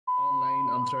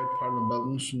and throughout Parliament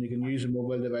buildings, and you can use the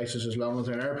mobile devices as long as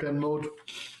they're in airplane mode.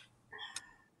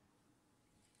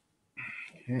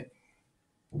 Okay.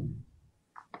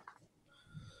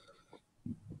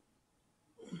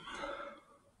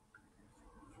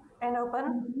 And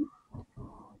open.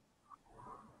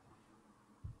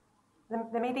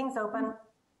 The meeting's open.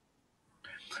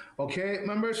 Okay,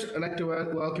 members, I'd like to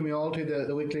welcome you all to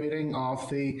the weekly meeting of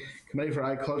the Committee for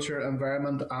Agriculture,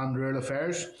 Environment and Rural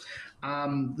Affairs.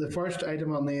 The first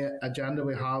item on the agenda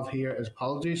we have here is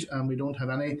apologies, and we don't have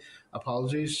any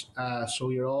apologies, so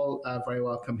you're all very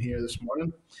welcome here this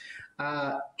morning.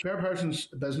 Chairperson's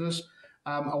business.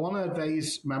 I want to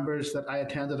advise members that I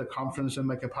attended a conference in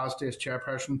my capacity as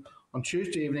chairperson on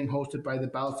Tuesday evening hosted by the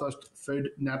Belfast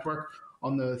Food Network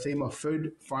on the theme of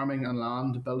food, farming and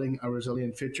land, building a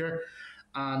resilient future.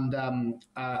 And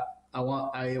I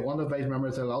want to advise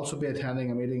members that I'll also be attending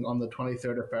a meeting on the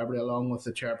 23rd of February along with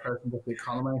the chairperson of the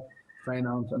Economy,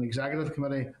 Finance and Executive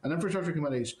Committee and Infrastructure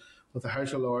Committees with the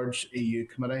House of Lords EU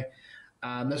Committee.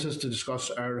 And this is to discuss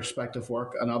our respective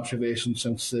work and observations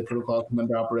since the protocol came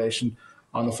into operation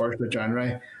on the 1st of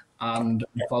January and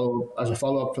as a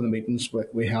follow-up for the meetings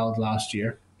we held last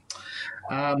year.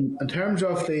 In terms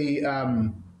of the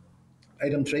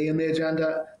item 3 in the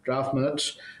agenda, draft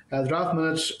minutes. The draft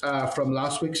minutes from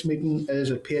last week's meeting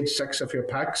is at page 6 of your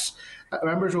packs.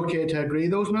 Members okay to agree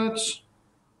those minutes?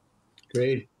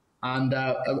 Great. And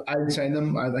I'll sign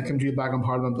them. I think I'm due back on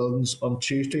Parliament buildings on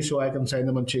Tuesday, so I can sign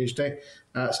them on Tuesday.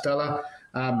 Stella,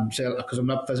 because I'm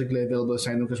not physically available to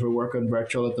sign them because we're working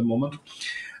virtual at the moment.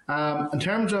 In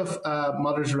terms of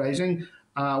matters rising,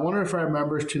 I want to refer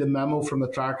members to the memo from the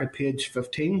track at page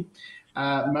 15.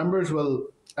 Members will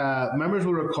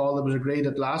recall it was agreed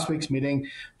at last week's meeting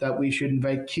that we should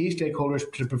invite key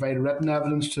stakeholders to provide written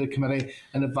evidence to the committee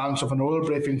in advance of an oral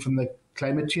briefing from the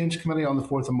Climate Change Committee on the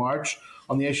 4th of March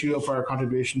on the issue of our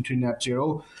contribution to net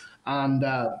zero. And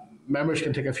members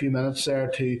can take a few minutes there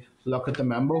to look at the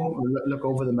memo, look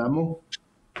over the memo.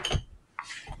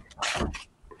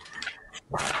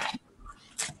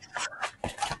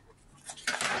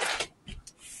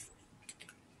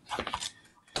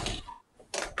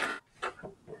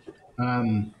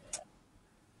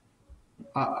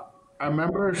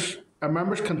 Are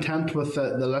members content with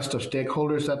the list of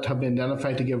stakeholders that have been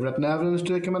identified to give written evidence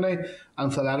to the committee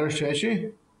and for letters to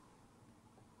issue?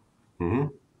 Mm-hmm.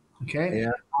 Okay.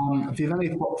 Yeah. If you have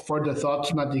any further thoughts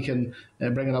on that, you can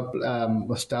bring it up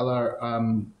with Stella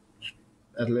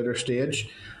at a later stage.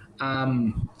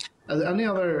 Are there any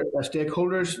other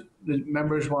stakeholders that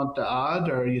members want to add,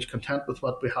 or are you content with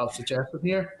what we have suggested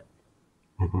here?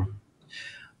 Mm-hmm.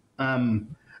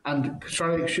 And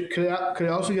sorry, could I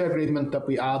also get agreement that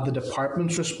we add the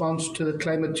department's response to the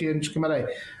Climate Change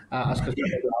Committee as last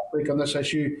week on this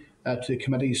issue to the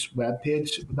committee's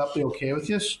webpage? Would that be okay with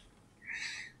you?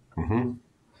 Mm-hmm.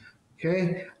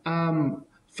 Okay.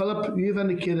 Philip, you've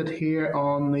indicated here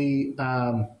on the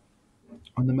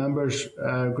members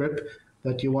group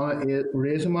that you want to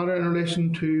raise a matter in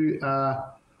relation to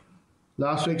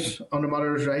last week's under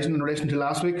matters rising in relation to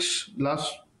last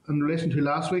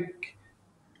week.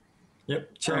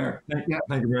 Yep, Chair. Thank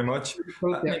you very much.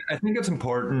 I think it's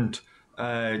important,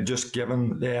 just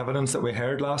given the evidence that we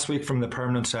heard last week from the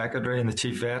Permanent Secretary and the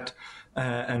Chief Vet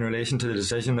in relation to the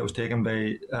decision that was taken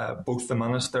by both the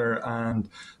Minister and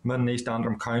Mid and East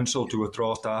Antrim Council to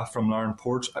withdraw staff from Larne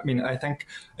Ports. I think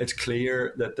it's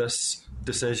clear that this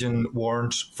decision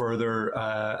warrants further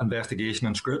investigation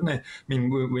and scrutiny.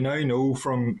 We now know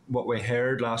from what we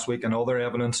heard last week and other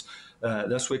evidence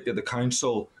this week that the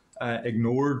Council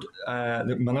ignored,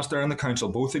 the Minister and the Council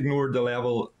both ignored the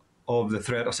level of the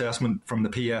threat assessment from the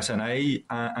PSNI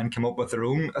and came up with their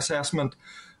own assessment.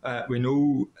 We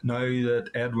know now that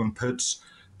Edwin Poots,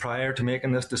 prior to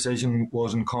making this decision,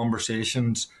 was in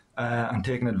conversations and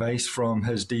taking advice from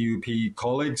his DUP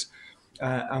colleagues.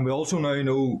 And we also now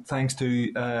know, thanks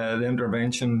to the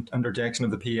interjection of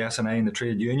the PSNI and the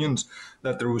trade unions,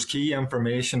 that there was key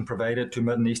information provided to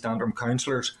Mid and East Antrim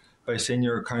councillors by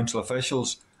senior council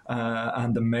officials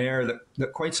and the mayor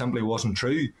that quite simply wasn't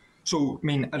true. So,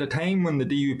 at a time when the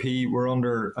DUP were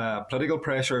under political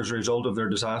pressure as a result of their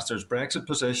disastrous Brexit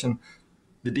position,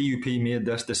 the DUP made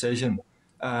this decision.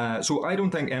 So I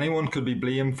don't think anyone could be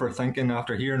blamed for thinking,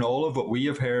 after hearing all of what we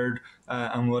have heard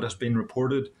and what has been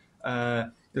reported,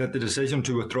 that the decision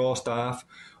to withdraw staff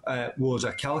was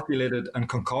a calculated and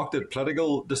concocted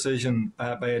political decision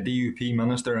by a DUP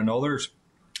minister and others.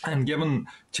 And given,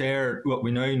 Chair, what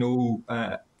we now know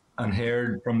and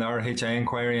heard from the RHI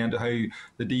inquiry into how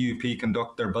the DUP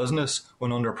conduct their business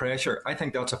when under pressure, I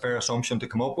think that's a fair assumption to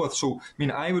come up with. So, I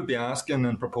mean, I would be asking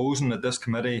and proposing that this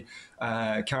committee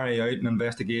carry out an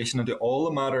investigation into all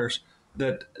the matters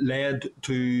that led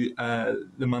to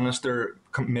the minister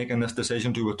making this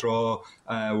decision to withdraw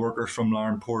workers from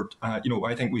Larnport.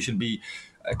 I think we should be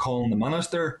calling the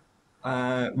minister.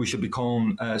 We should be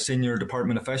calling senior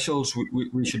department officials.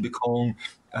 We should be calling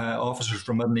officers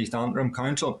from Mid and East Antrim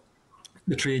Council,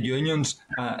 the trade unions,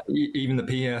 even the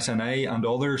PSNA and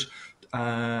others,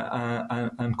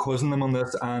 and quizzing them on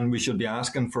this. And we should be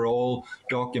asking for all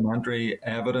documentary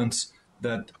evidence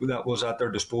that was at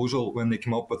their disposal when they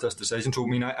came up with this decision. So, I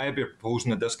mean, I'd be proposing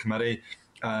that this committee,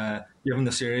 given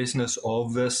the seriousness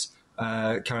of this,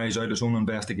 carries out its own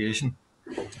investigation.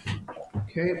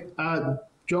 Okay.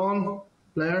 John,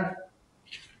 Blair?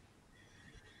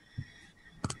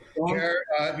 Chair,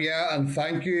 and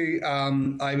thank you.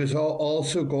 I was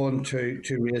also going to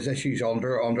raise issues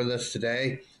under this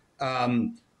today.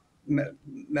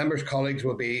 Members' colleagues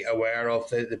will be aware of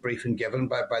the briefing given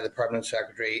by the Permanent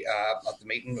Secretary at the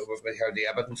meeting. We heard the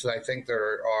evidence, and I think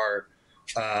there are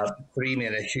three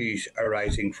main issues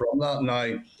arising from that.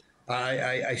 Now,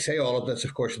 I say all of this,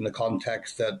 of course, in the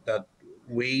context that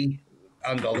we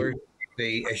and others take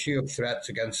the issue of threats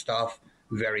against staff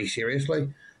very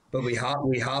seriously, but we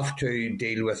have to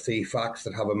deal with the facts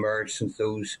that have emerged since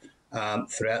those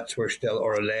threats were still,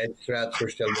 or alleged threats were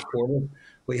still reported.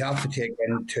 We have to take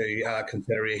into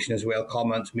consideration as well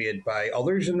comments made by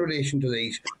others in relation to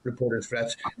these reported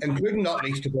threats, including not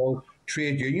least of all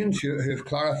trade unions who have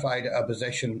clarified a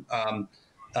position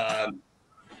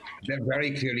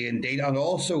very clearly indeed, and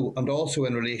also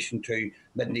in relation to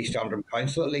Mid and East Antrim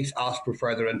Council, at least asked for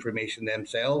further information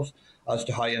themselves as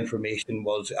to how information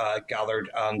was gathered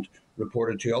and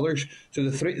reported to others. So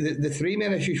the three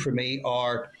main issues for me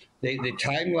are the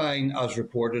timeline as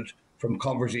reported from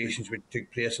conversations which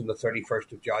took place on the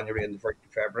 31st of January and the 1st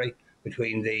of February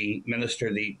between the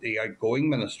minister, the outgoing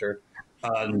minister,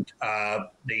 and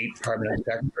the Permanent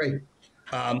Secretary.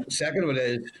 Second one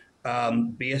is,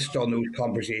 based on those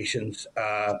conversations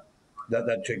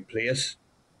that took place,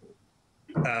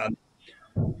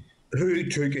 who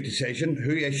took a decision,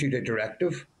 who issued a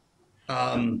directive,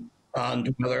 and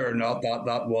whether or not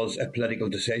that was a political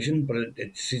decision. But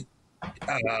it's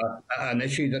an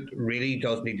issue that really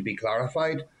does need to be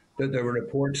clarified. That there were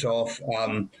reports of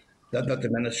that the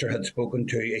minister had spoken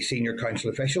to a senior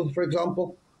council official, for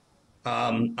example,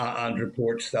 and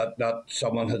reports that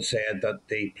someone had said that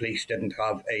the police didn't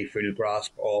have a full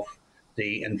grasp of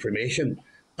the information.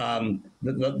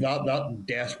 That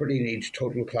desperately needs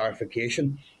total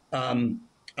clarification. And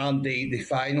the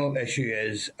final issue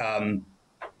is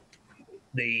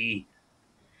the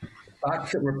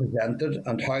facts that were presented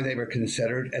and how they were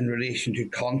considered in relation to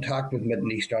contact with Mid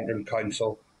and East Antrim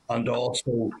Council, and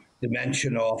also the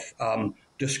mention of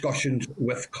discussions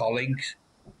with colleagues,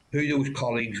 who those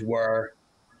colleagues were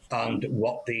and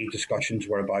what the discussions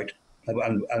were about.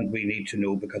 And we need to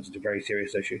know, because it's a very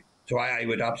serious issue. So I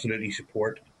would absolutely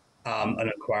support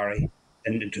an inquiry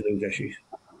into those issues.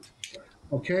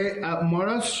 Okay,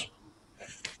 Morris?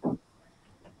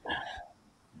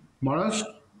 Morris?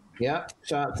 Yeah,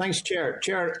 so thanks, Chair.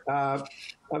 Chair, I've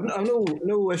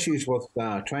no issues with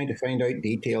trying to find out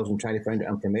details and trying to find out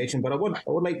information, but I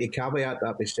would like to caveat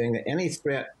that by saying that any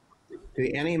threat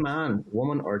to any man,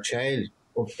 woman, or child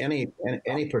of any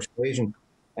persuasion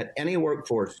at any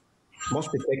workforce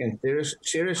must be taken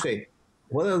seriously,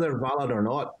 whether they're valid or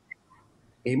not.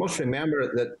 You must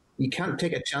remember that you can't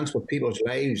take a chance with people's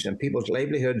lives and people's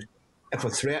livelihoods if a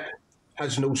threat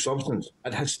has no substance.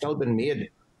 It has still been made,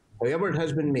 however it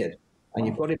has been made, and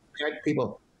you've got to protect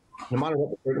people, no matter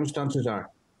what the circumstances are.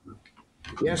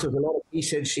 Yes, there's a lot of he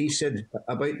said, she said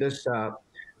about this.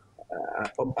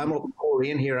 I'm not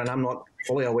pouring in here, and I'm not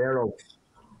fully aware of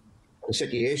the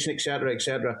situation, etc.,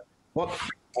 etc. But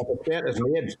if a threat is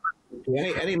made to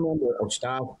any member of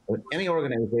staff or any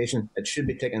organisation, it should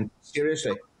be taken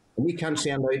seriously. And we can't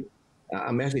send out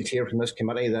a message here from this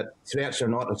committee that threats are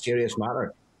not a serious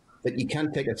matter. That you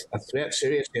can't take a threat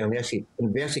seriously unless you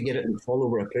investigate it in full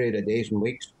over a period of days and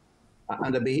weeks.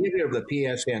 And the behaviour of the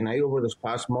PSNI over this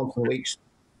past month and weeks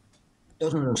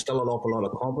doesn't instill an awful lot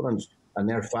of confidence in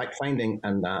their fact-finding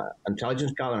and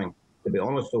intelligence gathering, to be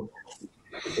honest. So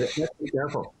let's be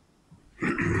careful.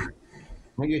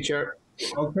 Thank you, Chair.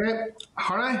 Okay,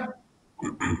 Harry?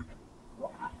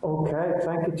 Okay,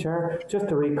 thank you, Chair.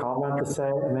 Just a wee comment to say,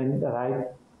 I mean, that I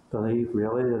believe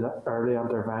really that early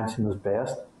intervention is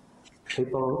best.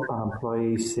 People and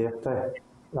employees' safety,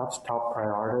 that's top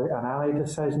priority. And any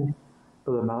decision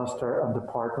by the Minister and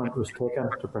Department was taken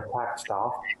to protect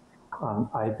staff, and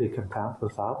I'd be content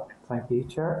with that. Thank you,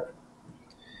 Chair.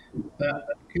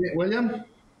 William?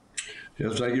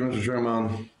 Yes, thank you, Mr.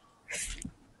 Chairman.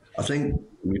 I think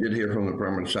we did hear from the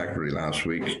Permanent Secretary last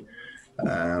week.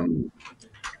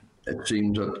 It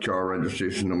seems that car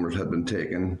registration numbers had been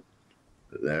taken.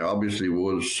 There obviously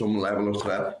was some level of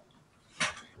threat.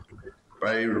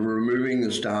 By removing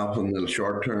the staff in the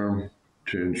short term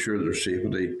to ensure their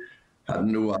safety had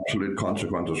no absolute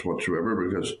consequences whatsoever,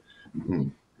 because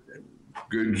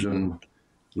goods and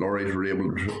lorries were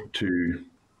able to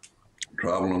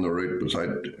travel on the route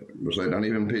without any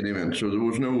impediment. So there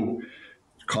was no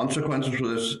consequences for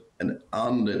this,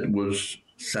 and it was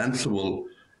sensible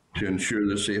to ensure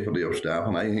the safety of staff.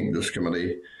 And I think this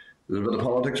committee, there's a bit of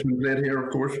politics being played here,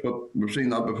 of course, but we've seen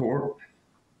that before.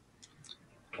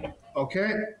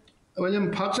 Okay.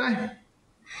 William Patsy?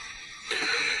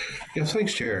 Yes,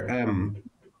 thanks, Chair.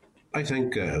 I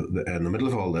think in the middle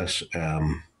of all this,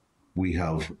 we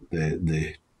have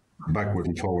the backward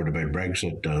and forward about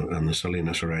Brexit and the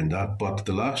silliness around that. But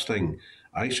the last thing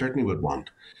I certainly would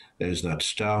want is that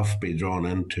staff be drawn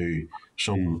into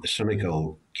some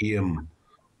cynical game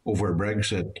over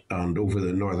Brexit and over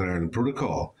the Northern Ireland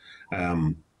Protocol.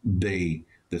 The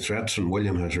threats, and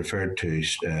William has referred to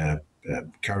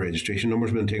car registration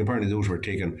numbers being taken. Apparently those were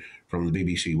taken from the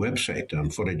BBC website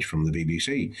and footage from the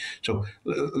BBC. So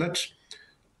let's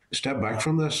step back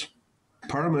from this.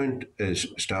 Paramount is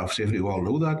staff safety, we all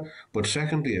know that, but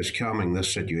secondly is calming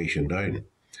this situation down,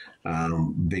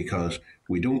 because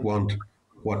we don't want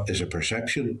what is a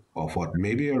perception of what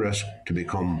may be a risk to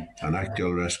become an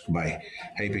actual risk by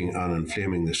hyping and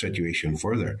inflaming the situation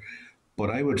further. But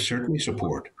I would certainly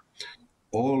support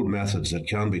all methods that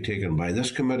can be taken by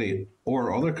this committee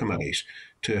or other committees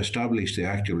to establish the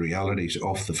actual realities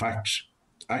of the facts,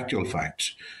 actual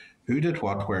facts, who did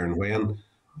what, where and when,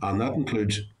 and that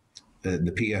includes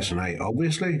the PSNI,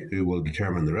 obviously, who will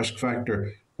determine the risk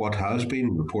factor, what has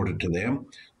been reported to them,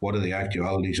 what are the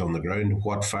actualities on the ground,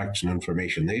 what facts and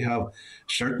information they have.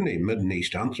 Certainly Mid and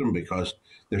East Antrim, because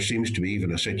there seems to be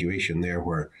even a situation there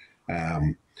where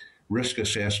risk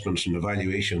assessments and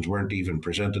evaluations weren't even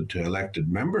presented to elected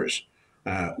members,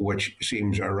 which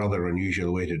seems a rather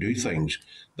unusual way to do things,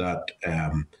 that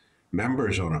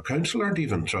members on a council aren't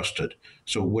even trusted.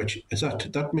 So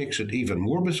that makes it even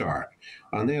more bizarre.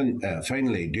 And then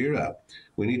finally, DERA,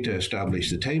 we need to establish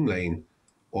the timeline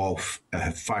of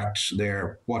facts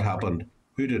there, what happened,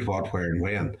 who did what, where and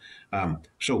when.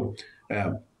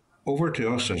 Over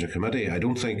to us as a committee. I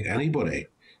don't think anybody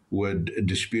would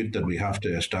dispute that we have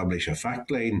to establish a fact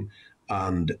line,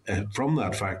 and from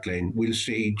that fact line we'll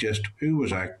see just who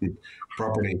was acting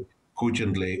properly,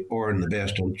 cogently, or in the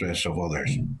best interests of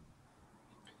others.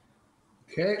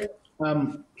 Okay.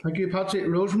 Thank you, Patsy.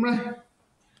 Rosemary?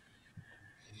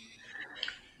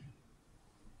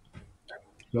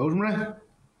 Rosemary?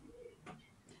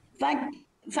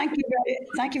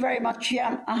 Thank you very much.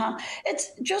 Yeah,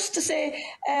 It's just to say,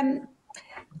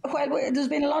 well, there's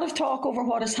been a lot of talk over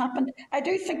what has happened. I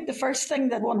do think the first thing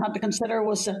that one had to consider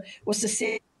was the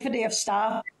safety of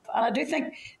staff, and I do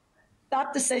think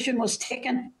that decision was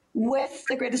taken with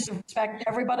the greatest respect to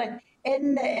everybody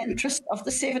in the interest of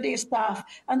the safety of staff,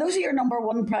 and those are your number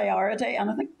one priority.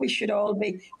 And I think we should all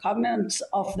be cognizant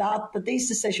of that these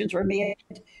decisions were made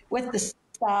with the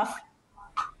staff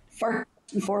first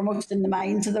and foremost in the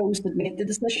minds of those that made the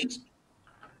decisions.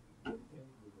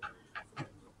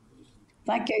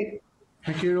 Thank you.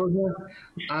 Thank you, Rosemary.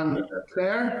 And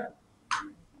Claire?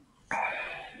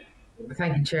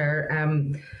 Thank you, Chair.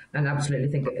 And absolutely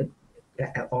think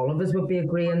all of us would be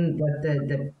agreeing that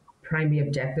the primary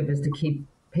objective is to keep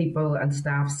people and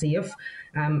staff safe.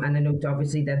 And I know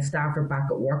obviously that staff are back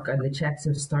at work and the checks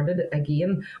have started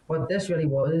again. But this really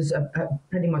was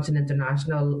pretty much an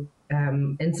international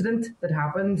incident that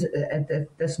happened.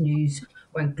 This news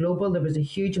went global. There was a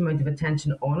huge amount of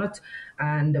attention on it,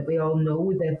 and we all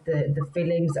know that the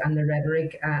feelings and the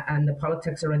rhetoric and the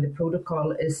politics around the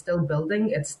protocol is still building.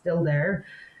 It's still there,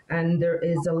 and there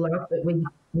is a lot that we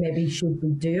maybe should be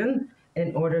doing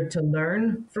in order to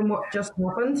learn from what just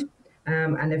happened.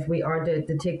 And if we are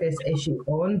to take this issue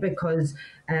on, because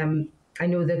I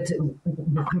know that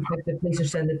the police are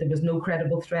saying that there was no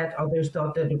credible threat. Others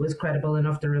thought that it was credible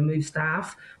enough to remove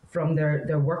staff from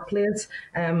their workplace.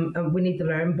 And we need to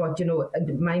learn. But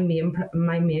my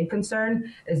main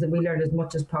concern is that we learn as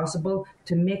much as possible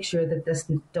to make sure that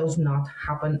this does not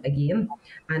happen again.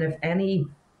 And if any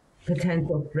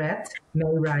potential threat may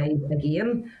rise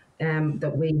again,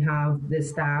 that we have the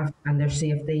staff and their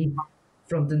safety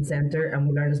front and centre, and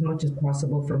we learn as much as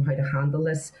possible from how to handle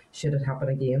this should it happen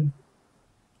again.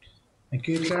 Thank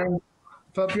you, Claire.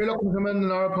 Philip, you're looking to come in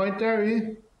another point there, are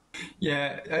you?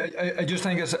 Yeah, I just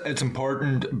think it's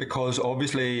important because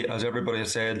obviously, as everybody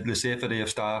has said, the safety of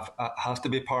staff has to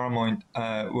be paramount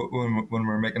when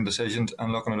we're making decisions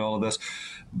and looking at all of this.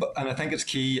 And I think it's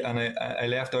key. And I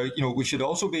left out, we should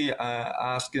also be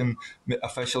asking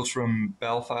officials from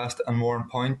Belfast and Mourne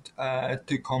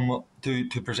to come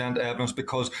to present evidence,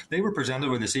 because they were presented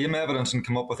with the same evidence and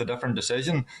come up with a different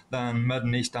decision than Mid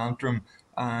and East Antrim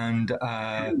and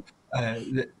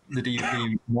the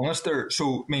DUP minister.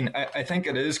 So, I think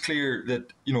it is clear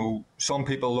that, some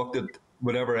people looked at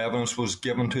whatever evidence was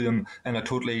given to them in a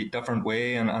totally different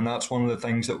way, and that's one of the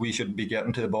things that we should be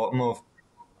getting to the bottom of.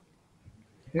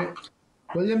 Okay.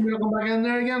 William, you'll come back in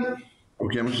there again?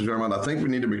 Okay, Mr. Chairman, I think we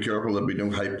need to be careful that we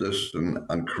don't hype this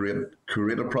and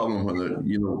create a problem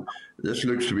when this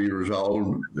looks to be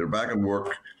resolved. They're back at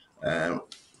work. I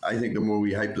think the more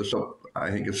we hype this up, I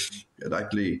think it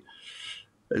actually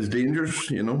is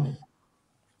dangerous.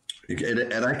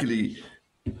 It actually,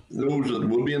 those that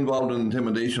would be involved in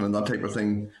intimidation and that type of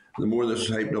thing, the more this is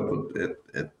hyped up,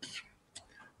 it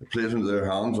plays into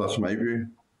their hands. That's my view.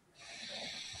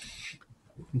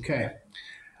 Okay.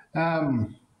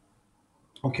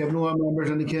 Okay, no other members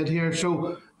indicate here.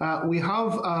 So we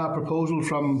have a proposal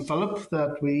from Philip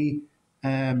that we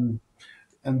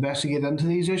investigate into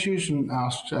these issues and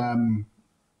ask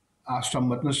some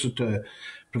witnesses to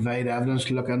provide evidence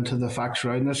to look into the facts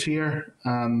around this here,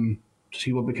 to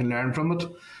see what we can learn from it.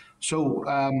 So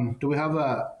do we have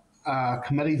a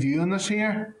committee view on this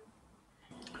here?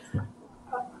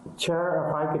 Chair,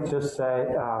 if I could just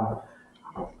say,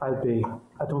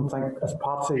 I don't think, as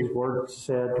Patsy's words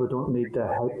said, we don't need to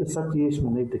hype the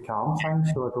situation, we need to calm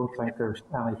things, so I don't think there's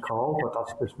any call, but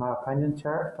that's just my opinion,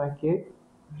 Chair. Thank you.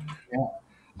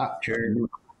 Yeah. Chair.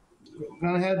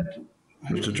 Go ahead.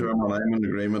 Mr. Chairman, I'm in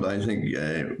agreement. I think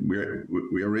we're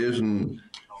raising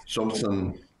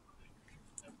something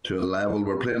to a level.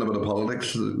 We're playing a bit of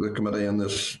politics, the committee, in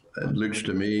this. It looks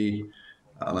to me,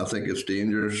 and I think it's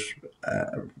dangerous.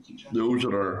 Those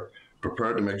that are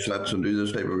prepared to make threats and do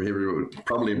this type of behaviour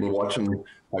probably will be watching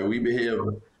how we behave.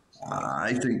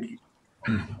 I think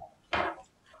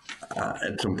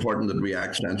it's important that we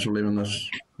act sensibly on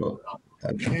this. But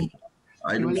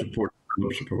I don't support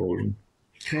the proposal.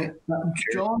 Okay,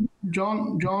 John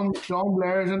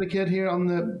Blair is indicated here on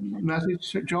the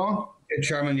message. John?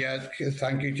 Chairman,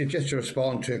 thank you. Just to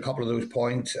respond to a couple of those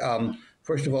points.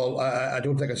 First of all, I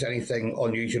don't think it's anything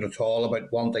unusual at all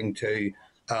about wanting to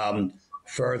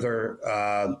further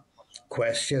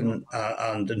question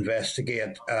and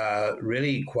investigate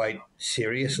really quite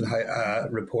serious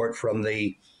report from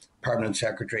the Permanent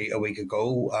Secretary a week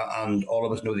ago, and all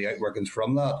of us know the outworkings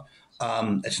from that.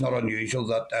 It's not unusual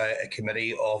that a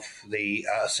committee of the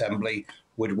Assembly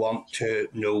would want to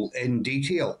know in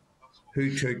detail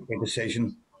who took a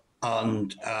decision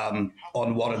and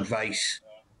on what advice,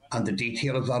 and the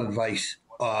detail of that advice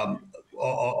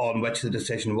on which the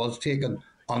decision was taken,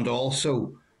 and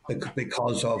also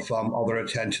because of other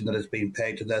attention that has been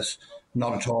paid to this,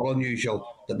 not at all unusual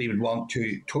that we would want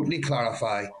to totally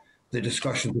clarify the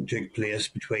discussion that took place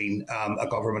between a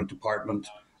government department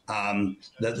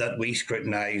that we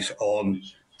scrutinise on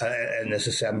in this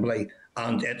Assembly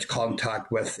and its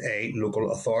contact with a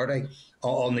local authority.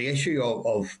 On the issue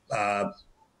of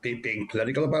being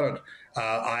political about it,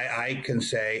 I can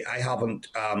say I haven't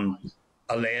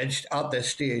alleged at this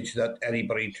stage that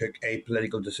anybody took a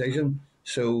political decision.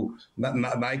 So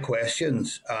my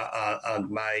questions and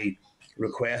my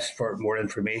request for more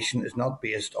information is not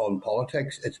based on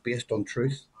politics, it's based on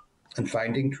truth and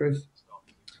finding truth.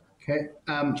 Okay,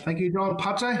 thank you, John.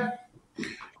 Patsy?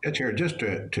 Yeah, Chair, just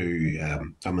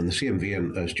I'm in the same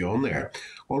vein as John there.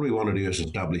 All we want to do is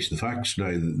establish the facts.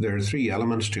 Now, there are three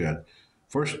elements to it.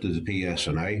 First is the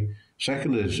PSNI,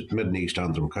 second is Mid and East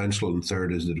Antrim Council, and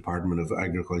third is the Department of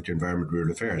Agriculture, Environment and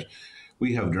Rural Affairs.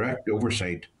 We have direct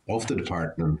oversight of the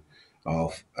Department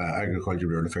of Agriculture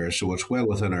and Rural Affairs, so it's well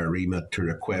within our remit to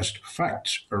request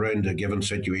facts around a given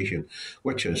situation,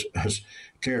 which, as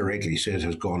Claire rightly says,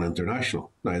 has gone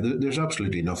international. Now, there's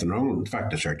absolutely nothing wrong with it. In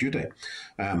fact, it's our duty.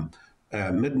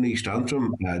 Mid and East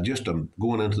Antrim, just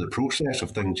going into the process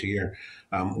of things here,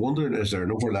 wondering, is there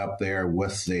an overlap there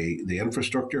with the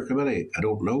Infrastructure Committee? I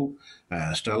don't know.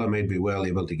 Stella may be well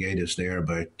able to guide us there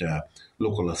about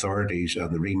local authorities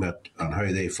and the remit and how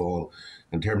they fall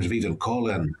in terms of even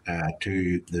call-in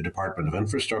to the Department of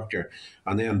Infrastructure.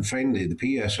 And then finally, the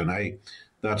PSNI,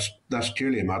 that's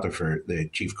clearly a matter for the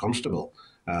Chief Constable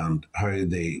and how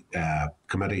the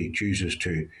committee chooses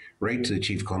to write to the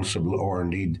Chief Constable or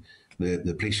indeed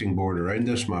the policing board around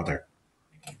this matter.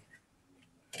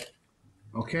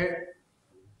 Okay.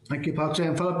 Thank you, Patsy.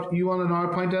 And Philip, you want another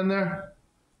point in there?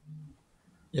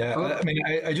 Yeah, I mean,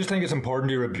 I just think it's important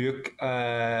to rebuke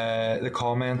the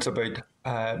comments about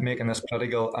making this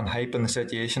political and hyping the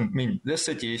situation. I mean, this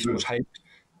situation was hyped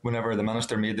whenever the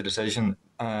minister made the decision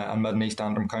and Mid and East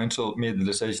Antrim Council made the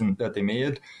decision that they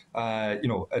made.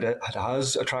 It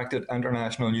has attracted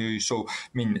international news. So, I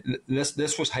mean,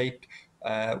 this was hyped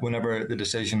whenever the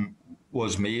decision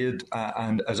was made.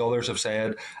 And as others have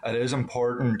said, it is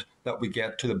important that we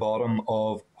get to the bottom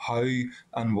of how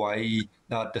and why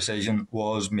that decision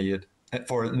was made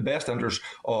for the best interest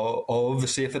of the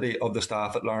safety of the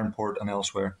staff at Larnport and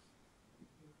elsewhere.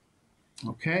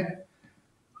 Okay.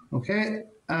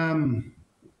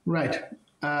 Right.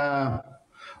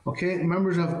 Okay,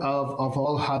 members have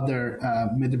all had their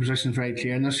made the positions very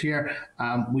clear in this here.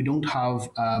 We don't have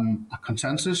a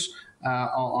consensus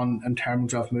on in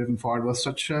terms of moving forward with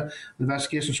such an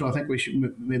investigation, so I think we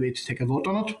should maybe take a vote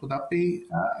on it. Would that be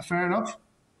fair enough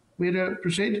way to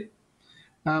proceed?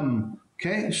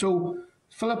 Okay, so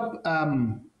Philip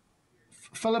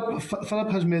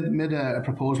has made a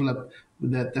proposal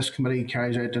that this committee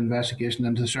carries out an investigation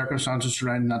into the circumstances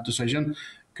surrounding that decision.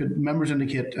 Could members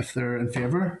indicate if they're in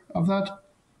favour of that?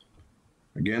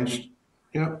 Against?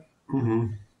 Yeah.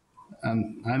 Mm-hmm.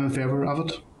 And I'm in favour of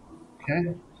it.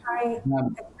 Okay.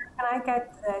 Can I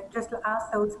get just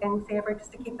ask those in favour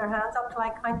just to keep their hands up till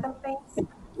I count them, please?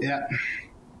 Yeah.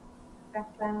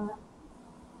 Declan,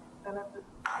 Philip,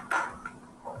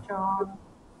 John,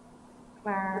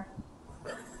 Claire,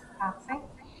 Patsy.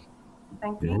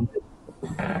 Thank you.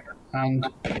 And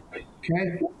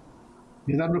okay,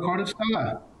 is that recorded,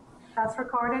 Stella? That's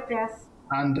recorded, yes.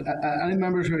 And any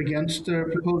members who are against the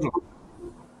proposal?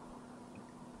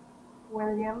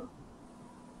 William,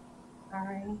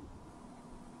 Barry,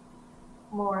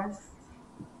 Morris,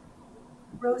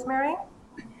 Rosemary,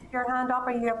 your hand up.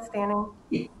 Are you abstaining?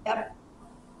 Yep.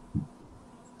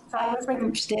 Sorry, Rosemary. I'm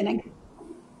abstaining.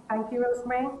 Thank you,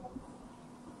 Rosemary.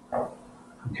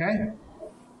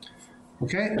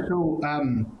 Okay, so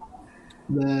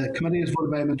the committee has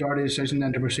voted by a majority decision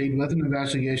then to proceed with an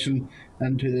investigation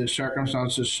into the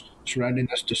circumstances surrounding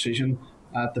this decision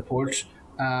at the ports.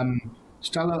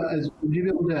 Stella, would you be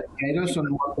able to guide us on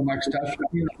what the next steps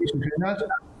would be in relation to that?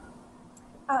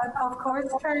 Of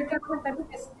course, Chair. Maybe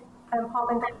just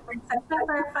pop into the session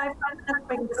for 5 minutes.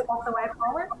 We can discuss the way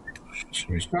forward.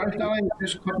 Sorry, Stella, you're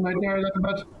just cutting out there a little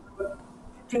bit.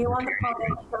 Do you want to pop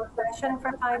into the session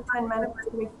for 5-10 minutes so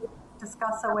we can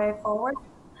discuss a way forward?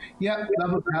 Yeah, that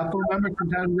would be helpful. Remember,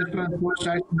 sometimes we have to go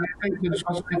session to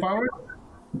discuss the way forward.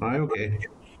 Aye, okay.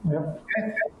 Yep. Okay,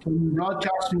 so Rod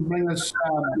Jackson, bring us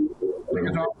on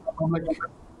public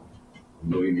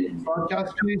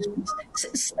broadcast, please.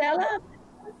 Stella?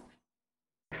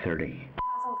 30. It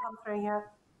hasn't come through yet.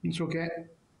 It's okay.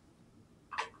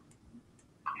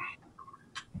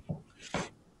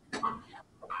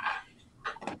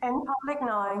 In public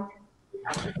now.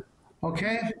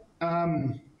 Okay.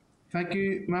 Thank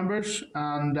you, members.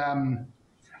 And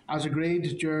as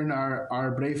agreed during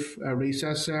our brief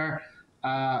recess there,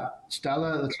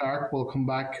 Stella, the clerk, will come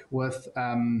back with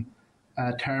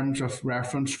terms of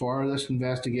reference for this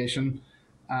investigation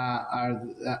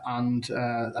and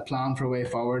a plan for a way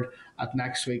forward at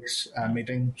next week's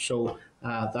meeting. So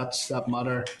that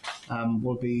matter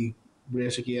will be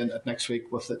raised again at next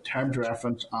week with the terms of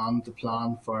reference and the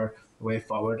plan for the way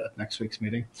forward at next week's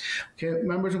meeting. Okay,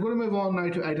 members, I'm going to move on now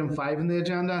to item 5 in the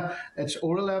agenda. It's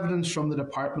oral evidence from the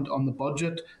Department on the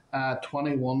budget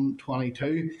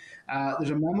 21-22.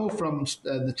 There's a memo from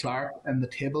the clerk in the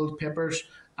tabled papers,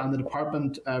 and the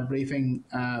department briefing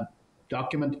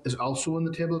document is also in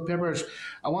the tabled papers.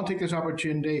 I want to take this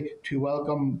opportunity to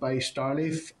welcome by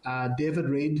Starleaf David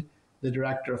Reid, the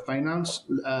Director of Finance,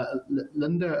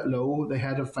 Linda Lowe, the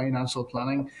Head of Financial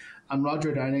Planning, and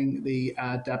Roger Downing, the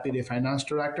Deputy Finance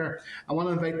Director. I want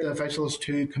to invite the officials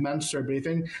to commence their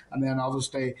briefing, and then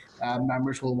obviously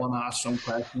members will want to ask some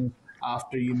questions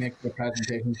after you make the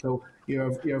presentation. So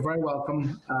you're very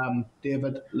welcome,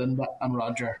 David, Linda and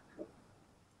Roger.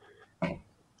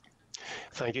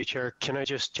 Thank you, Chair. Can I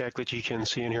just check that you can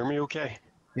see and hear me okay?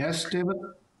 Yes, David.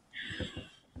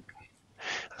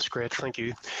 That's great, thank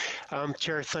you.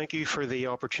 Chair, thank you for the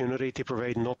opportunity to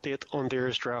provide an update on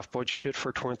DAER's draft budget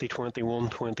for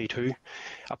 2021-22.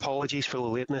 Apologies for the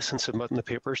lateness in submitting the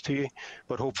papers to you,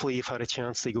 but hopefully you've had a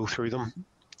chance to go through them.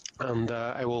 And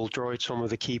I will draw out some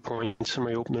of the key points in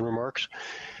my opening remarks.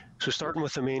 So starting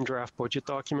with the main draft budget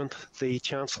document, the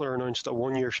Chancellor announced a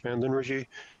one-year spending review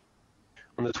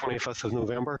on the 25th of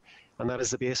November, and that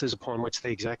is the basis upon which the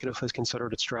Executive has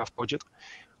considered its draft budget.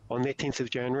 On the 18th of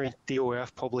January,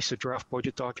 DOF published a draft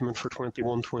budget document for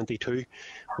 21-22,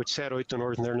 which set out the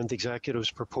Northern Ireland Executive's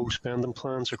proposed spending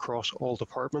plans across all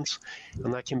departments,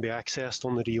 and that can be accessed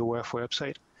on the DOF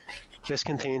website. This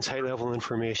contains high-level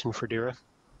information for DAERA.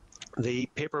 The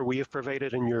paper we have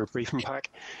provided in your briefing pack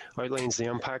outlines the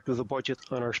impact of the budget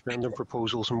on our spending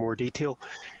proposals in more detail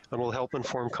and will help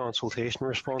inform consultation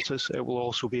responses. It will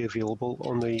also be available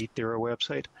on the DAERA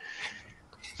website.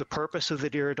 The purpose of the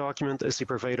DAERA document is to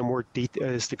provide more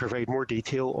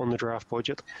detail on the draft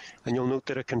budget, and you'll note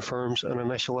that it confirms an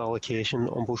initial allocation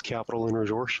on both capital and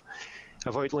resource.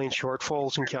 I've outlined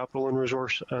shortfalls in capital and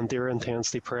resource, and DAERA intends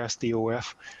to press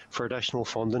DOF for additional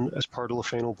funding as part of the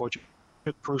final budget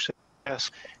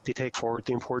process to take forward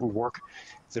the important work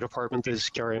the Department is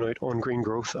carrying out on green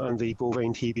growth and the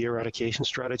bovine TB eradication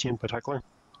strategy in particular.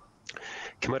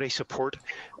 Committee support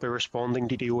by responding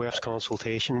to DOF's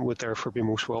consultation would therefore be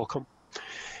most welcome.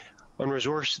 On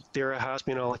resource, DAERA has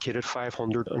been allocated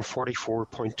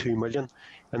 $544.2 million,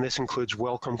 and this includes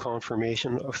welcome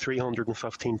confirmation of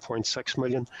 $315.6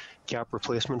 million gap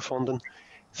replacement funding,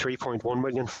 $3.1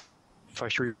 million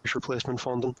fisheries replacement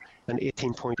funding, and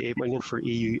 $18.8 million for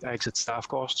EU exit staff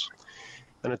costs.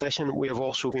 In addition, we have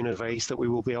also been advised that we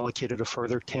will be allocated a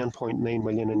further $10.9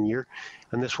 million in year,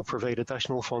 and this will provide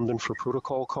additional funding for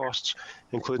protocol costs,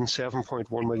 including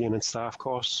 $7.1 million in staff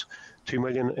costs, $2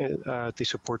 million to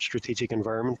support strategic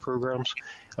environment programmes,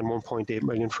 and $1.8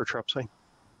 million for TRIPSI.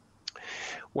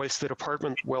 Whilst the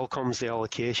Department welcomes the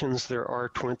allocations, there are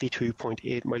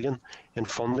 $22.8 million in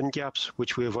funding gaps,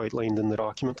 which we have outlined in the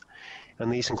document,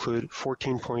 and these include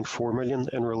 $14.4 million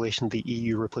in relation to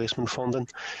EU replacement funding,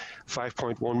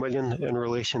 $5.1 million in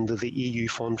relation to the EU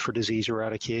Fund for Disease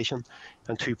Eradication,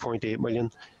 and $2.8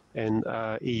 million in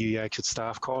EU exit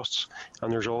staff costs,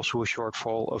 and there's also a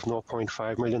shortfall of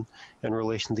 $0.5 million in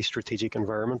relation to strategic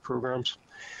environment programmes.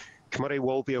 Committee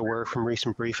will be aware from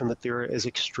recent briefing that DAERA is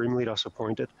extremely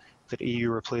disappointed that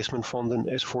EU replacement funding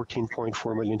is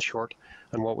 $14.4 million short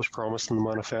on what was promised in the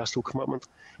manifesto commitment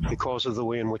because of the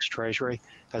way in which Treasury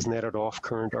has netted off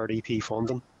current RDP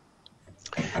funding.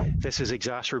 This is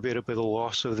exacerbated by the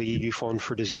loss of the EU Fund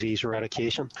for Disease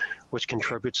Eradication, which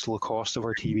contributes to the cost of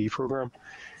our TB programme.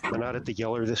 And added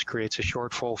together, this creates a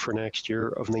shortfall for next year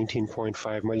of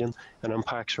 $19.5 million and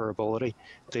impacts our ability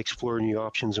to explore new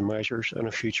options and measures in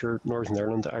a future Northern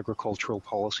Ireland agricultural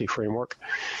policy framework.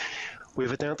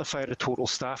 We've identified a total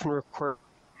staffing requirement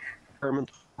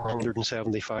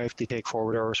 175 to take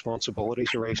forward our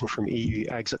responsibilities arising from EU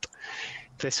exit.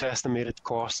 This estimated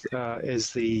cost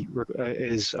is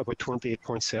about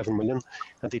 28.7 million,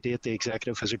 and to date the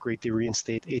Executive has agreed to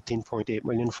reinstate 18.8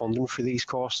 million funding for these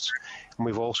costs, and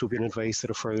we've also been advised that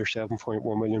a further 7.1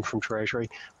 million from Treasury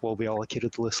will be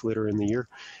allocated to this later in the year.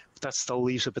 But that still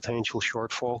leaves a potential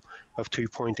shortfall of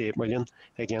 2.8 million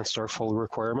against our full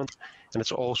requirement, and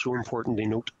it's also important to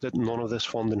note that none of this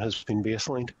funding has been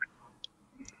baselined.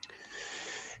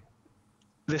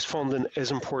 This funding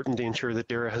is important to ensure that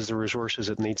DAERA has the resources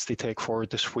it needs to take forward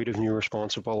the suite of new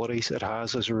responsibilities it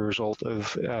has as a result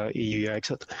of EU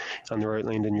exit, and they're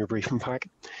outlined in your briefing pack.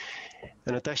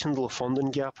 In addition to the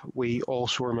funding gap, we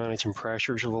also are managing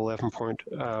pressures of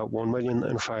 11.1 million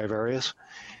in 5 areas.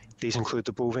 These include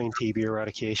the bovine TB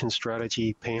eradication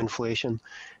strategy, pay inflation,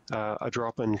 a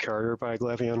drop in carrier bag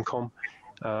levy income,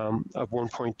 a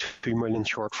 1.2 million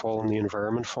shortfall in the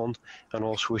Environment Fund, and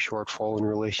also a shortfall in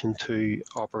relation to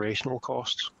operational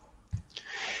costs.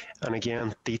 And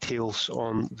again, details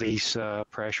on these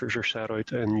pressures are set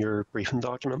out in your briefing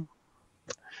document.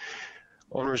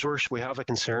 On resource, we have a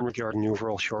concern regarding the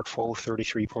overall shortfall of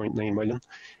 33.9 million.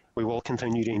 We will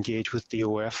continue to engage with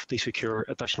DOF to secure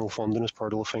additional funding as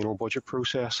part of the final budget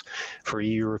process for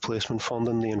EU replacement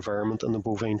funding, the environment and the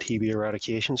bovine TB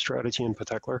eradication strategy in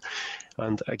particular.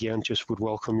 And again, just would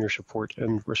welcome your support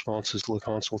in responses to the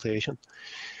consultation.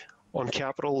 On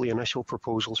capital, the initial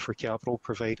proposals for capital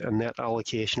provide a net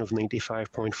allocation of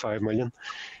 95.5 million.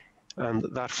 And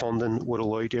that funding would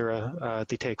allow DAERA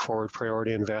to take forward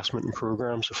priority investment in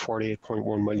programmes of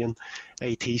 48.1 million,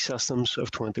 IT systems of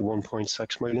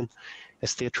 21.6 million,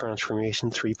 estate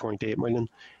transformation 3.8 million,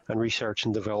 and research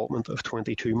and development of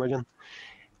 22 million.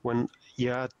 When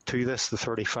you add to this the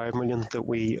 35 million that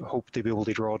we hope to be able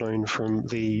to draw down from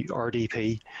the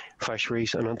RDP,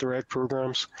 fisheries and Interreg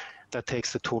programmes, that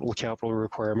takes the total capital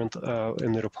requirement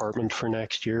in the department for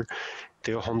next year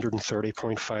to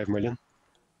 130.5 million.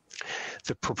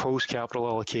 The proposed capital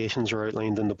allocations are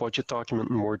outlined in the budget document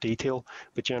in more detail,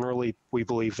 but generally we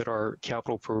believe that our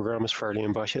capital programme is fairly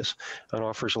ambitious and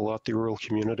offers a lot to rural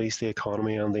communities, the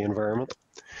economy and the environment.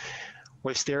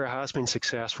 Whilst DAERA has been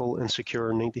successful in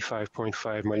securing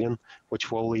 95.5 million,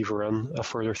 which will lever in a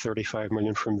further 35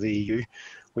 million from the EU,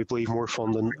 we believe more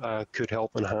funding could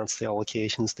help enhance the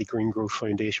allocations to Green Growth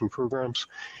Foundation programmes,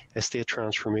 estate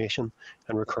transformation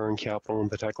and recurring capital in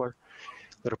particular.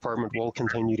 The Department will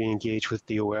continue to engage with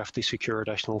DOF to secure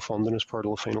additional funding as part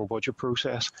of the final budget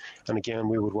process, and again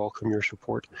we would welcome your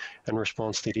support in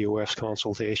response to DOF's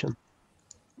consultation.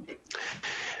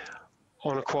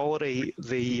 On equality,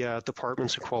 the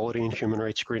Department's Equality and Human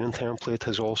Rights Screening template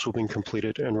has also been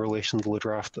completed in relation to the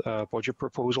draft budget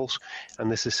proposals,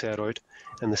 and this is set out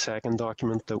in the second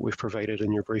document that we've provided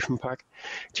in your briefing pack.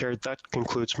 Chair, that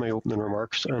concludes my opening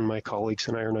remarks, and my colleagues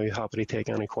and I are now happy to take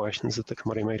any questions that the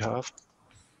committee might have.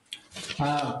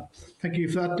 Thank you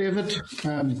for that, David.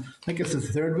 I think it's the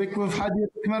third week we've had you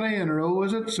at the committee in a row,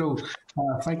 is it? So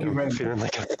thank you very much. Feeling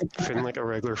like a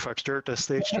regular fixture at this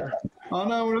stage, Chair. Oh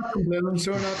no, we're not complaining.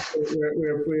 So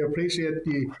we appreciate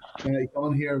you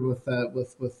coming here with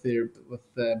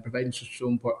providing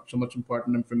so much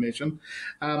important information.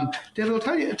 David, I'll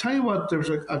tell you what.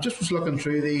 I just was looking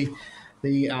through the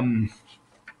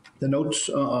notes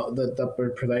that were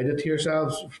provided to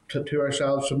yourselves, to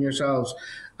ourselves from yourselves,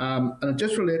 and it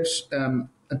just relates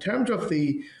in terms of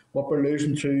what we're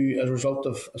losing through as a result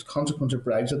of as consequence of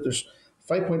Brexit. There's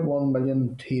 5.1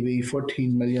 million TV,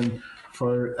 14 million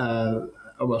for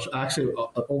well, actually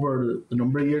over the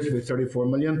number of years, about 34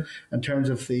 million in terms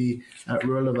of the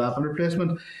rural development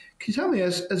replacement. Can you tell me,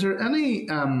 is there any?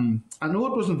 I know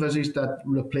it was envisaged that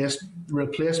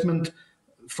replacement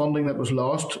funding that was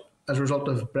lost as a result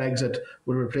of Brexit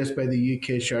were replaced by the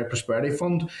UK Shared Prosperity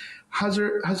Fund. Has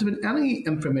there been any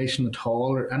information at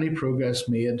all or any progress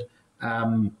made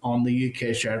on the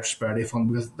UK Shared Prosperity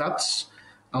Fund? Because that's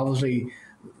obviously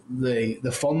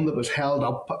the fund that was held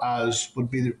up as would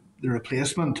be the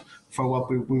replacement for what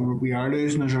we are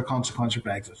losing as a consequence of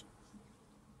Brexit.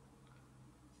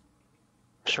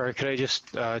 Sorry, could I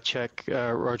just check,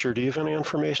 Roger, do you have any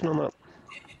information on that?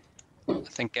 I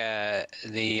think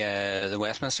the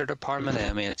Westminster Department,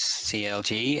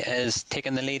 MHCLG, is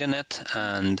taking the lead in it,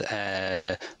 and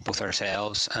both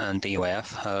ourselves and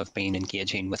DOF have been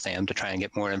engaging with them to try and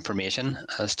get more information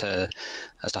as to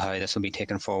how this will be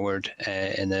taken forward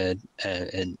in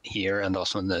here and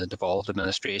also in the devolved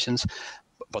administrations.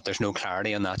 But there's no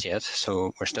clarity on that yet,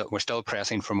 so we're still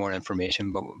pressing for more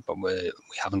information, but we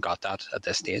haven't got that at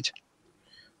this stage.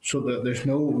 So there's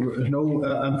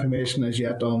no information as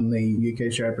yet on the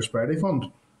UK Shared Prosperity Fund?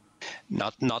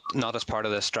 Not as part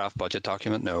of this draft budget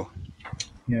document, no.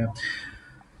 Yeah.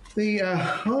 The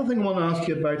other thing I want to ask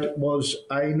you about was,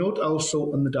 I note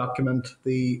also in the document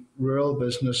the Rural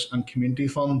Business and Community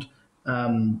Fund.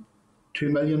 2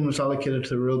 million was allocated to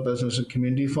the Rural Business and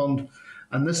Community Fund,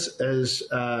 and this is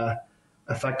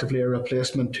effectively a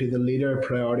replacement to the Leader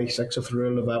Priority 6 of the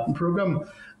Rural Development Programme.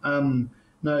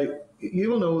 Now,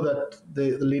 you will know that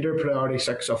the Leader Priority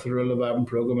 6 of the Rural Development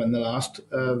Programme in the last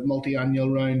multi-annual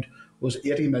round was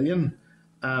 80 million.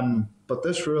 But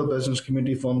this Rural Business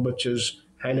Community Fund, which is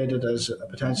highlighted as a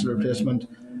potential replacement,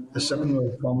 is sitting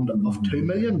with a fund of 2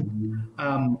 million.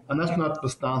 And that's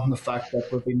notwithstanding the fact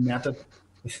that we've been netted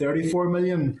with 34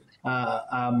 million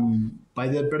by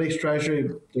the British Treasury.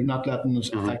 They're not letting us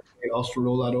effectively us to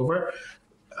roll that over.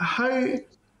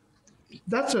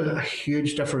 That's a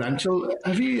huge differential.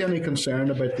 Have you any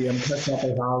concern about the impact that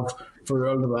they have for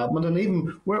rural development? And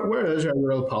even where is our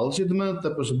rural policy at the minute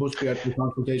that was supposed to be out for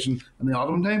consultation in the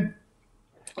autumn time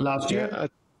last year?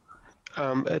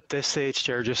 At this stage,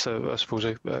 Chair, just I suppose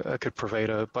I could provide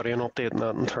an update on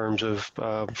that in terms of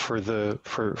for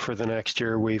the next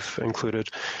year we've included,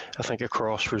 I think,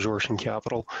 across resource and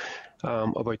capital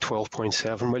about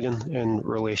 12.7 million in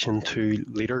relation to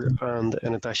Leader, and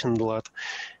in addition to that,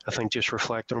 I think just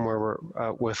reflecting where we're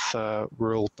at with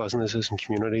rural businesses and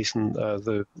communities and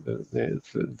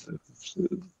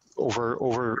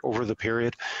over the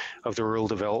period of the rural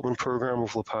development programme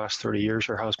over the past 30 years,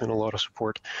 there has been a lot of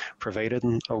support provided,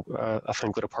 and I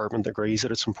think the department agrees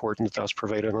that it's important that that's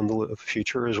provided in the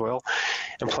future as well.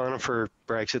 In planning for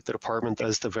Brexit, the department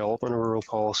is developing a rural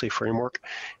policy framework,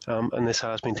 and this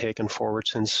has been taken forward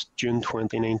since June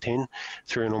 2019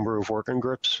 through a number of working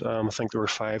groups. I think there were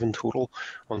 5 in total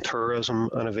on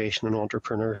tourism, innovation and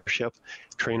entrepreneurship,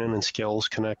 training and skills,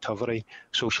 connectivity,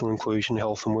 social inclusion,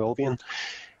 health and wellbeing.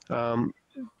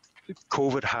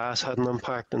 COVID has had an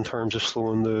impact in terms of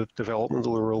slowing the development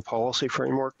of the rural policy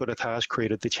framework, but it has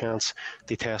created the chance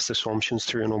to test assumptions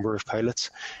through a number of pilots,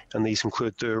 and these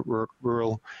include the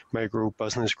Rural Micro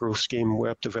Business Growth Scheme,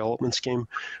 Web Development Scheme,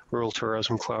 Rural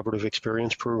Tourism Collaborative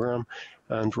Experience Programme,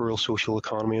 and Rural Social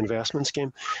Economy Investment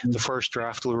Scheme. The first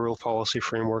draft of the rural policy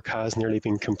framework has nearly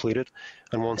been completed,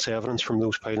 and once evidence from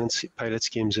those pilot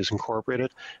schemes is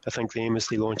incorporated, I think the aim is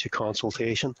to launch a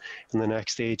consultation, and the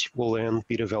next stage will then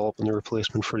be developing the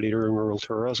replacement for Leader in Rural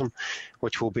Tourism,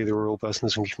 which will be the Rural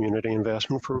Business and Community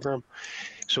Investment Programme.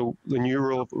 So the new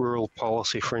rural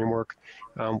policy framework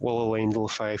will align to the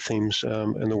 5 themes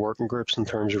in the working groups in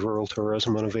terms of rural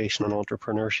tourism, innovation and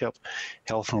entrepreneurship,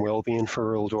 health and well-being for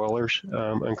rural dwellers,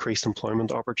 increased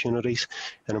employment opportunities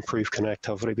and improved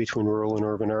connectivity between rural and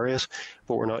urban areas.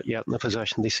 But we're not yet in a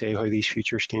position to say how these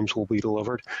future schemes will be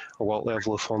delivered or what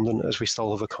level of funding, as we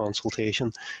still have a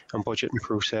consultation and budgeting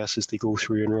processes to go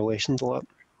through in relation to that.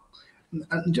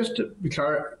 And just to be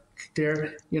clear,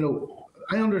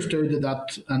 I understood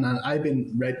that, and I've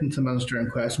been writing to the Minister in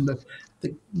question, but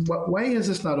why is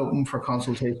this not open for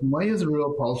consultation? Why is the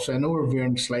rural policy, I know we're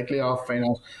veering slightly off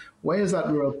finance, why is that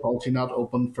rural policy not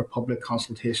open for public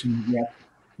consultation yet?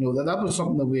 That was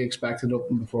something that we expected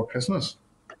open before Christmas.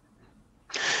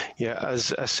 Yeah,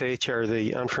 as I say, Chair,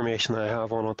 the information I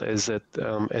have on it is that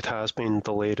it has been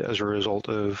delayed as a result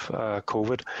of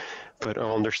COVID, but I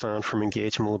understand from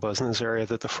engagement with the business area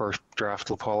that the first draft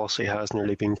of the policy has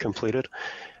nearly been completed.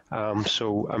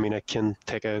 So, I mean, I can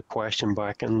take a question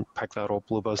back and pick that up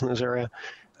with the business area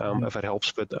if it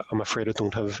helps, but I'm afraid I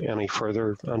don't have any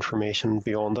further information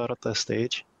beyond that at this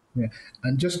stage. Yeah,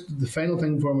 and just the final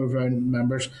thing for me,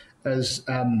 members, is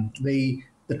the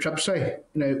TRIPSI.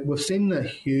 We've seen the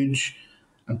huge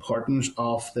importance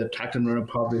of the Tackling Rural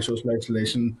Poverty, Social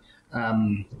Isolation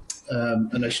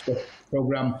initiative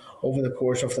programme over the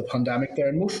course of the pandemic there.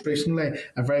 And most recently,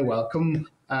 a very welcome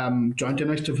joint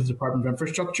initiative with the Department of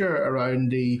Infrastructure around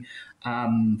the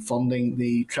funding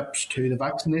the trips to the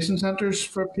vaccination centres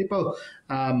for people,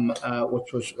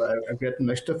 which was a great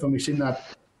initiative. And we've seen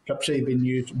that TRIPSI being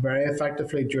used very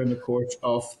effectively during the course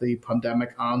of the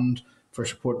pandemic and for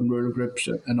supporting rural groups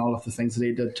and all of the things that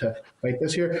they did to fight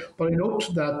this year. But I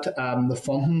note that the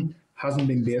funding hasn't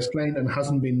been baselined and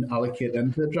hasn't been allocated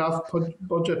into the draft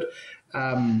budget.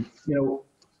 What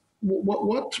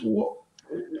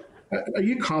are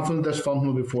you confident this funding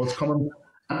will be forthcoming?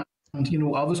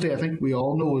 And obviously, I think we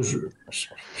all know,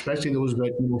 especially those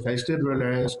about high-state rural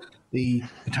areas, the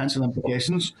potential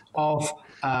implications of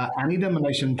any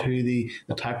diminution to the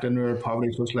Tackling Rural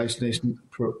Poverty Social Isolation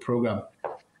programme.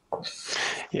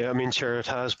 Yeah, I mean, Chair, it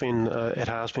has been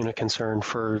a concern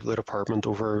for the department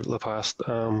over the past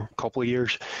couple of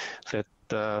years that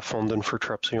funding for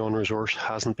TRIPSI on resource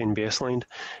hasn't been baselined,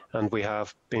 and we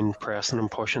have been pressing and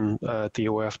pushing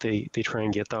DOF to try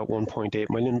and get that 1.8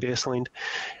 million baselined.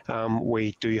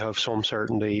 We do have some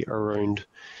certainty around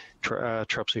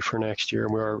TRIPSI for next year,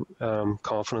 and we are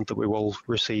confident that we will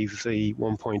receive the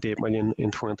 1.8 million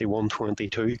in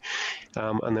 21-22.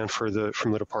 And then from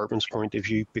the department's point of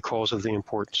view, because of the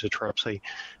importance of TRIPSI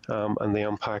and the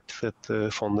impact that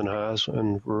the funding has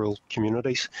in rural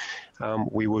communities,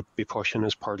 we would be pushing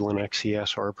as part of the next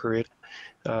CSR period,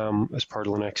 as part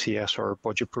of the next CSR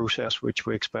budget process, which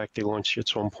we expect to launch at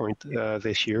some point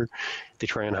this year, to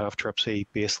try and have TRIPSI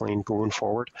baseline going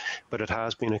forward. But it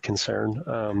has been a concern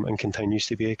and continues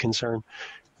to be a concern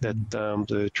that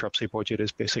the TRIPSI budget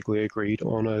is basically agreed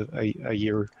on a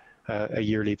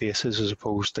yearly basis as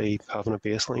opposed to having a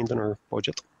baseline in our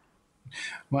budget.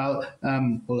 Well,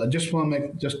 I just want to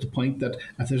make just the point that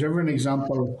if there's ever an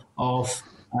example of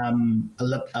a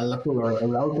little or a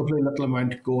relatively little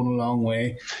amount going a long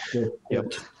way, the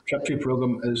TRIPSI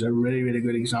programme is a really, really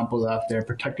good example of that there,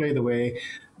 particularly the way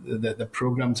the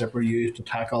programmes that were used to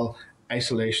tackle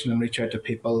isolation and reach out to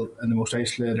people in the most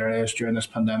isolated areas during this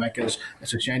pandemic is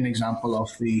a shining example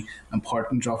of the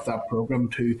importance of that programme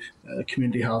to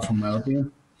community health and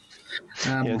wellbeing.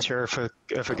 And Chair, if I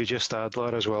could just add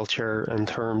that as well, Chair, in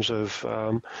terms of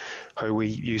how we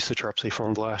used the TRIPSI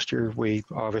fund last year, we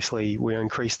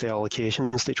increased the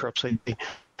allocations to TRIPSI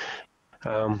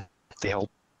to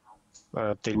help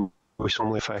deal with some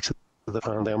of the effects of the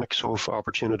pandemic. So if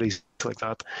opportunities like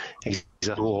that exist,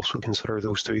 we'll also consider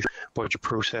those two budget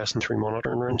process and 3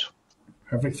 monitoring rounds.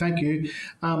 Perfect, thank you.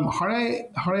 Harry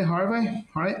Harvey?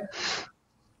 Harry?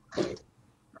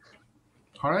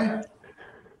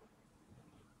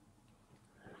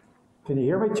 Can you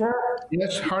hear me, Chair?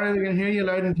 Yes, Harry, we can hear you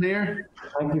loud and clear.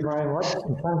 Thank you very much,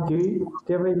 and thank you,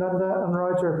 David, Linda and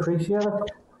Roger, appreciate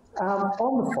it.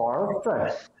 On the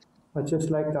forestry, I'd just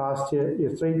like to ask you,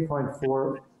 your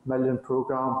 3.4 million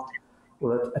programme,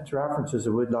 well, it references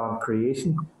a woodland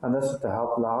creation, and this is to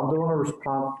help landowners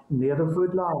plant native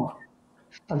woodland.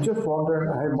 I'm just wondering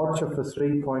how much of the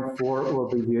 3.4 will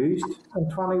be used in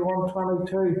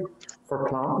 21-22 for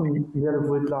planting native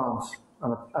woodlands.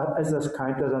 And is this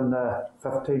counted in the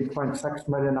 15.6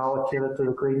 million allocated to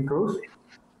the green growth?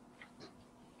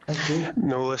 Thank you.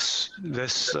 No, this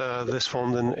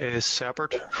funding is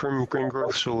separate from green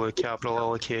growth, so the capital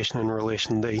allocation in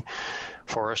relation to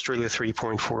forestry, the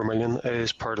 3.4 million,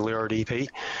 is part of the RDP,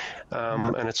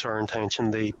 and it's our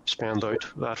intention to spend out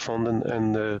that funding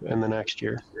in the next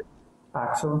year.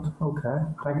 Excellent. Okay.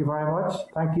 Thank you very much.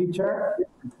 Thank you, Chair.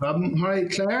 All right,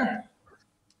 Claire?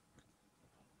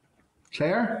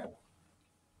 Claire?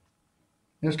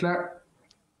 Yes, Claire?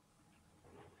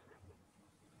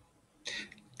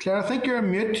 Claire, I think you're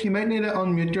on mute. You might need to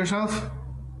unmute yourself.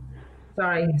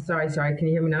 Sorry. Can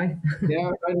you hear me now?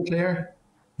 Yeah, right and clear.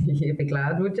 You'd be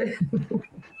glad, would you?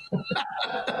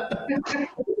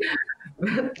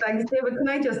 Thanks, David. Can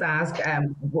I just ask,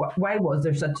 why was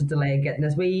there such a delay in getting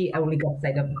this? We only got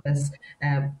sight of this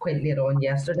quite late on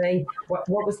yesterday. What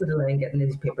was the delay in getting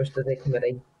these papers to the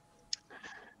committee?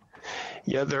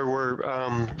 Yeah, there were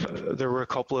a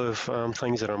couple of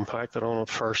things that impacted on it.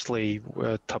 Firstly,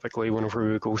 typically whenever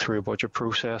we would go through a budget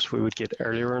process, we would get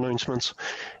earlier announcements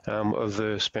of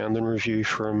the spending review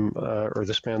or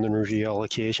the spending review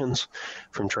allocations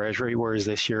from Treasury, whereas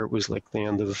this year it was like the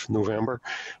end of November.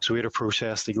 So we had a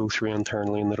process to go through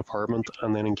internally in the department,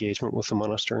 and then engagement with the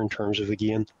minister in terms of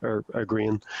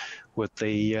agreeing with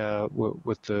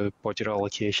the budget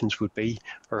allocations would be,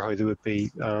 or how they would be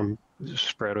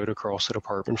spread out across the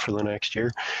department for the next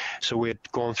year. So we had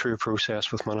gone through a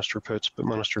process with Minister Poots, but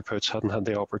Minister Poots hadn't had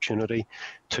the opportunity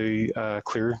to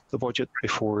clear the budget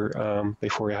before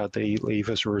he had to leave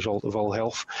as a result of ill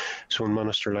health. So when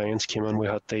Minister Lyons came in, we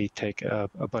had to take a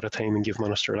bit of time and give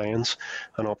Minister Lyons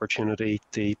an opportunity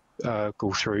to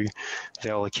go through the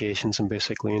allocations and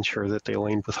basically ensure that they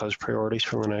aligned with his priorities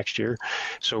for the next year.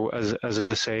 So as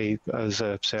I said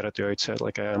at the outset,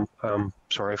 like I am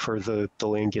sorry for the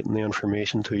delay in getting the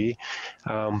information to you,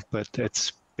 but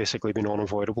it's basically been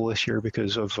unavoidable this year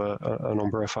because of a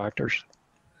number of factors.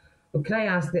 Well, can I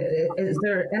ask, is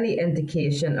there any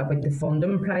indication about the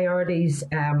funding priorities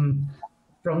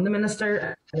from the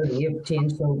Minister? They have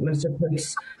changed, so Minister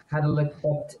Poots had a look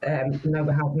at, now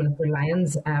we have Minister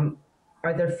Lyons.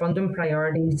 Are their funding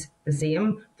priorities the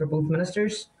same for both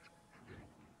ministers?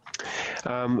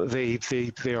 They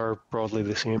are broadly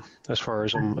the same as far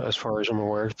as I'm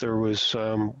aware. There was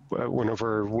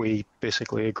whenever we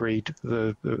basically agreed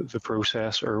the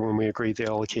process, or when we agreed the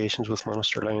allocations with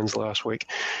Minister Lyons last week,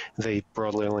 they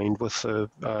broadly aligned with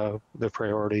the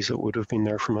priorities that would have been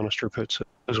there for Minister Poots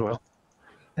as well.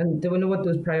 And do we know what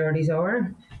those priorities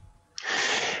are?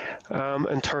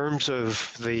 In terms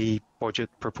of the budget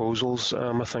proposals,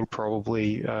 I think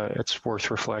probably it's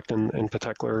worth reflecting in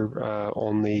particular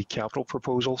on the capital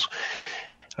proposals.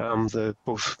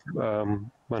 Both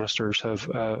ministers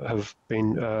have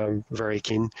been very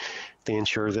keen to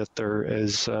ensure that there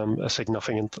is a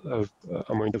significant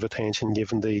amount of attention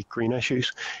given the green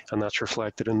issues, and that's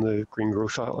reflected in the green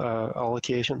growth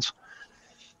allocations.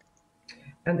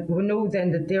 And we know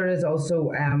then that there is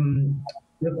also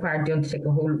required to undertake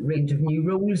a whole range of new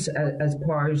roles as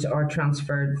powers are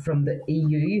transferred from the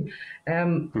EU.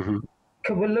 Can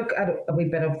we look at a wee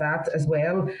bit of that as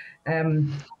well?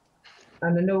 And I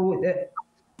know that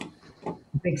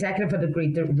the Executive had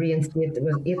agreed to reinstate it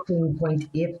was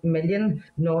 18.8 million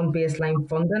non-baseline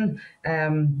funding,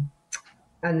 and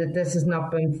that this has not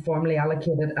been formally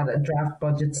allocated at a draft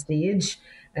budget stage.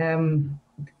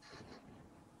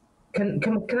 Can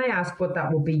I ask what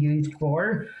that will be used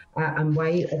for and why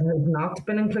it has not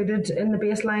been included in the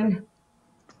baseline?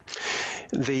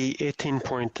 The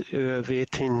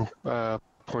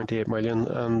 18.8 million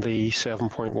and the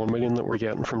 7.1 million that we're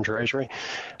getting from Treasury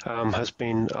has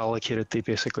been allocated to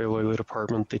basically allow the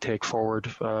department to take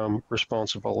forward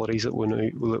responsibilities that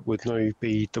would now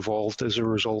be devolved as a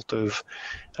result of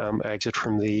exit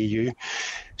from the EU.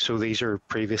 So these are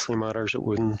previously matters that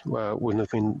wouldn't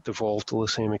have been devolved to the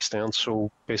same extent.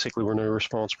 So basically we're now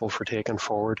responsible for taking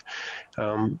forward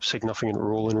significant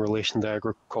role in relation to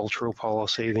agricultural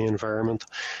policy, the environment,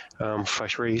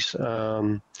 fisheries,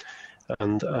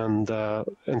 and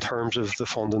in terms of the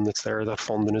funding that's there, that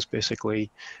funding is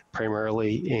basically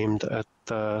primarily aimed at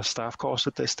staff costs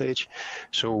at this stage.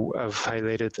 So I've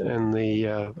highlighted in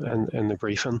the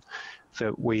briefing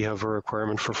that we have a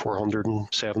requirement for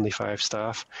 475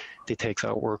 staff to take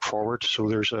that work forward. So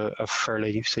there's a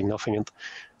fairly significant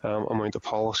amount of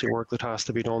policy work that has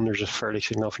to be done. There's a fairly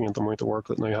significant amount of work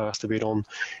that now has to be done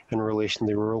in relation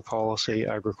to rural policy,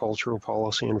 agricultural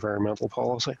policy, environmental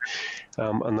policy,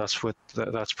 and that's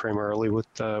primarily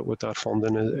what that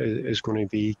funding is going to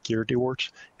be geared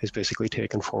towards, is basically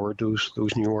taking forward those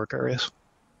new work areas.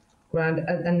 Grand.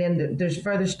 And then there's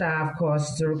further staff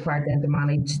costs required then to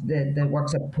manage the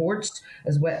works at ports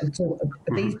as well. So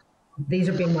these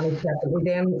are being managed separately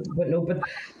then, but no, but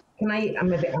can I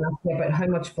maybe ask you about how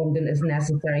much funding is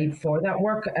necessary for that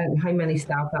work and how many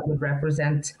staff that would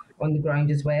represent on the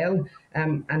ground as well?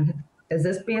 And is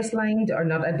this baselined or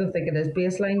not? I don't think it is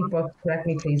baselined, but correct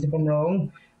me please if I'm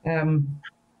wrong.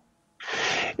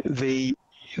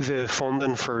 The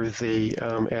funding for the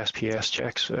SPS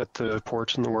checks at the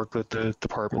ports and the work that the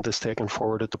department is taking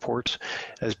forward at the ports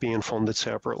is being funded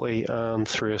separately and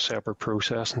through a separate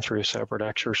process and through a separate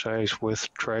exercise with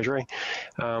Treasury.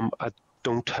 I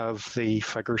don't have the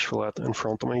figures for that in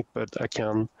front of me, but I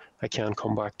can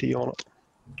come back to you on it.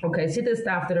 Okay, see the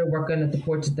staff that are working at the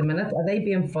ports at the minute, are they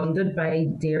being funded by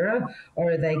DAERA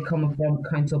or are they coming from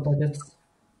council budgets?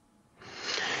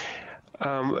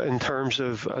 In terms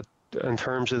of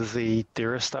the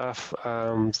DAERA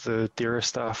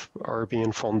staff are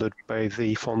being funded by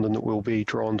the funding that will be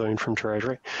drawn down from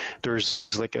Treasury. There's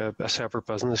like a separate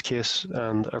business case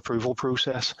and approval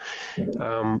process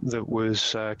that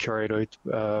was carried out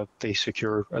to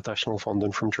secure additional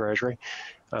funding from Treasury.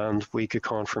 And we get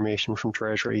confirmation from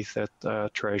Treasury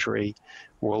that Treasury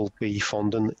will be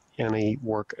funding any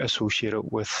work associated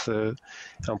with the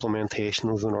implementation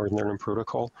of the Northern Ireland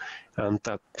Protocol, and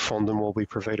that funding will be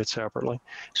provided separately.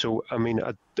 So, I mean,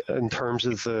 in terms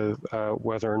of the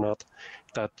whether or not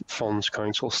that funds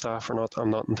council staff or not, I'm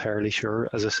not entirely sure.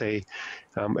 As I say,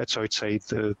 it's outside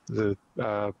the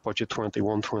budget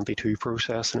 21-22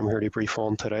 process, and I'm here to brief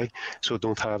on today, so I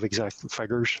don't have exact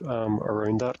figures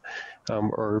around that,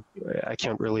 or I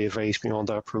can't really advise beyond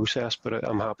that process. But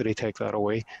I'm happy to take that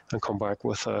away and come back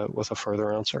with a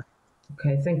further answer.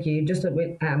 Okay, thank you. Just that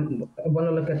we I want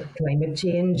to look at climate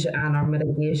change and our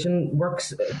mitigation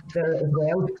works there as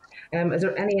well. Is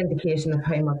there any indication of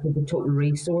how much of the total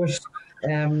resource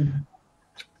and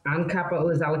capital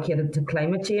is allocated to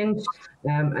climate change,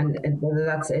 and whether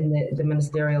that's in the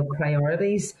ministerial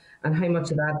priorities, and how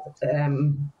much of that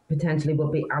potentially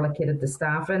will be allocated to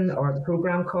staffing or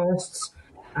programme costs,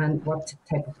 and what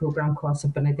type of programme costs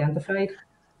have been identified?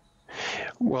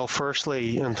 Well,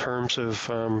 firstly, in terms of,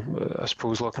 I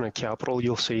suppose, looking at capital,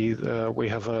 you'll see we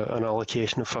have an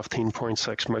allocation of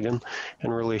 15.6 million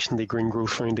in relation to the Green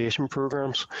Growth Foundation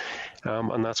programmes,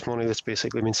 and that's money that's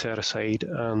basically been set aside,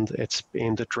 and it's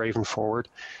aimed at driving forward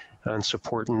and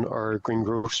supporting our green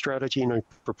growth strategy. Now,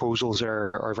 proposals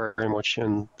are very much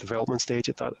in development stage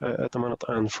at the minute,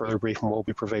 and further briefing will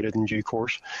be provided in due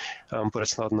course, but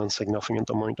it's not an insignificant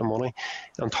amount of money.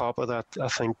 On top of that, I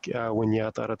think when you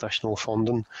add that additional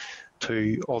funding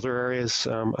to other areas,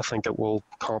 I think it will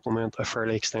complement a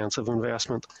fairly extensive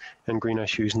investment in green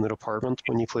issues in the department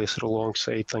when you place it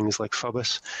alongside things like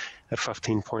FIBIS at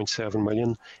 15.7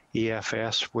 million,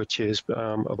 EFS, which is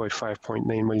about 5.9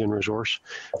 million resource,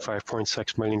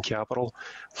 5.6 million capital,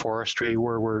 forestry,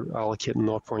 where we're allocating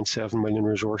 0.7 million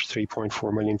resource,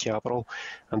 3.4 million capital,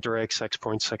 and direct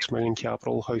 6.6 million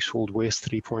capital, household waste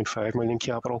 3.5 million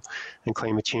capital, and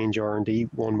climate change R&D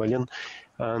 1 million.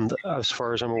 And as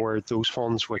far as I'm aware, those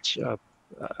funds, which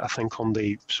I think come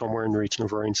to somewhere in the region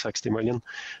of around 60 million,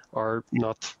 are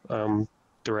not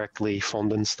directly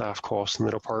funding staff costs in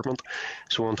the department.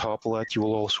 So on top of that, you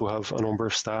will also have a number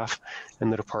of staff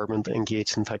in the department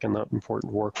engaged in taking that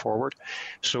important work forward.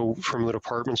 So from the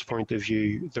department's point of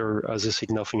view, there is a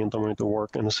significant amount of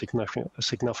work and a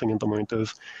significant amount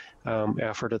of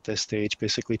effort at this stage,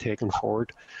 basically taking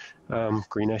forward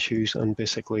green issues and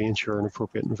basically ensuring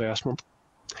appropriate investment.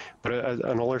 But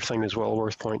another thing as well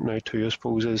worth pointing out too, I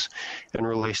suppose, is in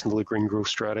relation to the green growth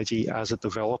strategy as it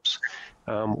develops,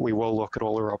 we will look at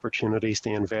all our opportunities to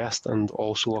invest and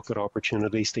also look at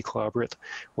opportunities to collaborate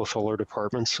with other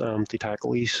departments to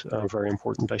tackle these very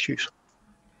important issues.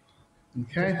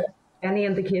 Okay. Any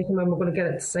indication when we're going to get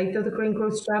at sight of the green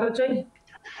growth strategy?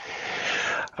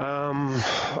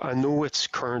 I know it's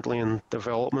currently in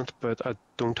development, but I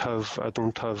don't have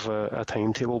a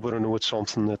timetable. But I know it's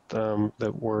something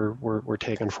that we're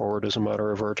taking forward as a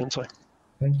matter of urgency.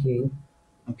 Thank you.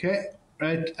 Okay,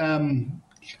 right.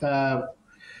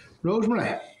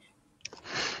 Rosemary.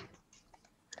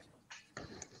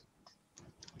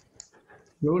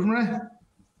 Rosemary.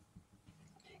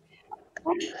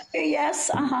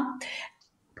 Yes.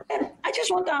 I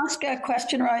just want to ask a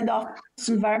question around Office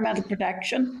of Environmental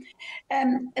Protection.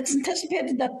 It's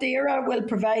anticipated that DAERA will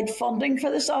provide funding for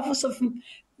this Office of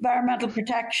Environmental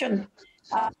Protection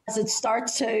as it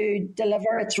starts to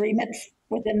deliver its remit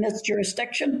within this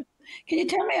jurisdiction. Can you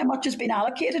tell me how much has been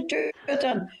allocated to it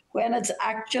and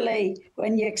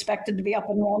when you expect it to be up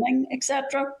and running,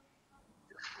 etc.?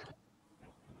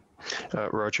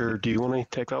 Roger, do you want to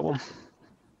take that one?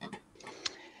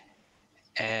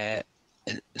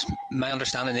 My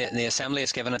understanding, the Assembly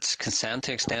has given its consent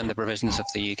to extend the provisions of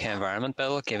the UK Environment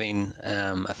Bill, giving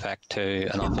effect to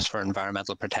an Office for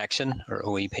Environmental Protection, or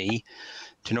OEP,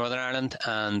 to Northern Ireland,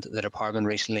 and the Department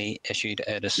recently issued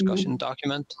a discussion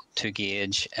document to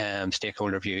gauge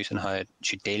stakeholder views on how it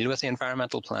should deal with the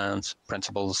environmental plans,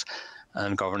 principles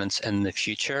and governance in the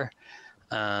future.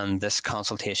 And this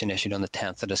consultation issued on the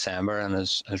 10th of December and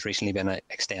has recently been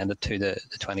extended to the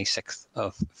 26th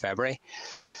of February.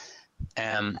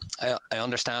 I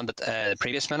understand that the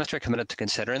previous Minister committed to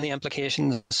considering the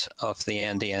implications of the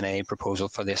NDNA proposal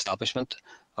for the establishment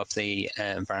of the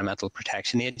Environmental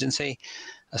Protection Agency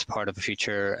as part of a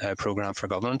future programme for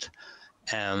government.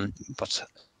 But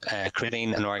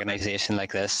creating an organisation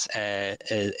like this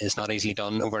is not easily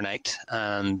done overnight,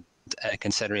 and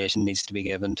consideration needs to be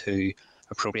given to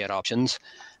appropriate options.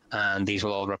 And these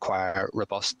will all require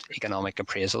robust economic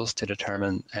appraisals to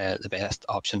determine the best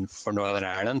option for Northern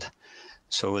Ireland.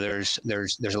 So there's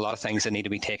a lot of things that need to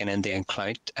be taken into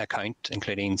account,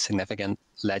 including significant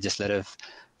legislative,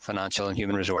 financial and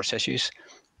human resource issues,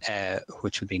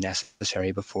 which would be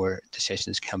necessary before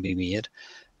decisions can be made.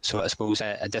 So I suppose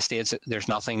at this stage there's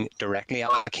nothing directly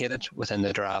allocated within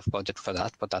the draft budget for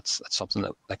that, but that's something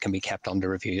that can be kept under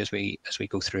review as we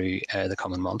go through the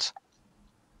coming months.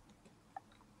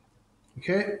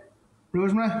 Okay,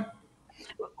 Rosemary.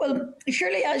 Well,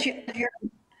 surely as you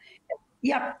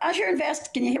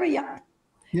invest, can you hear me?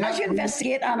 Yeah. As you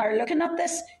investigate and are looking at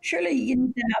this, surely you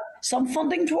need to have some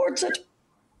funding towards it.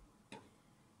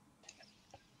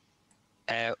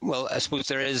 Well, I suppose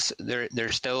there's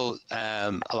still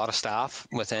a lot of staff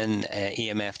within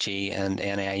EMFG and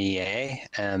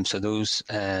NIEA, so those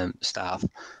staff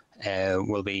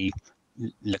will be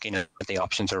looking at the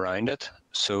options around it.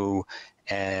 So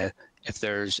if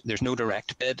there's no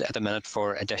direct bid at the minute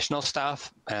for additional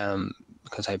staff,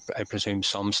 because I presume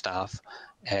some staff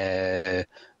that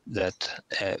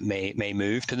may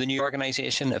move to the new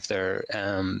organisation if they're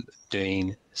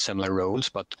doing similar roles.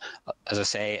 But as I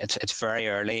say, it's very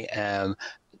early.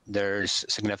 There's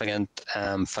significant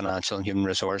financial and human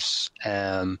resource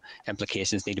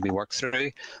implications need to be worked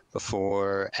through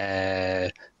before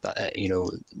there's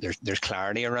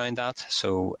clarity around that.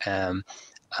 So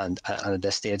and at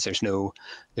this stage there's no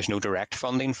direct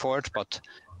funding for it, but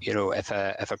if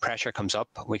a pressure comes up,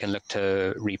 we can look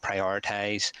to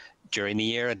reprioritise during the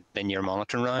year, in your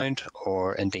monitoring round,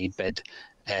 or indeed bid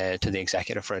to the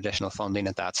executive for additional funding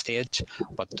at that stage.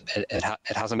 But it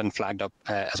hasn't been flagged up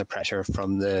as a pressure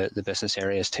from the business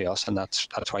areas to us, and that's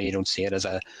why you don't see it as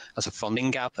a funding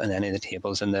gap in any of the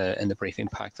tables in the briefing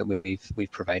pack that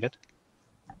we've provided.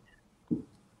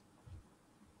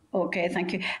 Okay,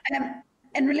 thank you.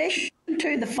 In relation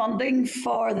to the funding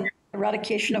for the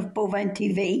eradication of bovine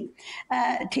TB,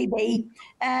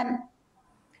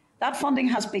 that funding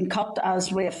has been cut,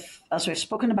 as we've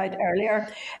spoken about earlier.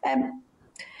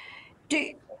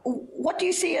 What do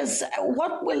you see as,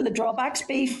 what will the drawbacks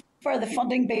be for the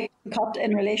funding being cut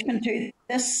in relation to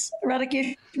this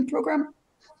eradication programme?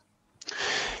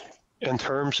 In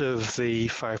terms of the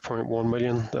 5.1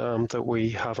 million that we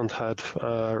haven't had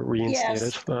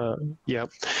reinstated, yes.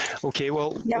 Okay.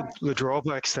 Well, the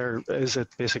drawbacks there is that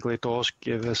basically it does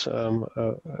give us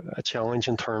a challenge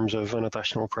in terms of an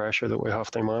additional pressure that we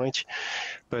have to manage.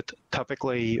 But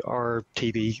typically, our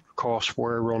TB costs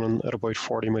were running at about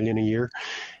 40 million a year,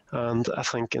 and I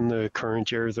think in the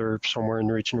current year they're somewhere in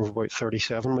the region of about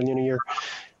 37 million a year.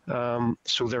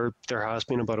 So there has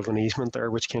been a bit of an easement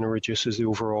there, which kind of reduces the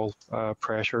overall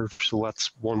pressure. So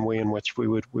that's one way in which we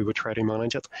would try to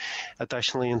manage it.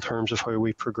 Additionally, in terms of how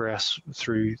we progress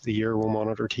through the year, we'll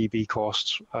monitor TB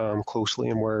costs closely,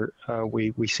 and where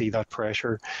we see that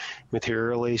pressure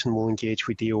materialise, and we'll engage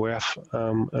with DOF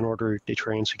in order to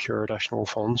try and secure additional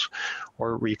funds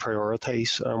or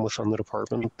reprioritise within the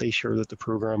department to ensure that the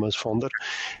programme is funded.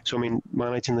 So I mean,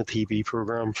 managing the TB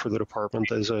programme for the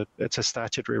department it's a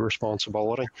statutory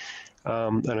responsibility,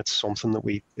 and it's something that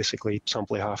we basically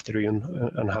simply have to do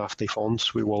and have to fund.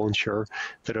 So we will ensure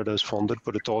that it is funded,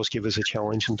 but it does give us a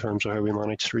challenge in terms of how we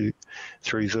manage through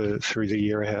the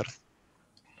year ahead.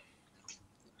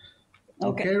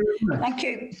 Okay, thank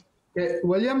you.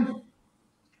 William?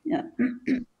 Yeah.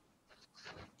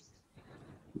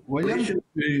 William?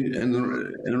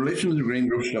 In relation to the green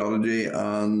growth strategy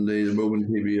and the bovine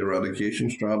TB eradication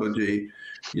strategy,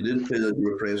 you did say that you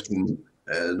were pressing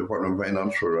the Department of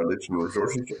Finance for additional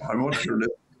resources. How much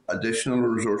additional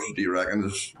resources do you reckon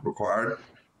is required?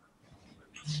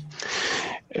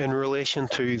 In relation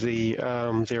to the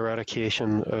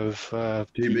eradication of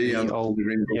TB and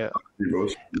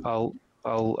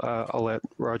I'll let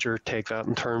Roger take that.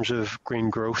 In terms of green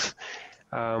growth,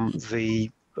 the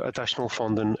additional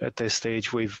funding at this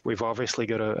stage, we've obviously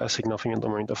got a significant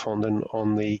amount of funding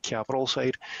on the capital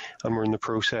side, and we're in the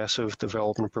process of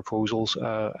developing proposals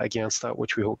against that,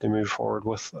 which we hope to move forward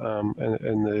with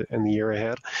in the year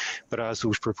ahead. But as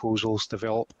those proposals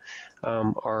develop,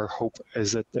 our hope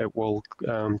is that it will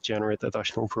generate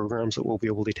additional programs that we'll be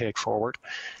able to take forward.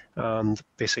 And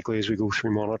basically, as we go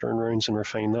through monitoring rounds and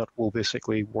refine that, we'll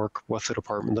basically work with the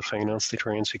Department of Finance to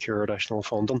try and secure additional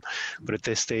funding. But at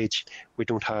this stage, we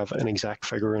don't have an exact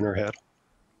figure in our head.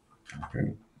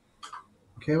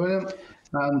 Okay, William.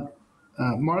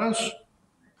 Morris?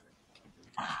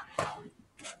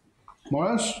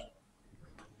 Morris?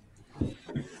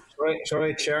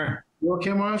 Sorry, Chair. You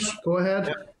okay, Morris? Go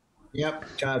ahead. Yep.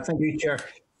 Thank you, Chair.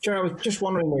 Chair, I was just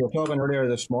wondering, we were talking earlier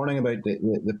this morning about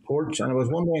the ports, and I was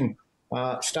wondering,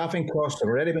 staffing costs have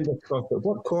already been discussed, but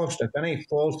what cost, if any,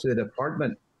 falls to the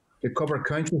department to cover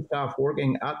council staff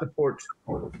working at the ports,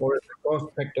 or is the cost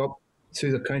picked up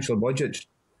through the council budgets?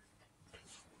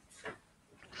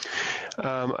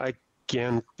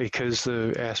 Again, because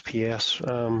the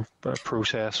SPS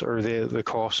process, or the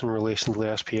costs in relation to the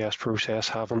SPS process,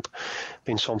 haven't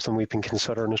been something we've been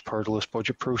considering as part of this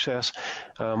budget process.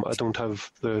 I don't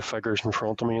have the figures in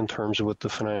front of me in terms of what the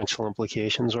financial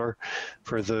implications are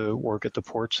for the work at the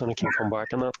ports, and I can come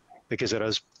back on that, because it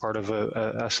is part of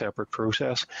a separate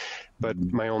process. But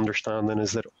my understanding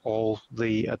is that all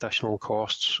the additional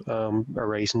costs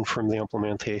arising from the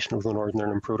implementation of the Northern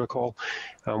Ireland Protocol,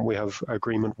 we have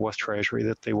agreement with Treasury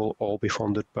that they will all be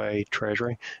funded by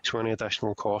Treasury. So any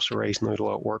additional costs arising out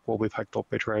of that work will be picked up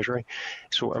by Treasury.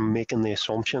 So I'm making the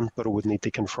assumption, but I would need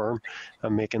to confirm,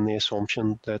 I'm making the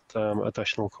assumption that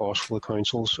additional costs for the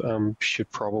councils should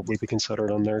probably be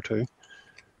considered on there too.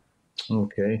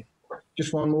 Okay.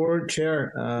 Just one more,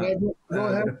 Chair. Go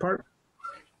ahead.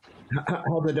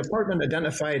 Have the department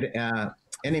identified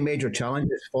any major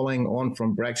challenges following on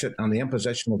from Brexit and the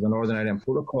imposition of the Northern Ireland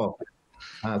Protocol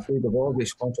through devolved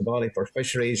responsibility for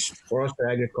fisheries,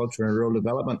 forestry, agriculture and rural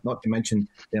development, not to mention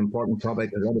the important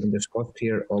topic that has already been discussed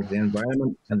here of the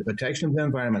environment and the protection of the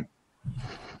environment?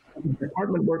 Has the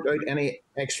department worked out any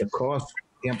extra costs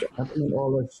to implement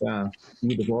all this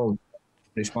new devolved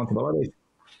responsibilities?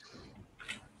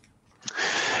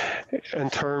 In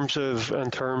terms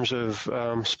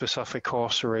of specific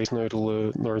costs arising out of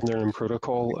the Northern Ireland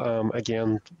Protocol,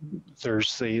 again,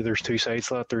 there's two sides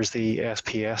to that. There's the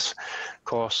SPS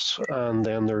costs, and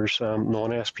then there's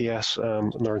non-SPS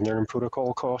Northern Ireland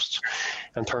Protocol costs.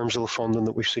 In terms of the funding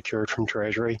that we've secured from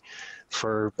Treasury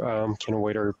for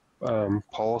wider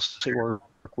policy work,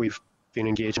 we've been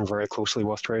engaging very closely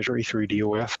with Treasury through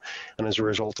DOF, and as a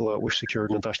result of that, we've secured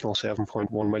an additional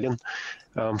 7.1 million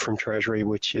from Treasury,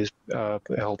 which is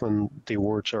helping the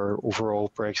awards our overall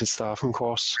Brexit staffing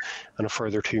costs, and a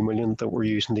further 2 million that we're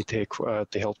using to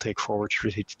help take forward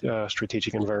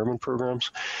strategic environment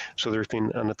programs. So there's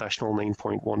been an additional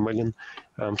 9.1 million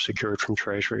secured from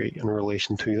Treasury in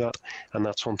relation to that, and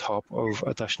that's on top of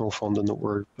additional funding that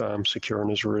we're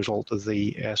securing as a result of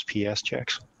the SPS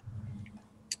checks.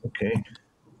 Okay,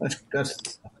 that's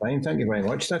fine. Thank you very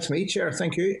much. That's me, Chair.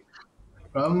 Thank you.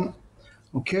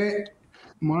 Okay,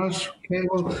 Morris. Okay,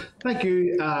 well, thank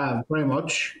you very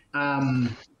much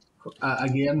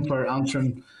again for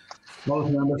answering a lot of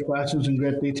members' questions in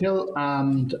great detail,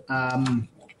 and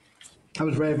that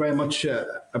was very, very much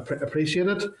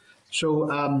appreciated. So,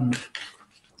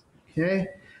 okay.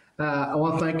 I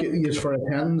want to thank you for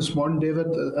attending this morning, David,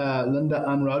 Linda,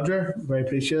 and Roger. Very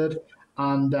appreciated,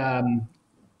 and.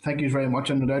 Thank you very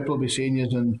much, and no doubt we'll be seeing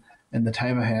you in the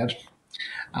time ahead.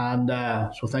 And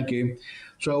so thank you.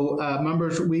 So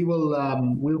members,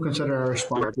 we'll consider our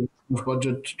response to the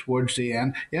budget towards the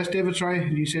end. Yes, David, sorry,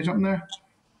 did you say something there?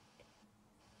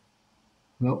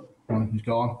 No, he's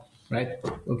gone. Right.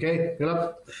 Okay, good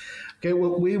luck. Okay,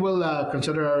 well, we will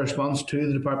consider our response to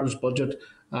the department's budget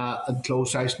at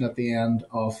closed session at the end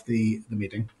of the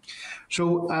meeting.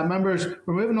 So members,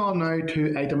 we're moving on now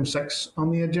to item 6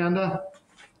 on the agenda,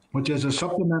 which is a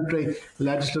supplementary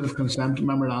legislative consent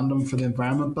memorandum for the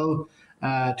Environment Bill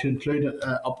to include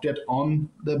an update on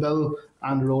the bill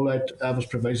and rollout of its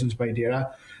provisions by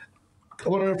DAERA. I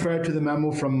want to refer to the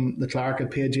memo from the clerk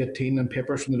at page 18 and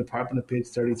papers from the department at page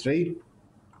 33.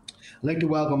 I'd like to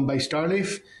welcome by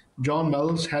Starleaf, John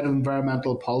Mills, Head of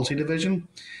Environmental Policy Division,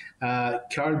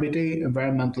 Carol Beatty,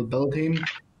 Environmental Bill Team,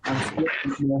 and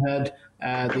Stuart Moorhead,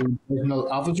 the Regional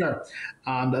Officer.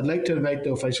 And I'd like to invite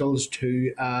the officials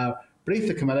to brief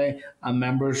the committee, and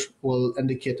members will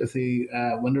indicate if the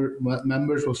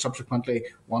members will subsequently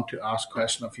want to ask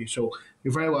questions of you. So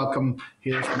you're very welcome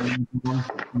here this morning,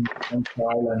 and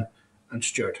Carl and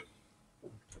Stuart.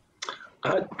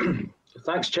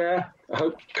 Thanks, Chair. I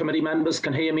hope committee members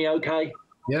can hear me okay.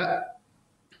 Yeah.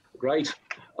 Great.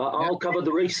 I'll cover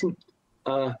the recent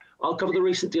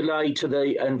delay to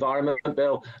the Environment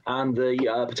Bill and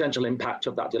the potential impact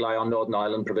of that delay on Northern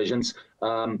Ireland provisions.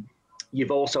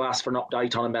 You've also asked for an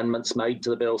update on amendments made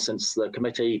to the bill since the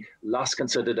committee last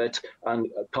considered it, and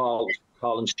Carl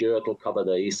and Stuart will cover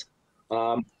these.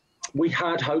 We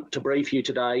had hoped to brief you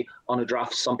today on a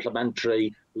draft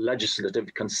supplementary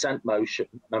legislative consent motion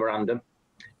memorandum,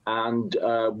 and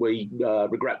we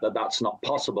regret that that's not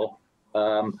possible.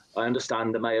 I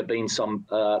understand there may have been some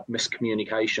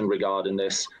miscommunication regarding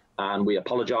this, and we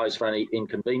apologise for any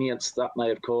inconvenience that may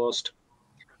have caused.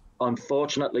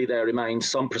 Unfortunately, there remain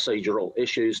some procedural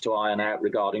issues to iron out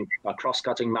regarding a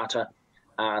cross-cutting matter,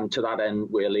 and to that end,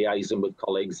 we're liaising with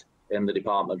colleagues in the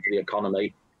Department for the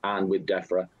Economy and with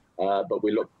DEFRA, but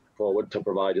we look forward to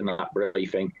providing that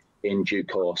briefing in due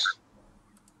course.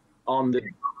 On the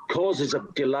causes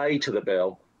of delay to the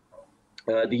bill,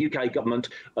 the UK government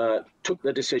took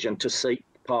the decision to seek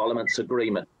Parliament's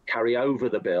agreement, carry over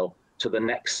the bill to the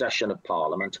next session of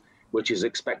Parliament, which is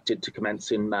expected to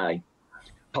commence in May.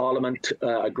 Parliament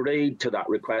agreed to that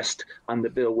request, and the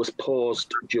bill was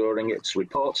paused during its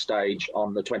report stage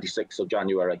on the 26th of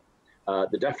January.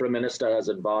 The DEFRA Minister has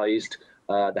advised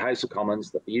the House of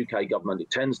Commons that the UK government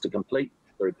intends to complete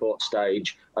the report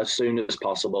stage as soon as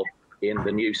possible in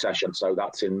the new session, so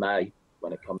that's in May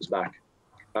when it comes back.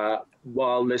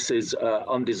 While this is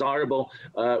undesirable,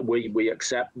 we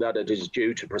accept that it is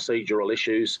due to procedural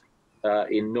issues.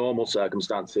 In normal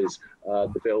circumstances,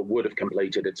 the bill would have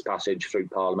completed its passage through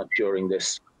Parliament during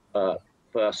this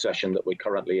first session that we're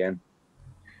currently in.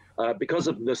 Because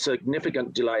of the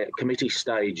significant delay at committee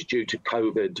stage due to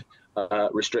COVID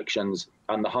restrictions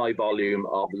and the high volume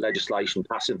of legislation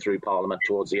passing through Parliament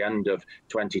towards the end of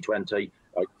 2020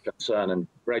 concerning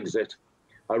Brexit,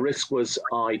 a risk was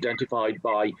identified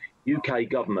by UK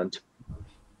government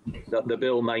that the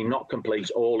bill may not complete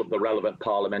all of the relevant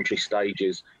parliamentary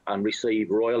stages and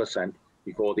receive royal assent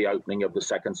before the opening of the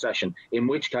second session, in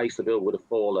which case the bill would have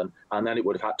fallen and then it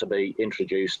would have had to be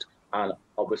introduced, and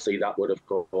obviously that would have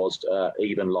caused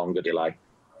even longer delay.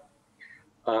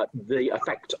 The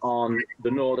effect on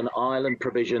the Northern Ireland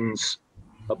provisions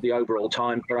of the overall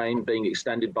time frame being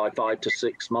extended by 5 to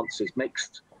 6 months is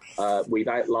mixed. We've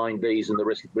outlined these in the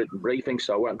written briefing,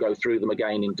 so I won't go through them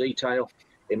again in detail.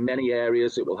 In many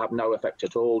areas, it will have no effect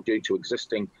at all due to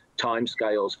existing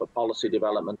timescales for policy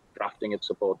development, drafting of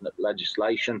subordinate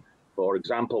legislation, for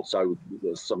example. So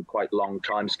there's some quite long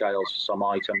timescales for some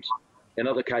items. In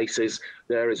other cases,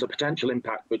 there is a potential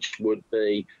impact which would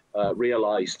be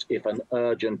realised if an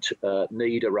urgent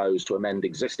need arose to amend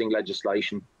existing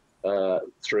legislation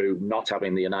through not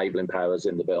having the enabling powers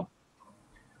in the bill.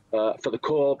 For the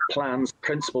core plans,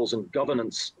 principles and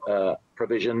governance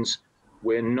provisions,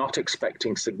 we're not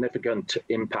expecting significant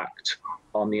impact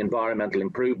on the environmental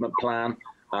improvement plan,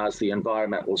 as the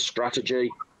environmental strategy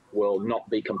will not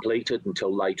be completed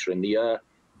until later in the year.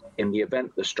 In the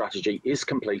event the strategy is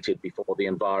completed before the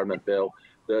Environment Bill,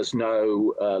 there's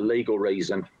no legal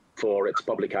reason for its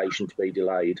publication to be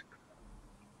delayed.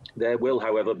 There will,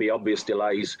 however, be obvious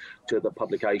delays to the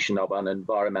publication of an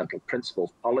environmental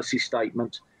principles policy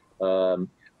statement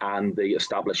and the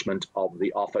establishment of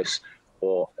the Office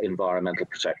for Environmental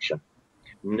Protection,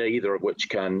 neither of which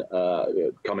can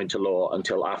come into law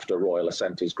until after royal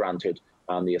assent is granted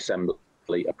and the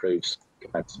Assembly approves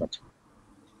commencement.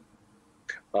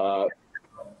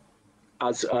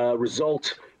 As a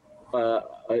result,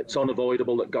 it's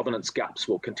unavoidable that governance gaps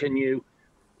will continue.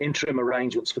 Interim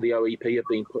arrangements for the OEP have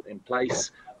been put in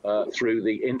place through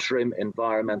the Interim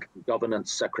Environmental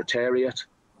Governance Secretariat.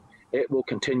 It will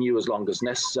continue as long as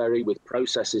necessary, with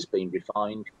processes being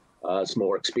refined as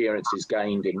more experience is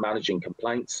gained in managing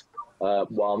complaints.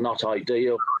 While not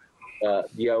ideal,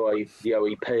 the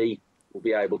OEP will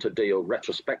be able to deal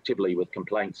retrospectively with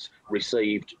complaints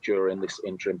received during this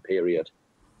interim period.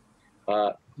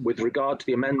 With regard to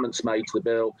the amendments made to the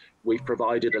bill, we've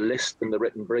provided a list in the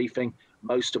written briefing,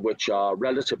 most of which are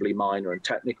relatively minor and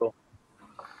technical.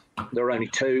 There are only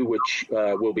two which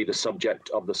will be the subject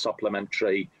of the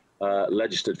supplementary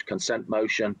legislative consent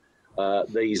motion.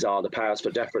 These are the powers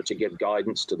for DEFRA to give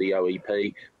guidance to the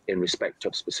OEP in respect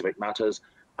of specific matters,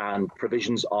 and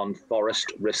provisions on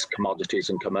forest risk commodities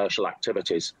and commercial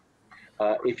activities.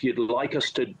 If you'd like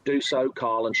us to do so,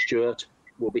 Carl and Stuart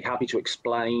will be happy to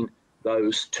explain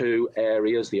those two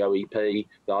areas, the OEP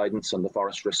guidance and the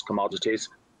forest risk commodities,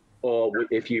 or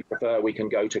if you prefer, we can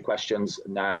go to questions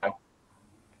now.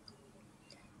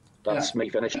 That's me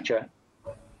finished, Chair.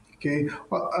 Okay.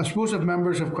 Well, I suppose if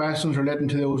members have questions relating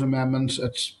to those amendments,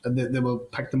 they will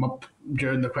pick them up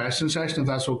during the question session, if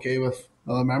that's okay with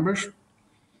other members.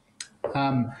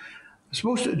 I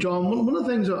suppose, John, one of the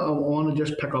things I want to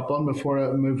just pick up on before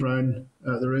I move around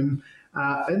the room,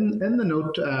 in the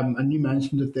note, and you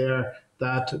mentioned it there,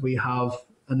 that we have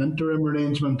an interim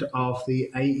arrangement of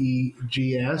the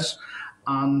IEGS,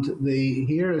 and the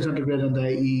here is integrated into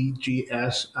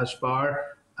IEGS as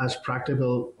far as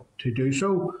practical to do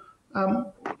so.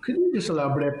 Could you just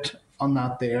elaborate on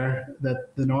that there,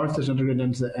 that the North is integrated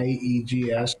into the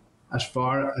IEGS as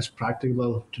far as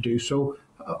practicable to do so?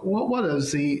 What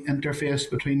is the interface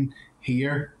between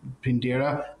Deira,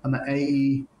 and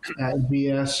the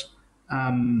IEGS?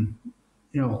 And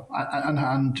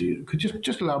could you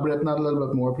just elaborate on that a little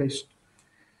bit more, please?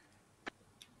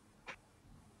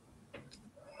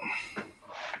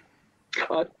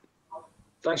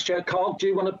 Thanks, Chair. Carl, do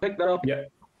you want to pick that up?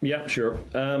 Yeah, sure.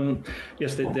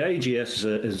 Yes, the IEGS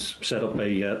is set up by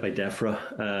DEFRA.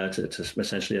 It's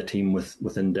essentially a team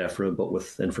within DEFRA, but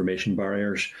with information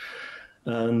barriers.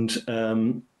 And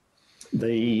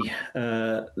the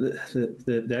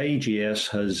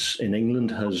IEGS in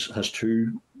England has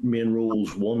two main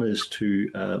roles. One is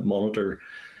to monitor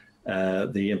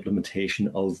the implementation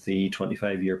of the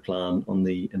 25-year plan on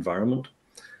the environment.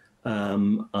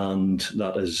 And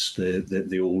that is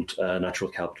the old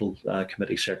Natural Capital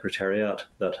Committee Secretariat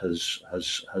that has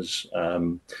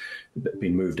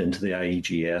been moved into the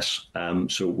IEGS.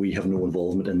 So we have no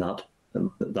involvement in that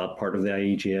part of the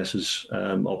IEGS's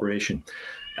operation.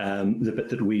 The bit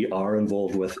that we are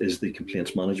involved with is the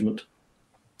complaints management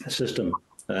system,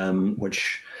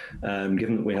 which,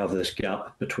 given that we have this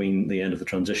gap between the end of the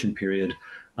transition period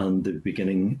and the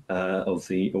beginning of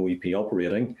the OEP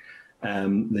operating,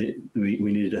 we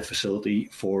needed a facility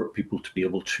for people to be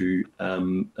able to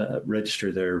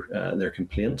register their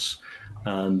complaints,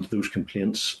 and those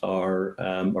complaints are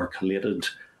collated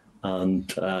and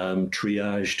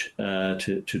triaged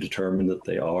to determine that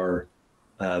they are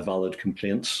valid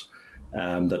complaints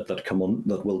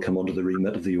that will come under the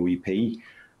remit of the OEP,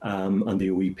 and the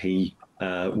OEP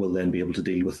will then be able to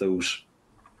deal with those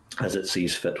as it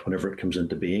sees fit whenever it comes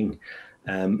into being.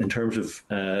 In terms of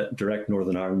direct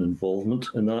Northern Ireland involvement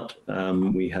in that,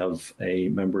 we have a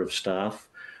member of staff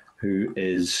who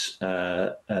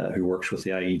works with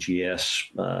the IEGS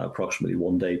approximately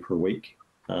 1 day per week,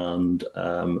 and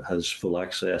has full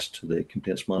access to the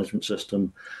complaints management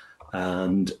system,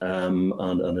 and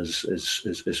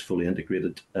is fully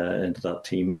integrated into that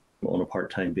team on a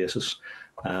part-time basis.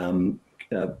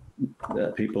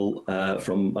 People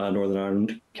from Northern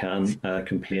Ireland can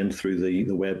complain through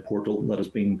the web portal that has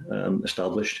been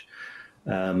established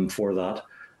for that,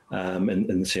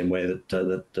 in the same way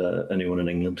that anyone in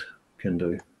England can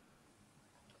do.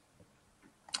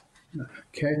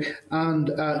 Okay, and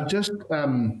just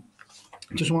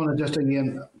want to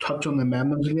again touch on the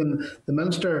amendments again. The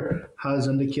Minister has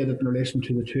indicated in relation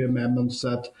to the two amendments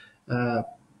that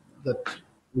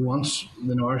wants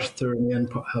the North to remain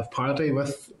have parity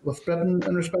with Britain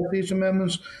in respect to these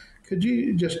amendments. Could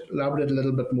you just elaborate a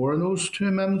little bit more on those two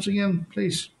amendments again,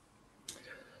 please?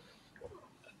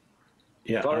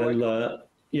 Yeah,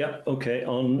 okay.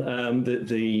 On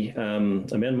the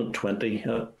Amendment 20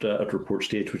 at report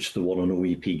stage, which is the one on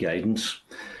OEP guidance,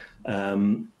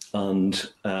 and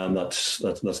that's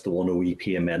the one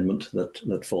OEP amendment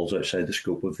that falls outside the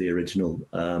scope of the original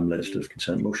legislative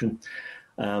consent motion.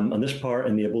 And this part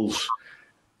enables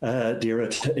DERA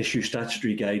to issue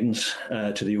statutory guidance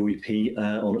to the OEP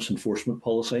on its enforcement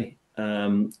policy,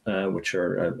 which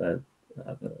are a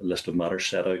list of matters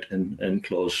set out in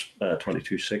clause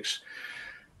 22.6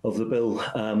 of the bill,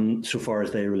 so far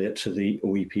as they relate to the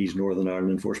OEP's Northern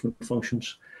Ireland enforcement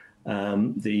functions.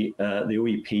 The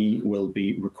OEP will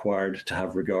be required to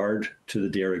have regard to the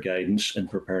DERA guidance in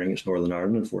preparing its Northern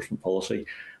Ireland enforcement policy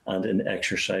and in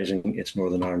exercising its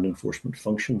Northern Ireland enforcement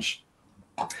functions.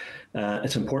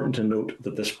 It's important to note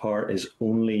that this part is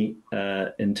only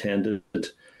intended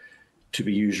to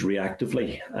be used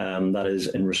reactively, that is,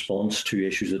 in response to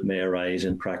issues that may arise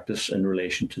in practice in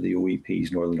relation to the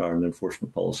OEP's Northern Ireland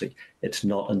enforcement policy. It's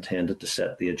not intended to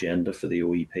set the agenda for the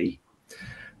OEP.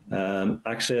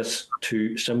 Access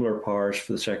to similar powers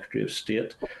for the Secretary of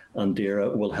State and DERA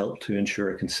will help to ensure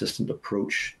a consistent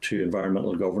approach to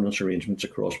environmental governance arrangements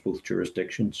across both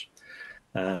jurisdictions.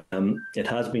 It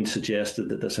has been suggested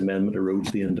that this amendment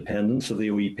erodes the independence of the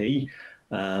OEP.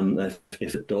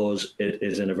 If it does, it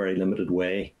is in a very limited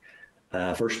way.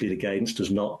 Firstly, the guidance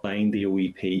does not bind the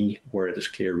OEP where it has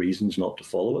clear reasons not to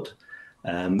follow it.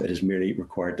 It is merely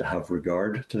required to have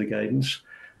regard to the guidance.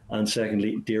 And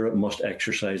secondly, DAERA must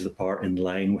exercise the power in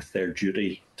line with their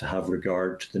duty to have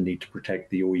regard to the need to protect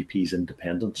the OEP's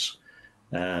independence,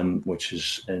 which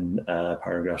is in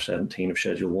paragraph 17 of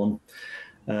Schedule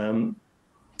 1.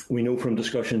 We know from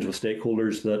discussions with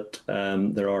stakeholders that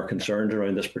there are concerns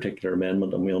around this particular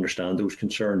amendment, and we understand those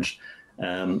concerns.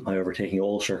 However, taking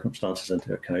all circumstances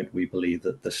into account, we believe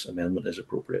that this amendment is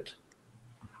appropriate.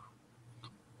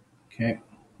 Okay,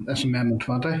 that's Amendment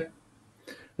 20.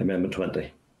 Amendment 20,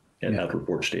 at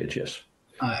report stage, yes.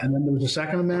 And then there was a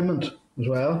second amendment as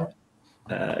well.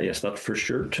 Yes, that's for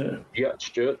Stuart. Yeah,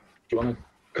 Stuart, do you want to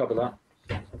cover that?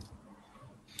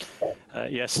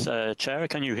 Yes, Chair,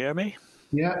 can you hear me?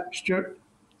 Yeah, Stuart.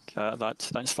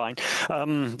 That's fine.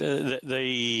 The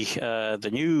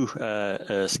new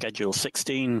Schedule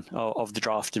 16 of the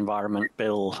draft Environment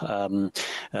Bill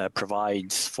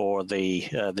provides for the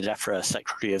DEFRA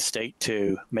Secretary of State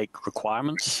to make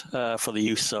requirements for the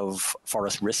use of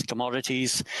forest risk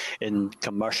commodities in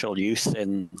commercial use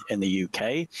in the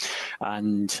UK,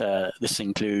 and this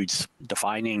includes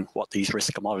defining what these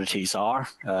risk commodities are,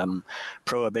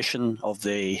 prohibition of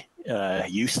the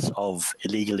use of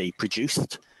illegally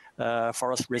produced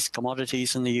forest risk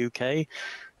commodities in the UK,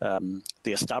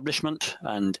 the establishment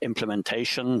and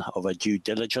implementation of a due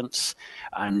diligence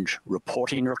and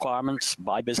reporting requirements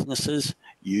by businesses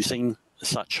using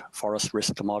such forest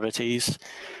risk commodities,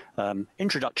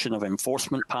 introduction of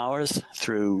enforcement powers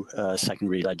through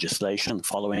secondary legislation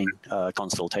following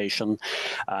consultation,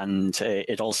 and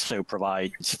it also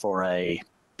provides for a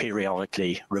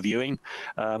periodically reviewing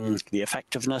the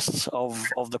effectiveness of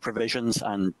the provisions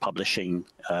and publishing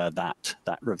that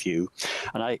review.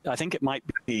 And I think it might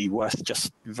be worth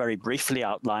just very briefly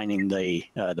outlining the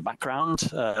background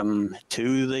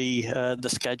to the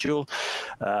schedule.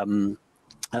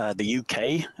 The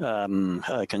UK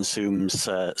consumes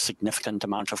a significant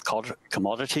amount of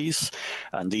commodities,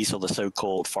 and these are the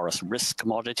so-called forest risk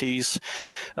commodities,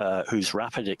 whose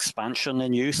rapid expansion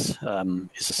in use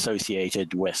is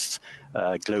associated with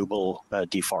global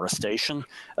deforestation,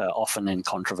 often in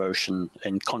contravention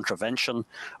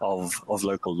of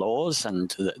local laws.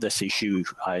 And this issue,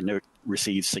 I note,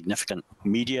 receives significant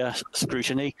media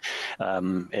scrutiny.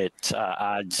 It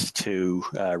adds to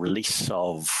release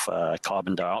of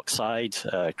carbon dioxide,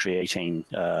 creating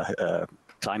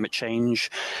climate change,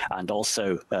 and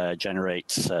also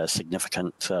generates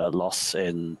significant loss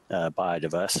in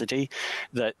biodiversity.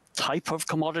 The type of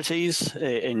commodities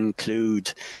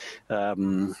include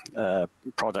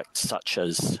products such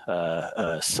as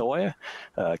soy,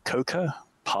 cocoa,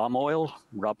 palm oil,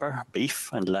 rubber,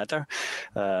 beef, and leather.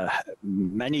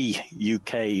 Many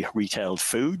UK retail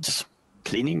foods,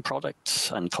 cleaning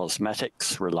products and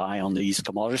cosmetics rely on these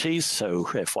commodities. So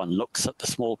if one looks at the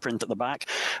small print at the back,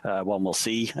 one will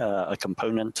see a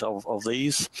component of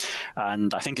these.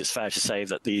 And I think it's fair to say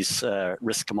that these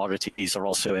risk commodities are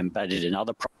also embedded in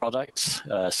other products.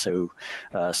 So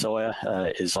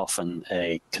soya is often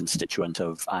a constituent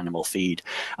of animal feed.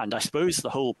 And I suppose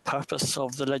the whole purpose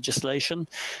of the legislation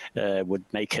would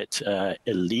make it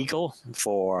illegal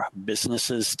for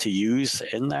businesses to use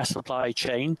in their supply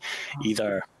chain,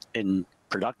 either in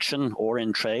production or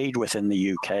in trade within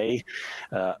the UK,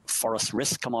 forest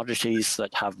risk commodities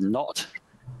that have not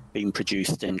been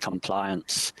produced in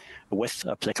compliance with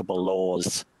applicable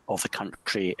laws of the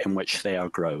country in which they are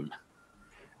grown.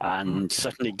 And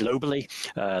certainly globally,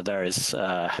 there is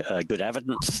good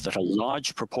evidence that a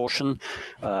large proportion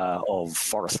of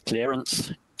forest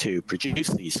clearance to produce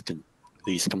these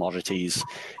commodities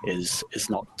is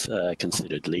not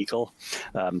considered legal.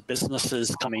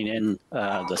 Businesses coming in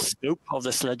the scope of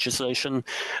this legislation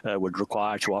would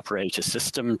require to operate a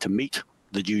system to meet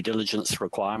the due diligence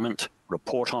requirement,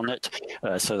 report on it,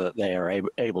 so that they are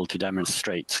able to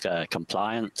demonstrate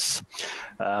compliance.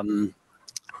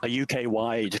 A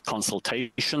UK-wide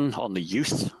consultation on the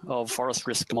use of forest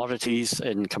risk commodities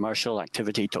in commercial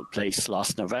activity took place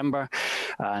last November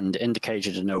and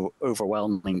indicated an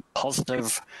overwhelming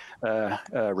positive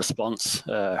response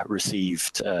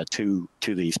received to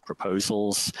these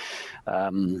proposals.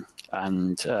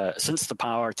 And since the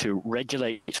power to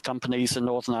regulate companies in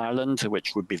Northern Ireland,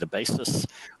 which would be the basis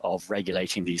of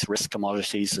regulating these risk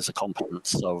commodities, is a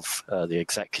competence of the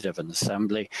Executive and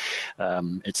Assembly,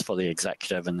 it's for the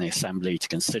Executive and the Assembly to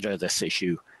consider this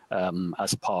issue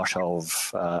as part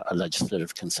of a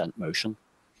legislative consent motion.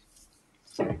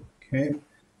 Okay.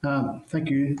 Thank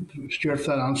you, Stuart, for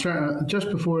that answer. Just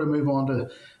before I move on to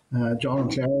John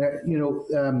and Claire,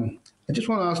 I just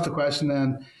want to ask the question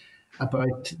then,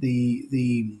 about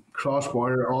the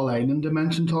cross-border all-island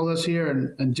dimension to all this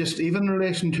here, and just even in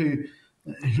relation to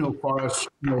forests,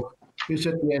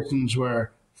 situations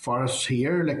where forests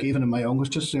here, like even in my own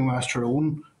constituency in West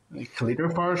Tyrone, like Calidar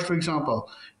Forest, for example,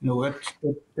 it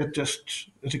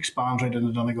expands right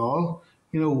into Donegal,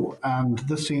 and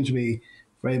this seems to be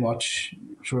very much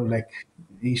sort of like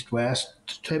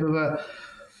east-west type of a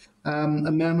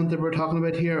amendment that we're talking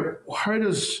about here. How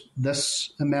does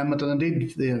this amendment, and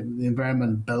indeed the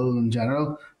Environment Bill in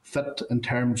general, fit in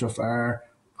terms of our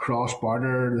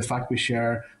cross-border, the fact we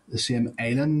share the same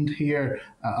island here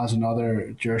as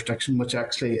another jurisdiction, which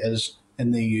actually is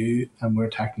in the EU, and we're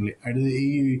technically out of the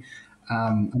EU,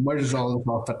 and where does all this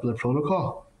all fit with the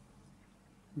protocol?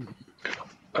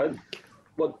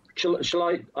 Well, shall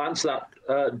I answer that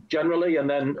generally, and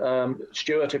then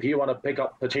Stuart, if you want to pick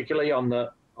up particularly on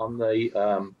the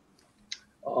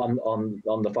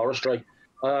forestry.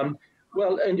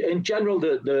 Well, in general,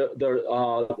 there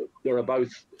are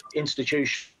both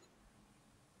institutions.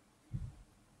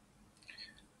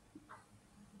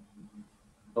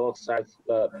 North-South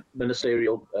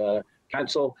Ministerial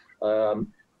Council,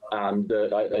 and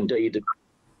indeed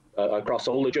across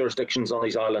all the jurisdictions on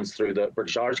these islands through the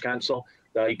British Irish Council.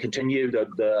 They continue a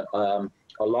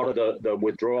lot of the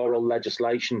withdrawal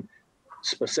legislation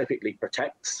specifically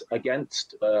protects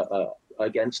against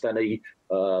any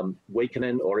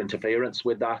weakening or interference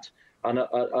with that. And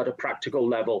at a practical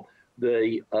level,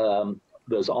 there's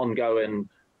ongoing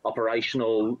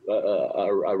operational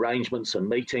arrangements and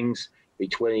meetings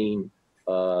between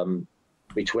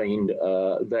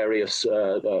various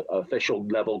official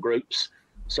level groups.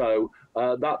 So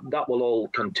that will all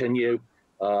continue.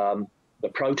 The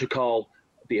protocol,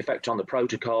 the effect on the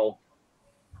protocol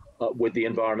with the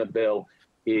Environment Bill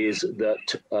is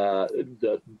that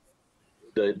the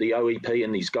OEP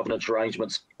and these governance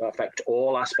arrangements affect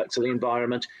all aspects of the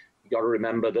environment. You've got to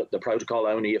remember that the protocol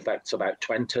only affects about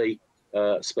 20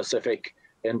 specific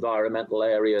environmental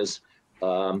areas,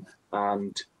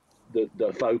 and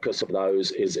the focus of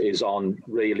those is on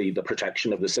really the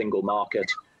protection of the single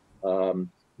market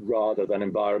rather than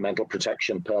environmental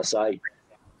protection per se.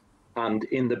 And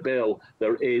in the bill,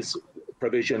 there is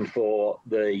provision for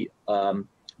the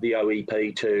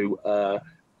OEP to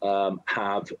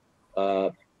have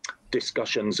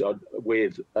discussions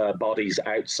with bodies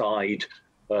outside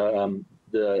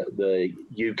the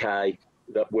UK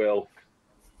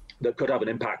that could have an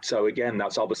impact. So again,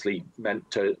 that's obviously meant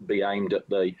to be aimed at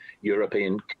the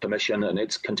European Commission and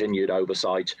its continued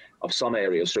oversight of some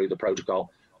areas through the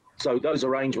protocol. So those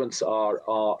arrangements are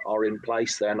in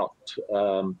place. They're not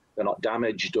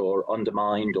damaged or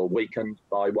undermined or weakened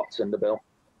by what's in the bill.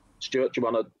 Stuart, do you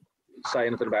want to say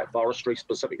anything about forestry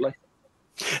specifically?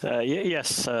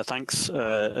 Yes, thanks,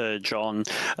 John.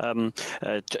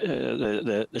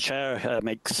 The chair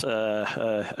makes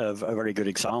a very good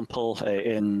example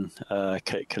in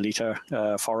Calidar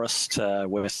Forest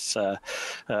with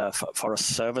Forest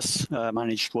Service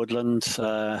managed woodland,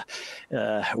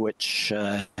 which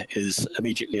is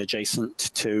immediately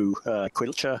adjacent to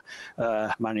Quilcher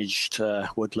managed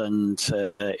woodland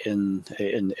in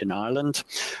Ireland.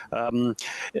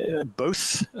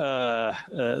 Both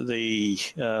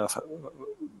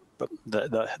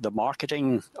the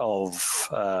marketing of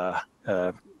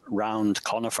round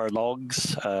conifer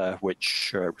logs,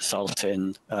 which result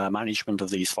in management of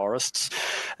these forests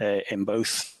in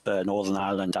both Northern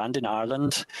Ireland and in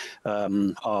Ireland,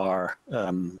 are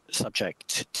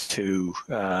subject to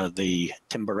the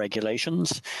timber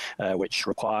regulations, which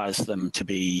requires them to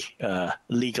be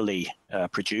legally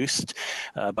produced.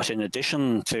 But in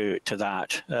addition to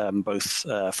that, both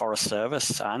Forest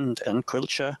Service and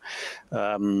Quilcher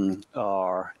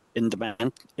are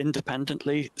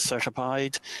independently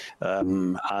certified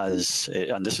as,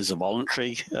 and this is a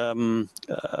voluntary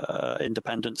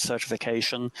independent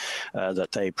certification,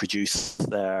 that they produce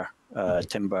their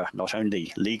timber not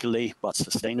only legally but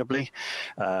sustainably,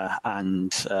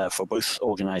 and for both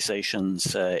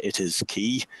organisations it is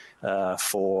key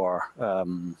for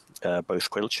both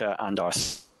Quilcher and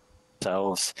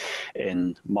ourselves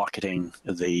in marketing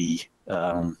the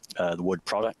wood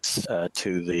products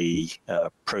to the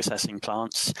processing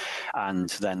plants, and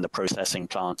then the processing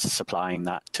plants supplying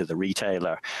that to the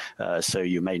retailer. So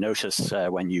you may notice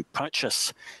when you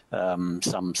purchase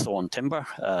some sawn timber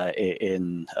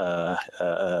in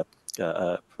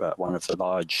one of the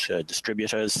large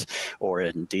distributors, or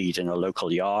indeed in a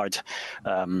local yard.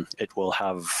 It will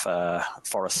have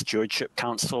Forest Stewardship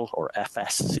Council, or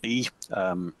FSC,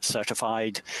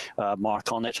 certified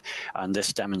mark on it, and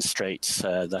this demonstrates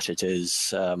that it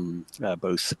is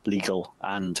both legal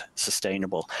and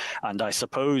sustainable. And I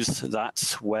suppose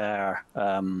that's where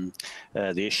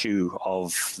the issue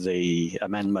of the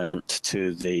amendment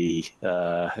to the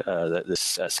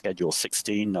this Schedule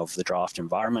 16 of the draft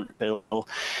Environment Bill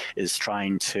is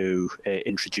trying to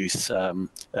introduce,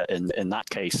 in that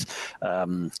case,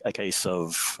 a case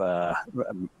of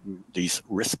these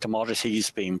risk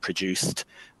commodities being produced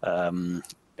in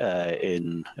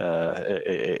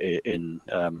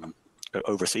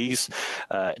overseas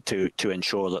to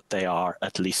ensure that they are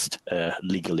at least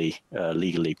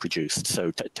legally produced.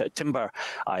 So timber,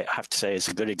 I have to say, is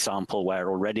a good example where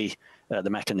already the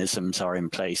mechanisms are in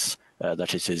place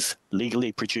that it is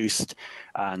legally produced,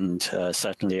 and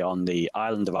certainly on the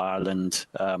island of Ireland,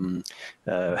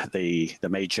 the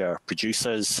major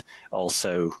producers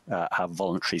also have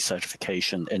voluntary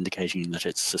certification indicating that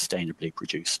it's sustainably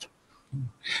produced.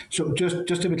 So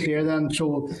just to be clear then,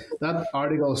 so that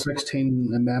Article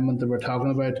 16 amendment that we're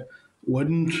talking about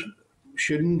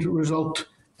shouldn't result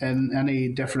in any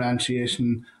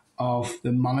differentiation of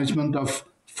the management of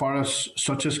forests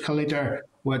such as Killiter,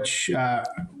 which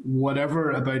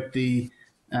whatever about the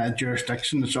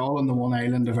jurisdiction, it's all on the one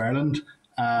island of Ireland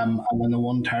and in the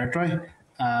one territory.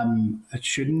 It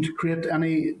shouldn't create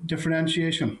any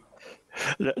differentiation.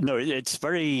 No, it's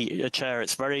very, Chair,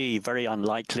 it's very, very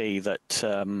unlikely that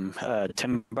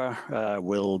timber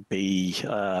will be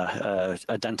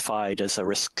identified as a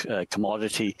risk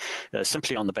commodity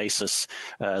simply on the basis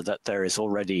that there is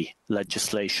already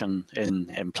legislation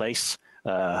in place,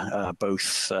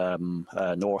 both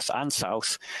north and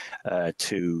south,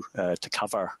 to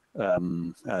cover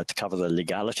the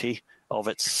legality of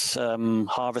its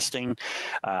harvesting,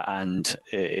 and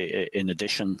in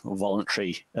addition,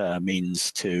 voluntary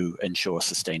means to ensure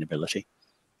sustainability.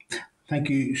 Thank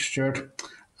you, Stuart.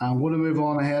 I'm going to move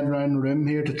on ahead around the room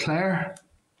here to Claire.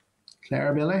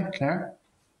 Claire Billy. Claire?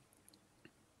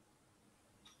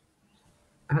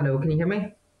 Hello, can you hear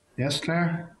me? Yes,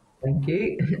 Claire. Thank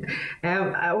you.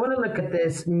 I want to look at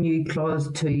this new Clause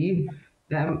 2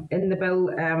 in the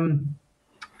bill,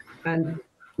 and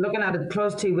looking at it,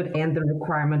 Clause 2 would end the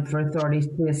requirement for authorities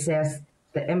to assess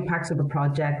the impacts of a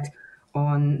project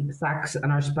on SACs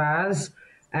and our spas.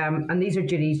 And these are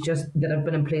duties just that have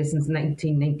been in place since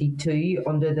 1992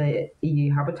 under the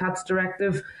EU Habitats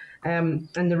Directive. And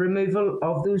the removal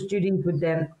of those duties would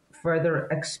then further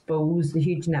expose the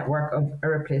huge network of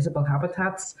irreplaceable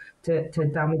habitats to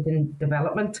damaging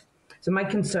development. So my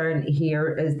concern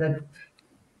here is that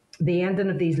the ending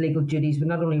of these legal duties would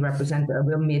not only represent a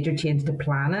real major change to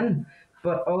planning,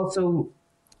 but also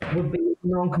would be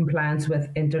non-compliance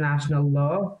with international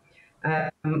law.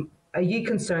 Are you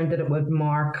concerned that it would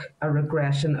mark a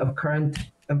regression of current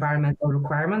environmental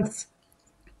requirements?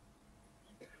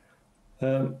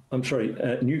 I'm sorry,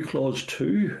 new Clause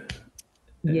 2?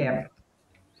 Yeah.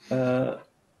 I'm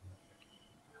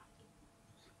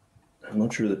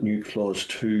not sure that new Clause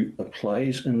 2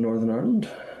 applies in Northern Ireland.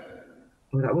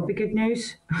 Well, that would be good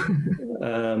news.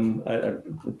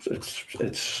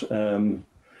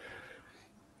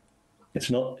 It's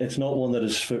not one that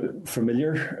is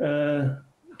familiar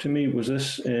to me. Was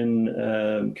this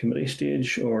in committee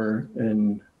stage or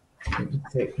in?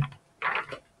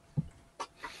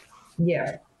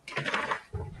 Yeah.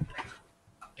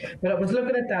 But I was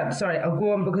looking at that. Sorry, I'll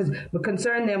go on because the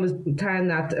concern then was tying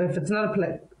that if it's not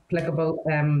applicable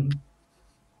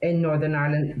in Northern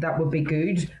Ireland, that would be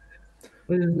good.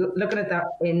 We were looking at that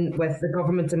in with the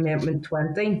government's Amendment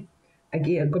 20.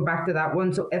 Again, go back to that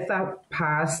one. So if that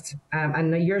passed,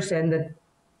 and now you're saying that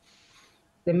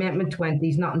the Amendment 20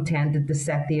 is not intended to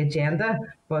set the agenda,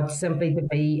 but simply to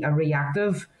be a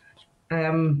reactive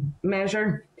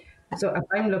measure. So if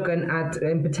I'm looking at,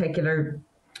 in particular,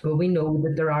 well, we know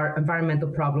that there are environmental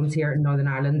problems here in Northern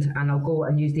Ireland, and I'll go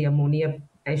and use the ammonia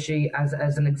issue as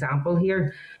an example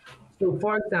here. So,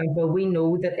 for example, we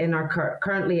know that in our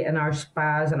currently in our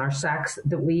spas and our SACs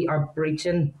that we are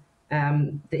breaching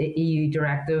the EU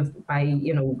directive by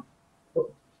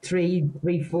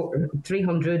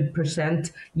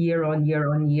 300% year on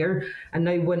year. And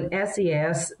now when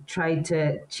SES tried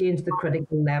to change the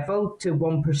critical level to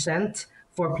 1%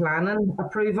 for planning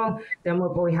approval, then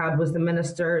what we had was the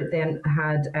minister then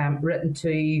had written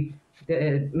to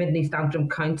the Mid East Antrim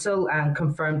Council and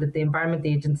confirmed that the Environment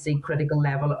Agency critical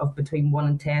level of between 1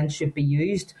 and 10 should be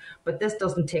used. But this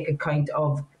doesn't take account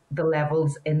of the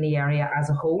levels in the area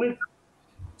as a whole.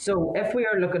 So if we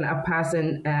are looking at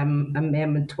passing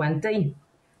Amendment 20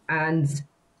 and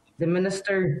the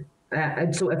Minister,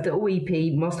 so if the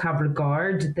OEP must have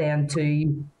regard then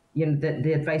to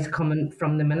the advice coming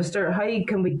from the Minister, how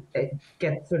can we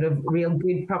get sort of real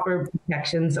good, proper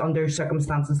protections under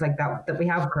circumstances like that we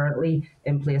have currently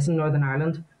in place in Northern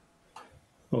Ireland?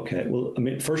 Okay. Well, I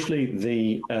mean, firstly,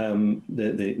 the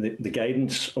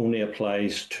guidance only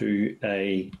applies to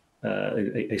a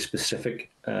specific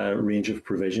range of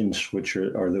provisions, which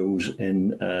are those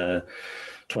in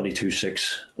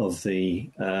 22.6 of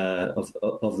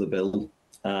the bill,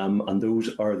 and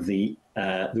those are the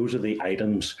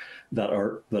items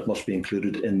that must be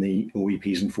included in the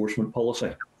OEP's enforcement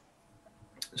policy.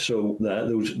 So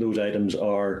those items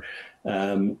are,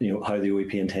 how the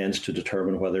OEP intends to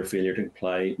determine whether failure to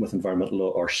comply with environmental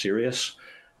law are serious,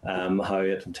 how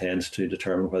it intends to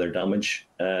determine whether damage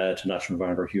to natural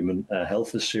environment or human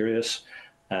health is serious,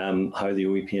 how the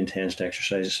OEP intends to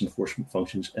exercise its enforcement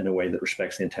functions in a way that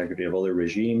respects the integrity of other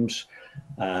regimes,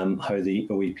 how the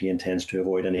OEP intends to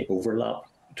avoid any overlap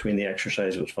between the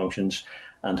exercise of its functions,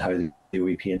 and how the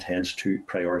OEP intends to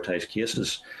prioritise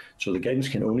cases. So the guidance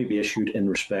can only be issued in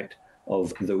respect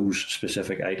of those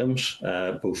specific items,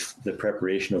 both the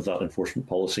preparation of that enforcement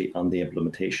policy and the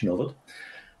implementation of it.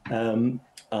 In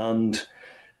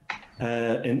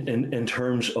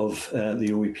terms of the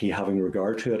OEP having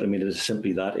regard to it, I mean, it is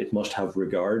simply that it must have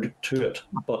regard to it.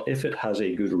 But if it has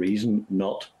a good reason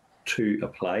not to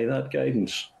apply that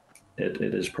guidance, it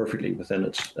is perfectly within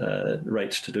its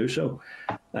rights to do so.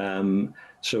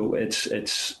 So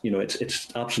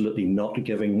it's absolutely not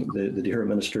giving the dear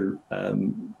Minister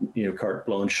carte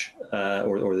blanche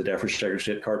or the Defence Secretary of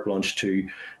State carte blanche to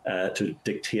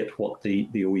dictate what the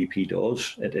OEP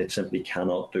does. It simply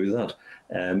cannot do that.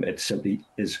 It simply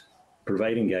is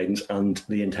providing guidance, and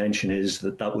the intention is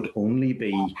that would only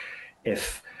be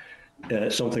if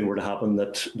something were to happen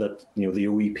that the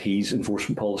OEP's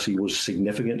enforcement policy was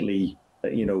significantly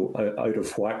out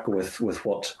of whack with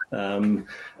what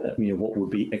what would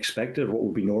be expected, what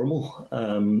would be normal,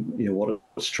 what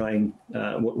it's trying,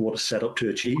 what it's set up to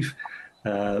achieve.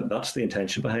 That's the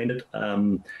intention behind it,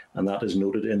 and that is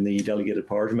noted in the Delegated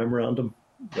Powers Memorandum,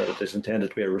 that it is intended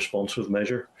to be a responsive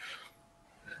measure.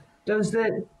 Does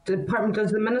the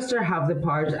Minister have the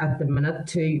powers at the minute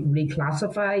to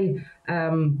reclassify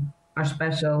our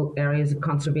special areas of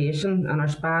conservation and our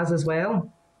spas as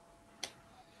well?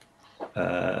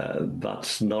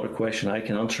 That's not a question I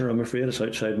can answer, I'm afraid. It's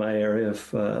outside my area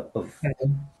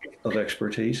of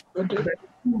expertise.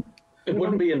 It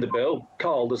wouldn't be in the bill,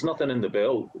 Carl. There's nothing in the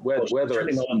bill. Whether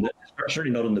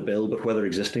certainly not in the bill, but whether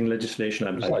existing legislation,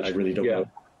 I really don't know.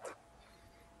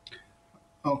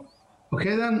 Oh,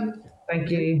 okay then. Thank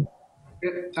you.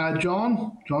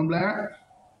 John Blair.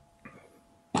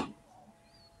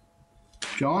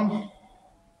 John?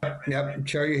 Yep,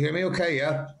 Chair, you hear me okay,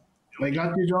 yeah? I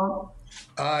got you, John.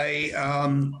 I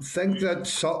think that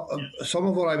some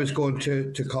of what I was going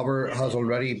to cover has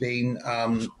already been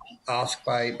asked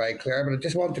by Claire, but I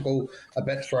just want to go a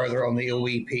bit further on the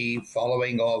OEP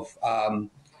following of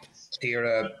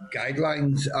DERA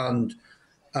guidelines and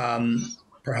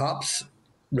perhaps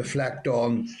reflect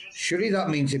on, surely that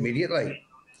means immediately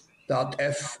that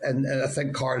if, and I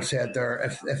think Carl said there,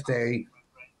 if they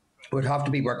would have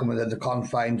to be working within the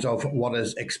confines of what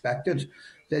is expected,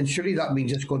 then surely that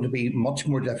means it's going to be much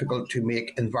more difficult to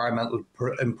make environmental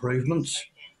improvements,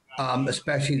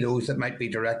 especially those that might be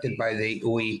directed by the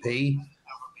OEP.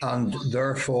 And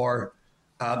therefore,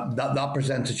 that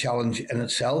presents a challenge in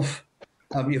itself.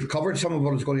 You've covered some of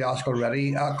what I was going to ask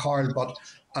already, Carl, but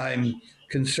I'm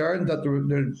concerned that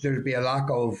there'd be a lack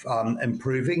of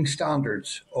improving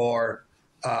standards or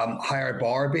higher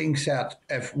bar being set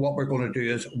if what we're going to do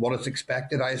is what is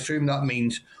expected. I assume that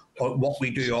means what we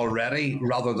do already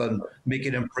rather than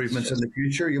making improvements in the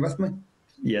future. Are you with me?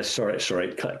 Yes,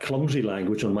 sorry, clumsy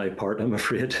language on my part, I'm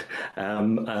afraid.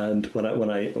 And when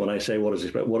I say what is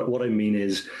expected, what I mean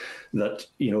is that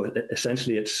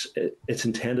essentially it's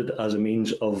intended as a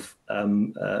means of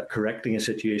correcting a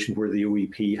situation where the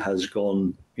OEP has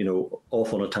gone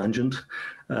off on a tangent,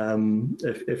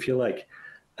 if you like.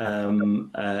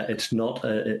 It's not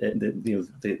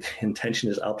the intention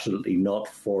is absolutely not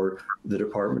for the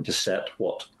department to set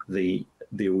what the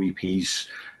OEP's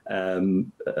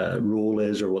role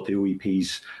is, or what the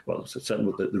OEP's, well, it's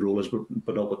certainly what the role is,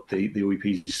 but not what the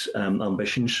OEP's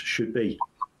ambitions should be.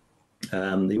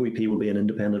 The OEP will be an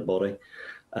independent body,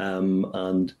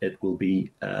 and it will be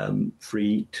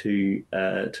free to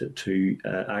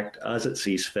act as it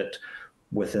sees fit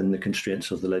within the constraints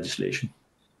of the legislation.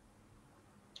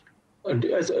 And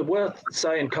it's worth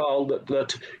saying, Carl,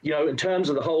 that in terms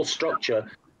of the whole structure,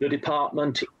 the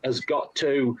department has got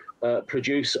to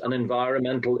produce an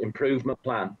environmental improvement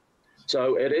plan.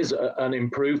 So it is an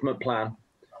improvement plan,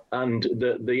 and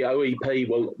the OEP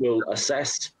will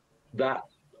assess that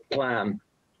plan,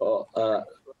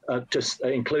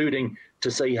 including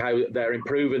to see how they're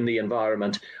improving the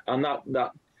environment, and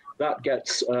that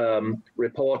gets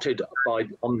reported by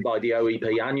the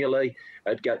OEP annually.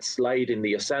 It gets laid in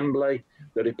the assembly.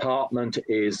 The department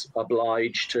is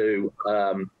obliged to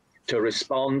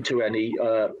respond to any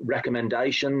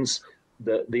recommendations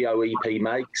that the OEP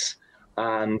makes,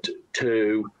 and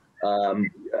to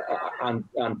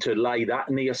lay that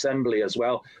in the assembly as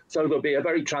well. So there'll be a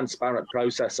very transparent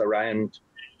process around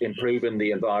improving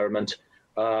the environment,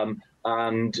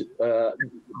 and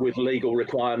with legal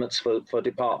requirements for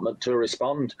department to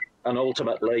respond. And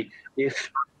ultimately,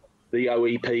 if the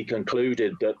OEP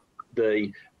concluded that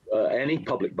any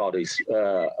public body's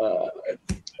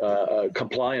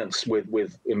compliance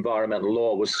with environmental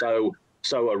law was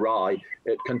so awry,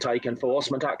 it can take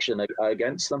enforcement action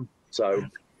against them. So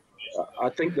I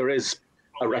think there is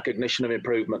a recognition of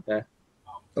improvement there.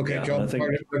 Okay, John,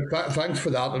 thanks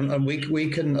for that. And we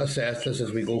can assess this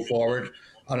as we go forward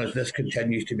and as this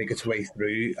continues to make its way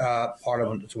through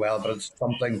Parliament as well. But it's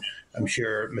something I'm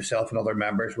sure myself and other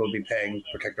members will be paying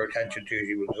particular attention to, as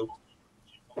you will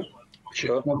know.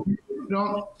 Sure.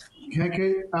 John,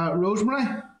 okay. Rosemary?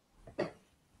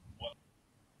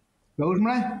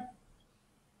 Rosemary?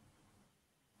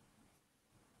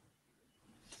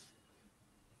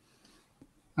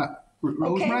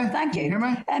 Rosemary? Okay, thank you. Can you hear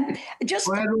me?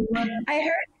 Go ahead, I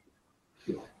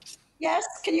heard. Yes,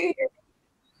 can you hear me?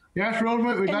 Yes,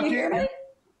 Rosemary, we got you. Can you hear me?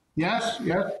 Yes.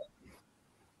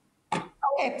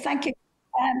 Okay, thank you.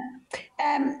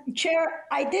 Chair,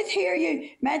 I did hear you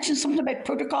mention something about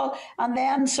protocol, and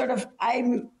then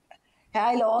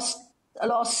I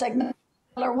lost signal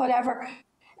or whatever.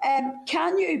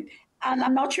 Can you? And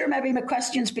I'm not sure, maybe my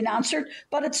question's been answered,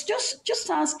 but it's just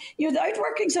to ask you, the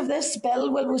outworkings of this bill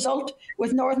will result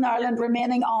with Northern Ireland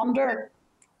remaining under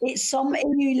some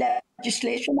EU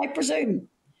legislation, I presume.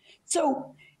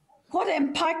 So what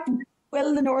impact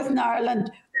will the Northern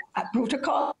Ireland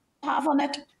protocol have on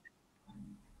it?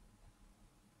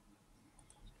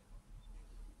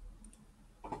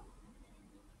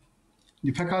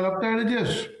 You pick that up there, did you?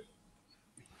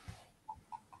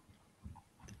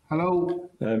 Hello?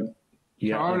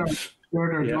 Yeah, I'm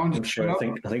sure. I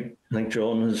think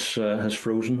John has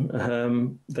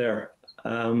frozen there.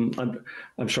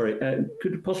 I'm sorry.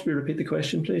 Could you possibly repeat the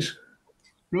question, please?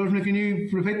 Rosemary, can you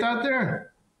repeat that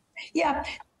there? Yeah.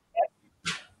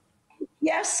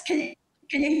 Yes. Can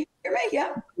you hear me?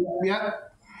 Yeah. Yeah.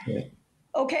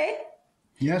 Okay.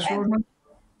 Yes, Rosemary.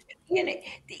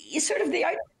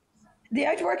 The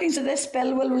outworkings of this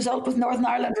bill will result with Northern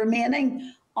Ireland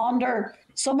remaining under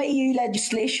some EU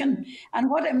legislation. And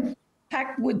what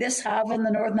impact would this have on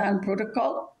the Northern Ireland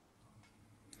Protocol?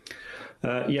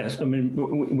 Yes, I mean,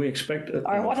 we expect...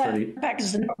 what impact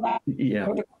is the Northern Ireland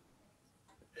Protocol?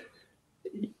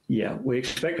 Yeah, we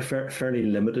expect a fairly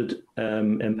limited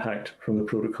impact from the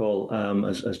protocol.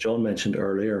 As John mentioned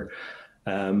earlier,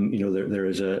 there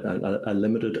is a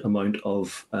limited amount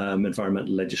of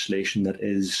environmental legislation that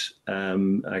is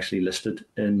actually listed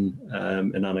in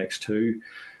Annex 2.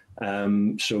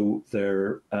 So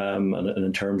there, and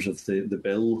in terms of the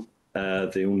bill,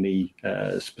 the only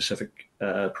specific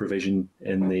provision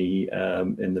in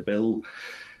the bill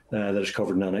that is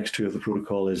covered in Annex 2 of the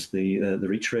protocol is the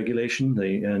REACH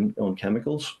regulation on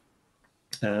chemicals.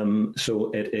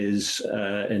 So it is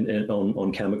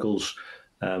on chemicals.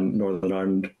 Northern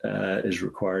Ireland is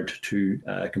required to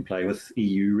comply with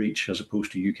EU REACH as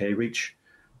opposed to UK REACH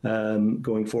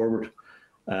going forward.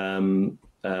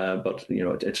 But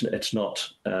it's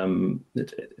not.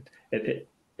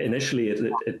 Initially,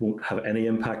 it won't have any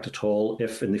impact at all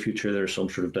if in the future there's some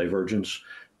sort of divergence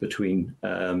between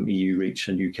EU REACH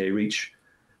and UK REACH.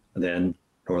 Then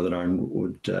Northern Ireland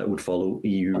would follow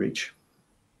EU REACH.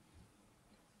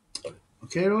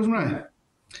 Okay, Rosemary.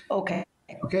 Okay.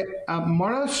 Okay,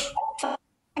 Morris.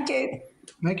 Thank you.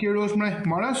 Thank you, Rosemary.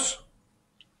 Morris.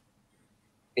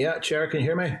 Yeah, Chair, can you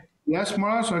hear me? Yes,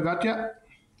 Morris, I got you.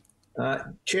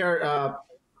 Chair,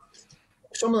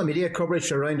 some of the media coverage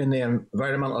surrounding the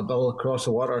environmental bill across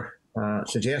the water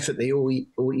suggests that the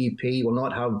OEP will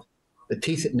not have the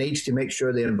teeth it needs to make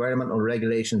sure the environmental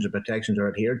regulations and protections are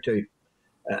adhered to.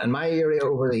 In my area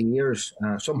over the years,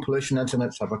 some pollution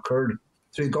incidents have occurred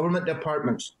through government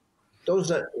departments. Does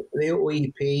the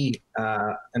OEP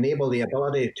enable the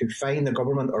ability to fine the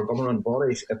government or government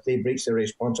bodies if they breach their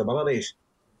responsibilities?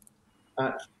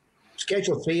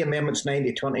 Schedule 3 Amendments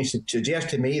 9020 suggest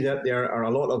to me that there are a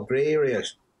lot of grey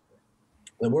areas.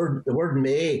 The word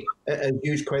may is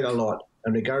used quite a lot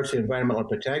in regards to environmental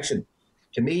protection.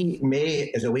 To me,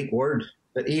 may is a weak word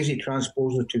that easily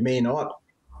transposes to may not.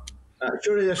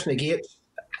 Surely this negates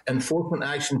enforcement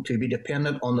action to be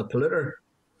dependent on the polluter,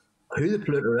 who the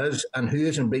polluter is and who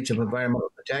is in breach of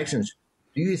environmental protections.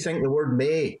 Do you think the word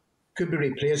may could be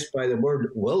replaced by the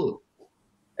word will?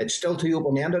 It's still too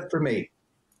open-ended for me.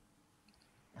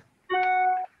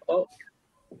 Oh,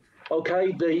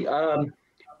 okay.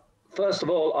 First of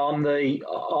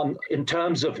all, in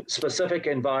terms of specific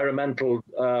environmental,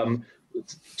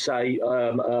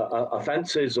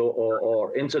 offences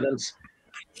or incidents,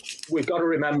 we've got to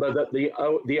remember that the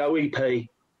OEP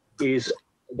is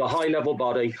the high-level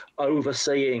body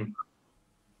overseeing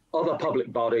other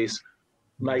public bodies,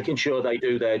 making sure they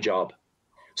do their job.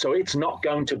 So it's not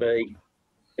going to be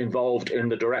involved in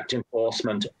the direct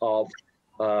enforcement of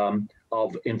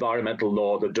environmental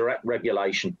law, the direct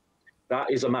regulation.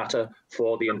 That is a matter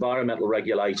for the environmental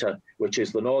regulator, which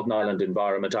is the Northern Ireland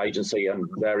Environment Agency and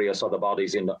various other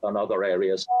bodies in other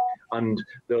areas. And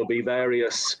there'll be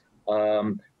various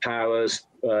powers,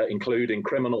 including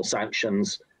criminal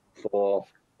sanctions for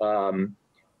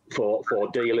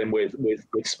dealing with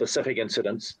specific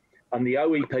incidents. And the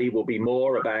OEP will be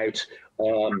more about,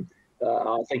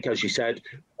 I think, as you said,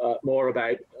 more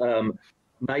about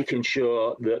making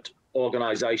sure that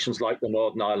organisations like the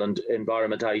Northern Ireland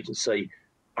Environment Agency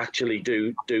actually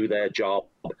do their job.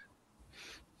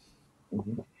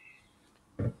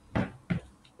 Okay,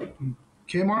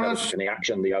 Morris. Any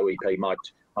action, the OEP might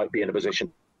be in a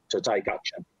position to take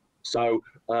action. So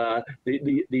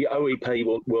the OEP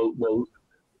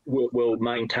will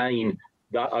maintain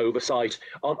that oversight.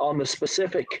 On the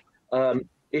specific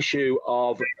issue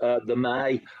of the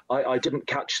may, I didn't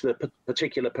catch the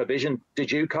particular provision.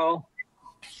 Did you, Carl?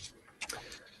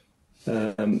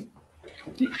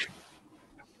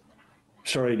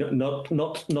 Sorry, not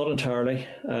entirely.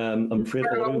 I'm afraid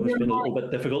audio has been a little bit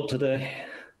difficult today.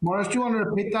 Morris, do you want to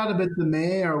repeat that about the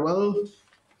may or will?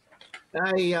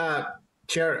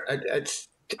 Chair, it's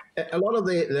a lot of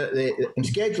the in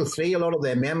Schedule 3, a lot of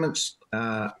the amendments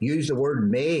use the word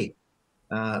may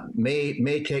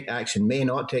take action, may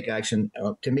not take action.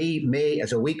 To me, may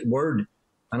is a weak word,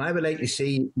 and I would like to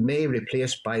see may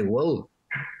replaced by will.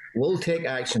 Will take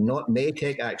action, not may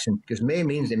take action, because may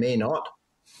means they may not.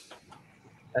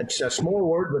 It's a small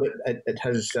word, but it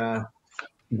has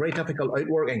very difficult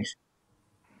outworkings.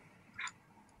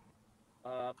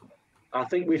 I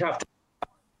think we'd have to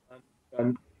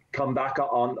come back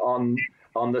on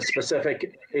the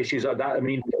specific issues of that. I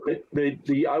mean,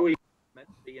 the OE,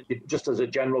 just as a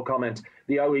general comment,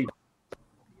 the OE is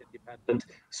independent.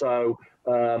 So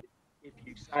if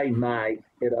you say may,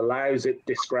 it allows it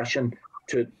discretion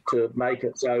to make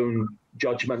its own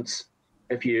judgments.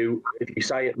 If you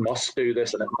say it must do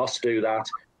this and it must do that,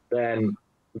 then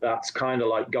that's kind of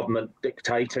like government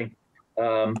dictating.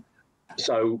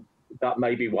 So that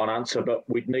may be one answer, but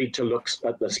we'd need to look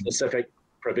at the specific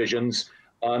provisions.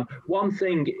 One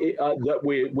thing that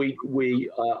we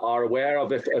are aware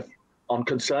of, if on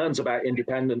concerns about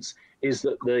independence, is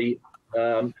that the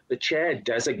chair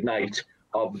designate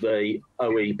of the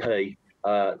OEP,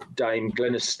 Dame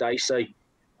Glynis Stacey,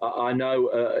 I know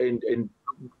in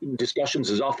discussions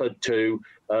has offered to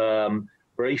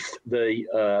brief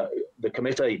the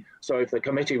committee. So if the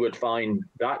committee would find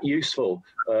that useful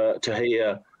to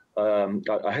hear,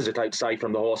 I hesitate to say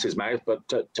from the horse's mouth, but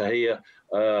to hear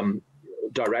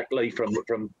directly from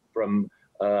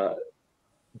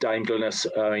Dame Glynis,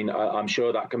 I mean, I'm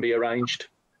sure that can be arranged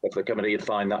if the committee would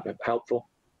find that helpful.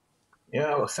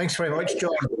 Yeah, well, thanks very much,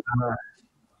 John.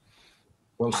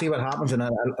 We'll see what happens, and I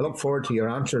look forward to your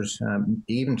answers.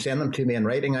 Even send them to me in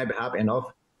writing, I'd be happy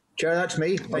enough. Chair, that's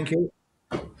me. Thank you.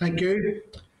 Thank you.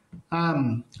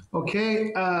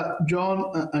 Okay,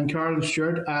 John and Carol and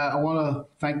Stuart, I want to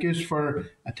thank you for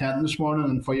attending this morning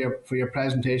and for your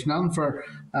presentation and for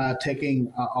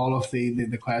taking all of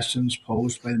the questions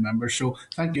posed by the members. So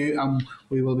thank you, and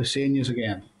we will be seeing you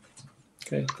again.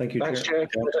 Okay, thank you, Thanks, Chair.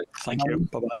 Thank you.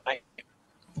 Bye-bye.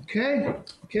 Okay,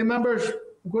 members,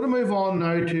 I'm going to move on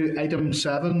now to item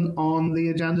 7 on the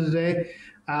agenda today.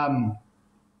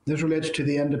 This relates to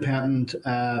the independent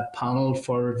panel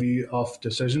for review of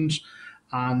decisions,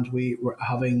 and we were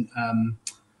having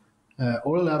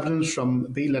oral evidence from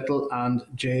B. Little and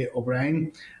J.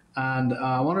 O'Brien. And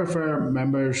I want to refer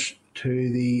members to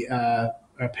the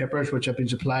papers which have been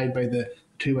supplied by the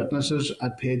two witnesses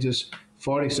at pages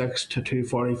 46 to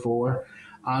 244,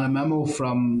 and a memo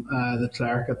from the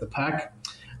clerk at the pack.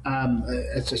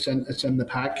 It's in the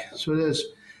pack, so it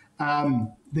is.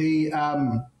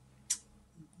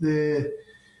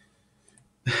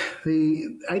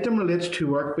 The item relates to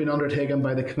work being undertaken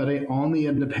by the committee on the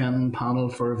independent panel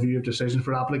for review of decisions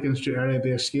for applicants to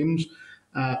area-based schemes.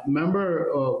 Members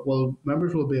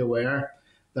will be aware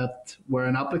that where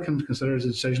an applicant considers a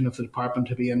decision of the department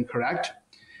to be incorrect,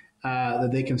 that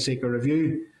they can seek a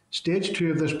review. Stage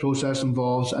 2 of this process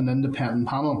involves an independent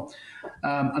panel.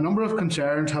 A number of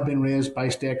concerns have been raised by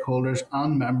stakeholders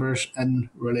and members in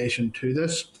relation to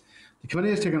this. The committee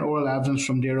has taken oral evidence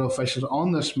from DAERA officials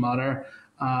on this matter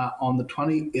on the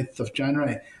 28th of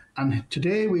January. And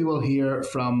today we will hear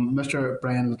from Mr.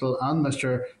 Brian Little and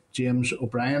Mr. James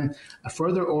O'Brien. A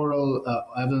further oral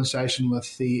evidence session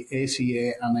with the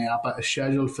ACA and IAPA is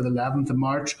scheduled for the 11th of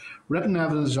March. Written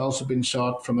evidence has also been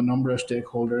sought from a number of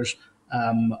stakeholders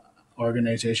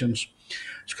organisations.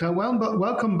 So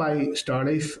welcome by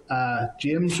Starleaf,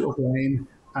 James O'Brien,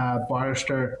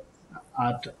 barrister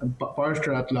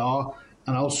at law,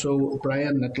 and also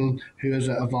Brian Little, who is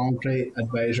a voluntary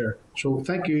advisor. So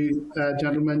thank you,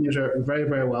 gentlemen. You are very,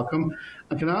 very welcome.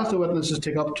 I can ask the witnesses to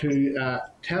take up to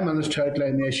 10 minutes to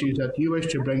outline the issues that you wish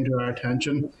to bring to our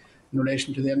attention in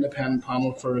relation to the independent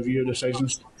panel for review of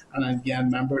decisions. And again,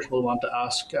 members will want to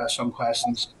ask some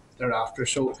questions thereafter.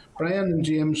 So Brian and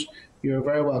James, you're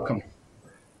very welcome.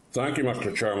 Thank you,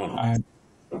 Mr. Chairman.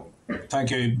 Thank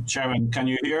you, Chairman. Can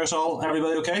you hear us all?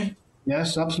 Everybody okay?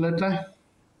 Yes, absolutely.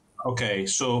 Okay,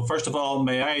 so first of all,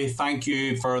 may I thank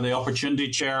you for the opportunity,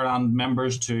 Chair and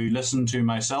members, to listen to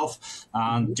myself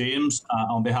and James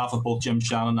on behalf of both Jim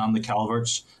Shannon and the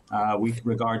Calverts. We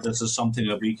regard this as something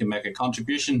that we can make a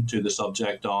contribution to the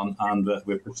subject on, and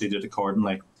we've proceeded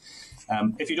accordingly.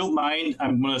 If you don't mind,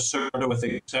 I'm going to sort of, with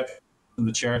the exception of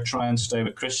the Chair, try and stay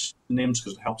with Christian names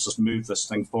because it helps us move this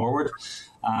thing forward.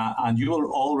 And you will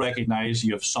all recognise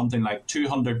you have something like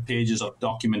 200 pages of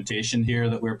documentation here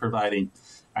that we're providing.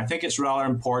 I think it's rather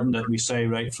important that we say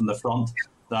right from the front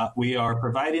that we are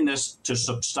providing this to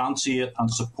substantiate and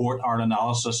support our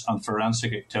analysis and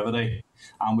forensic activity.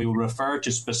 And we will refer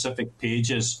to specific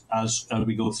pages as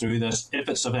we go through this, if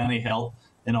it's of any help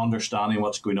in understanding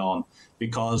what's going on.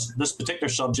 Because this particular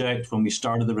subject, when we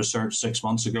started the research 6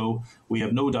 months ago, we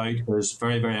have no doubt is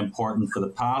very, very important for the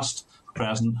past,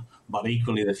 present, but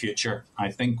equally the future. I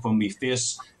think when we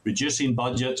face reducing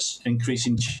budgets,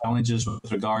 increasing challenges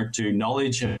with regard to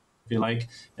knowledge, if you like,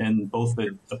 in both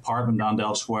the department and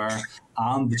elsewhere,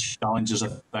 and the challenges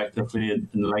effectively in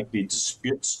likely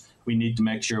disputes, we need to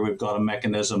make sure we've got a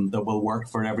mechanism that will work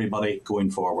for everybody going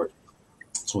forward.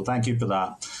 So thank you for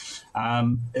that.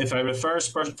 If I refer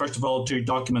first of all to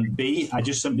document B, I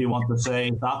just simply want to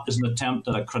say that is an attempt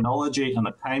at a chronology and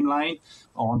a timeline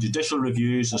on judicial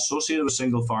reviews associated with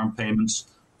single farm payments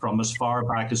from as far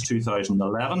back as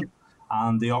 2011,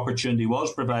 and the opportunity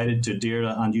was provided to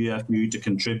DAERA and UFU to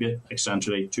contribute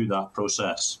essentially to that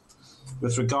process.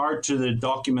 With regard to the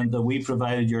document that we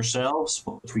provided yourselves,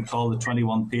 which we call the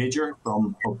 21-pager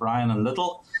from O'Brien and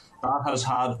Little, that has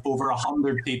had over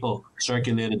 100 people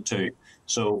circulated to.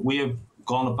 So we have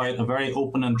gone about a very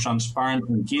open and transparent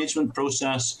engagement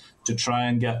process to try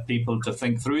and get people to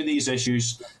think through these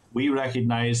issues. We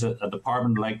recognise that a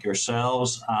department like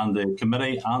yourselves and the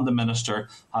committee and the minister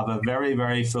have a very,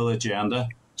 very full agenda.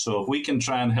 So if we can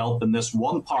try and help in this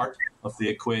one part of the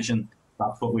equation,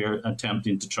 that's what we are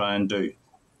attempting to try and do.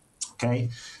 Okay.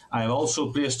 I have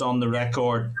also placed on the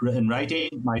record in writing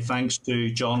my thanks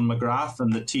to John McGrath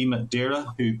and the team at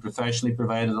DAERA, who professionally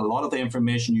provided a lot of the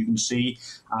information you can see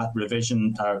at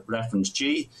revision reference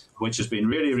G, which has been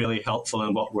really, really helpful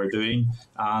in what we're doing,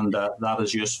 and that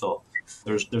is useful.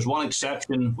 There's one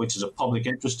exception, which is a public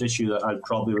interest issue that I'll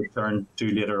probably return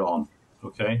to later on.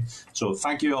 Okay, so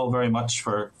thank you all very much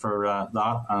for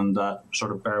that, and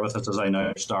sort of bear with us as I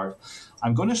now start.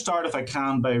 I'm going to start, if I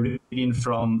can, by reading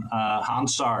from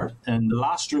Hansard. In the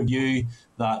last review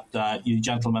that you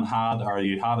gentlemen had, or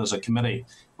you had as a committee,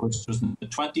 which was the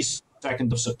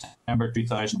 22nd of September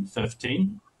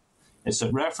 2015, it's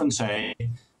at reference A,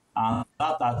 and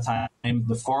at that time,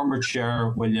 the former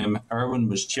chair, William Irwin,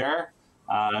 was chair.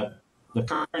 The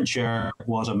current chair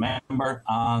was a member,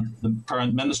 and the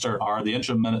current minister, or the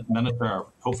interim minister,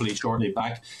 hopefully shortly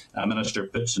back, Minister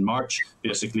Pitts in March,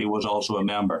 basically was also a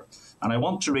member. And I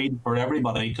want to read for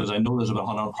everybody, because I know there's about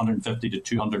 150 to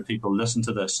 200 people listen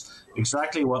to this,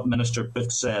 exactly what Minister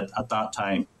Pitts said at that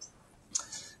time.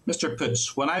 Mr.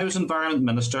 Pitts, when I was Environment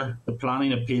Minister, the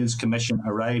Planning Appeals Commission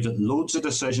arrived at loads of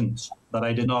decisions that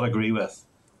I did not agree with,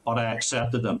 but I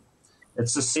accepted them.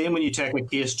 It's the same when you take a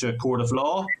case to a court of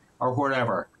law or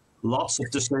wherever. Lots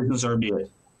of decisions are made.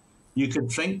 You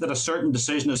could think that a certain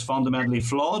decision is fundamentally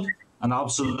flawed and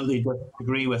absolutely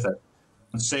disagree with it.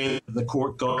 and say that the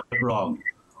court got it wrong.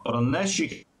 But unless you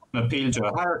can appeal to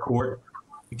a higher court,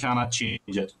 you cannot change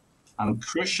it. And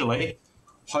crucially,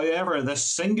 however, this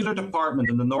singular department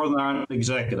in the Northern Ireland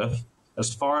Executive,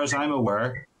 as far as I'm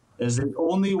aware, is the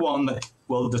only one that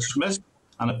will dismiss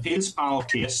an appeals panel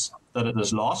case that it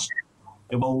has lost.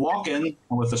 It will walk in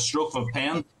and with a stroke of a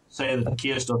pen say that the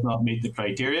case does not meet the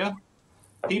criteria.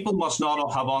 People must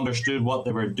not have understood what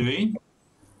they were doing.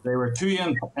 They were too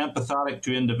empathetic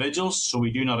to individuals, so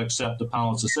we do not accept the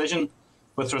panel's decision.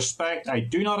 With respect, I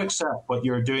do not accept what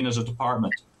you're doing as a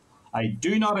department. I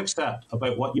do not accept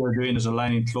about what you're doing is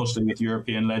aligning closely with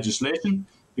European legislation,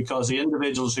 because the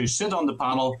individuals who sit on the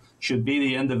panel should be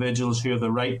the individuals who have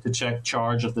the right to take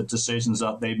charge of the decisions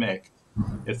that they make.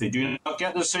 If they do not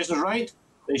get the decisions right,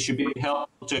 they should be held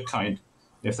to account.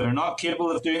 If they're not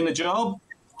capable of doing the job,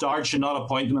 DARD should not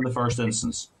appoint them in the first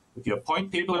instance. If you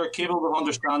appoint people who are capable of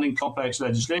understanding complex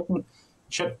legislation,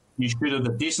 you should have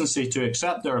the decency to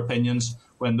accept their opinions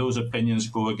when those opinions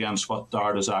go against what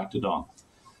DARD has acted on.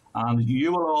 And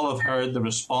you will all have heard the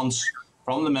response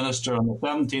from the Minister on the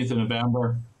 17th of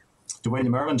November to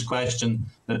William Irwin's question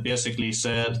that basically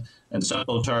said, in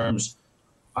simple terms,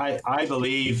 I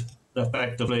believe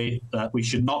effectively that we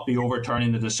should not be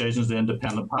overturning the decisions of the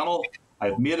independent panel.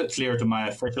 I've made it clear to my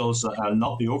officials that I'll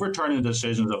not be overturning the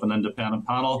decisions of an independent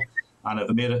panel, and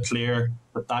I've made it clear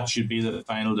that that should be the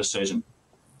final decision.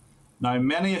 Now,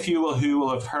 many of you who will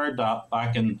have heard that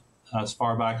back in as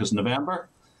far back as November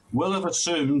will have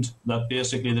assumed that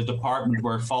basically the department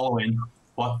were following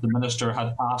what the Minister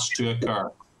had asked to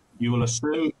occur. You will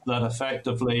assume that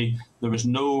effectively there was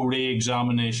no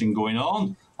re-examination going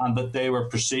on and that they were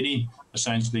proceeding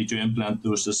essentially to implement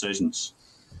those decisions.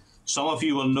 Some of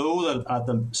you will know that at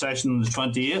the session on the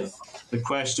 28th, the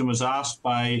question was asked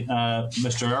by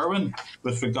Mr. Irwin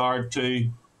with regard to,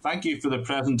 thank you for the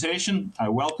presentation. I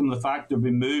welcome the fact there have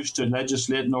been moves to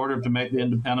legislate in order to make the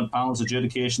independent panel's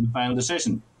adjudication the final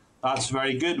decision. That's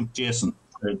very good, Jason,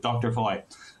 or Dr. Foy.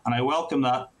 And I welcome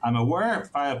that. I'm aware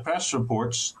via press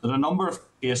reports that a number of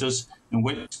cases in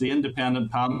which the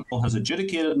independent panel has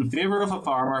adjudicated in favour of a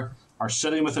farmer are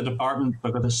sitting with the department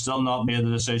because it's still not made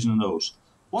the decision on those.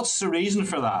 What's the reason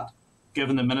for that,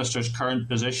 given the Minister's current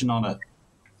position on it?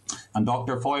 And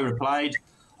Dr. Foy replied,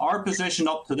 our position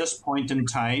up to this point in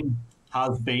time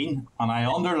has been, and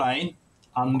I underline,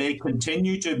 and may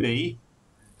continue to be,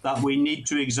 that we need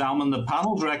to examine the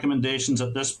panel's recommendations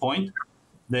at this point.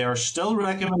 They are still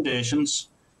recommendations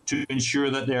to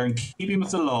ensure that they are in keeping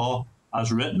with the law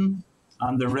as written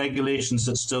and the regulations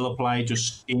that still apply to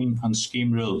scheme and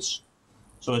scheme rules.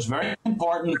 So it's very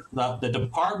important that the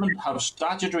department have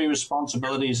statutory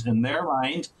responsibilities in their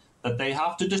mind that they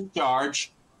have to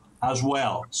discharge as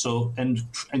well. So in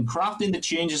crafting the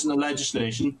changes in the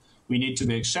legislation, we need to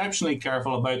be exceptionally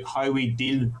careful about how we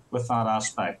deal with that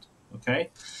aspect. Okay,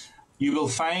 you will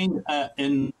find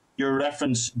in your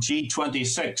reference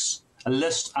G26 a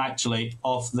list actually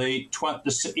of the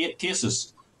 8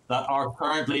 cases that are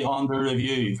currently under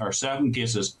review, or 7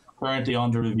 cases currently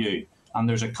under review. And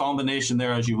there's a combination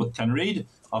there, as you can read,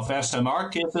 of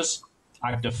SMR cases,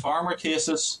 active farmer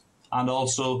cases, and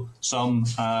also some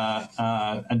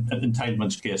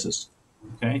entitlements cases.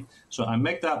 Okay, so I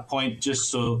make that point just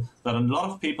so that a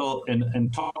lot of people in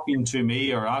talking to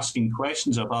me or asking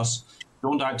questions of us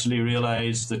don't actually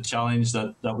realise the challenge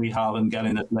that we have in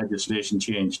getting that legislation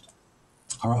changed,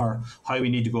 or how we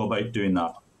need to go about doing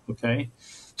that. Okay,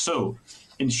 so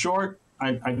in short,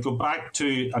 I go back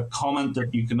to a comment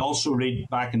that you can also read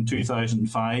back in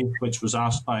 2005, which was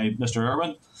asked by Mr.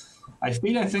 Irwin. I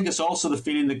think it's also the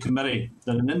feeling of the committee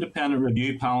that an independent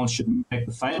review panel should make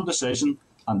the final decision,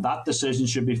 and that decision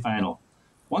should be final.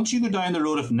 Once you go down the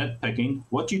road of nitpicking,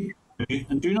 what you do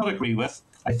and do not agree with,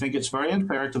 I think it's very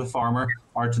unfair to the farmer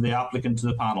or to the applicant to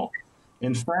the panel.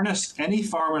 In fairness, any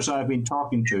farmers I've been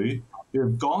talking to who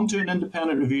have gone to an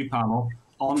independent review panel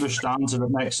understands that it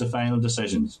makes the final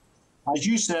decisions. As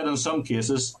you said, in some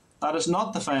cases, that is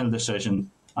not the final decision,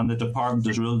 and the department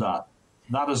has ruled that.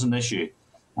 That is an issue.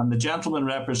 And the gentleman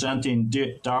representing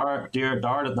DARD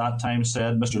at that time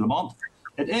said, Mr. Lamont,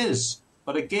 it is,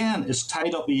 but again, it's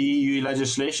tied up with EU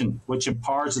legislation, which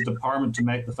empowers the department to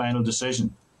make the final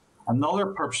decision. Another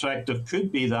perspective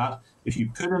could be that if you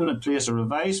put in place a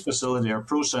revised facility or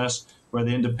process where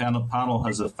the independent panel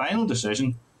has the final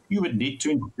decision, you would need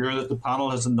to ensure that the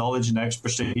panel has the knowledge and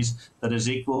expertise that is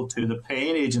equal to the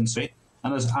paying agency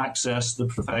and has access to the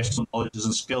professional knowledge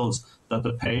and skills that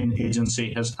the paying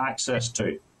agency has access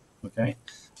to. Okay,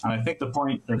 and I think the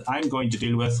point that I'm going to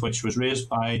deal with, which was raised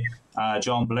by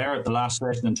John Blair at the last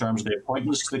session in terms of the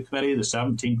appointments to the committee, the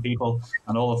 17 people,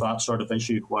 and all of that sort of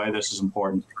issue, why this is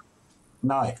important.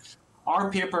 Now,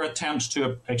 our paper attempts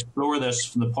to explore this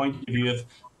from the point of view of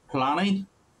planning,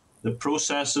 the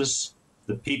processes,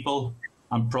 the people,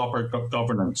 and proper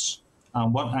governance.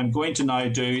 And what I'm going to now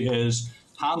do is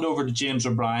hand over to James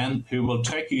O'Brien, who will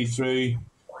take you through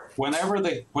whenever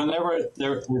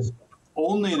there is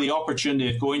only the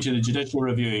opportunity of going to the judicial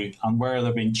review and where there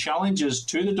have been challenges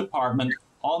to the department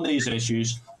on these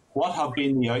issues, what have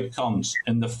been the outcomes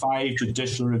in the 5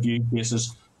 judicial review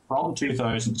cases from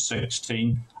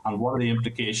 2016, and what are the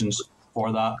implications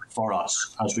for that for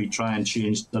us as we try and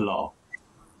change the law.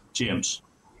 James.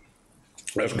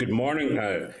 Yes, good morning,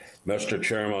 Mr.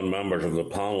 Chairman, members of the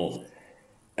panel.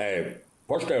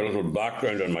 First, a little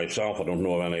background on myself. I don't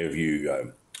know if any of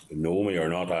you know me or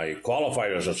not. I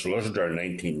qualified as a solicitor in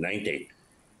 1990.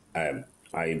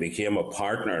 I became a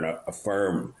partner in a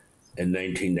firm in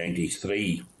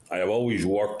 1993. I have always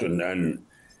worked in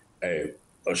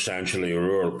essentially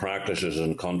rural practices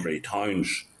in country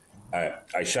towns.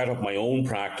 I set up my own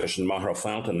practice in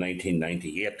Mahrafelt in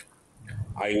 1998.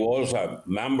 I was a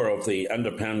member of the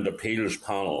Independent Appeals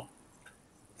Panel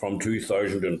from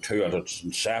 2002 at its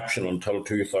inception until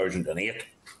 2008.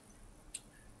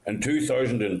 In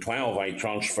 2012, I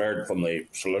transferred from the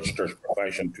solicitor's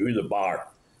profession to the bar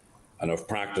and have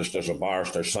practiced as a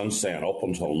barrister since then, up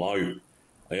until now.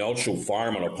 I also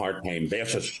farm on a part-time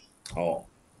basis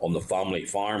on the family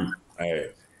farm,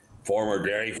 a former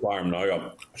dairy farm, now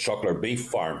a suckler beef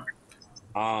farm.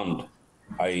 And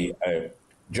I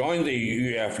joined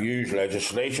the UFU's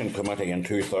legislation committee in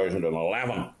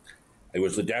 2011. I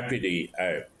was the deputy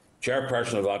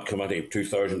chairperson of that committee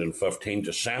 2015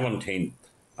 to 17,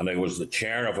 and I was the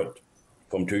chair of it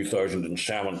from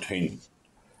 2017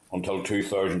 until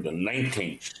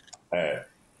 2019.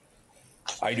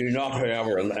 I do not,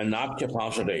 however, in that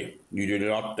capacity, you do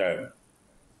not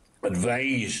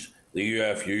advise the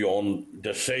UFU on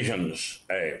decisions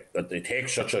that they take,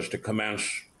 such as to commence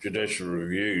judicial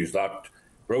reviews. That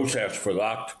process for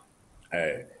that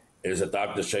is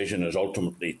that decision is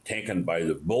ultimately taken by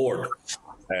the board,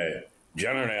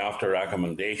 generally after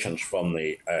recommendations from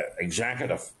the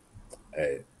executive.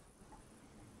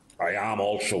 I am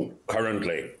also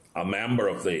currently a member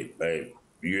of the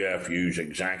UFU's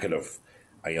executive.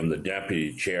 I am the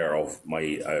deputy chair of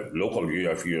my local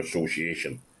UFU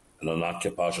association, and in that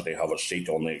capacity have a seat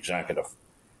on the executive.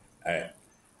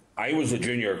 I was the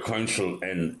junior counsel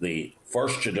in the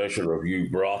first judicial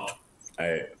review brought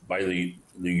by the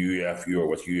UFU, or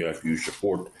with UFU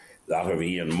support, that of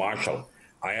Ian Marshall.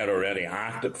 I had already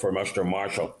acted for Mr.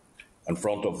 Marshall in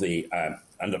front of the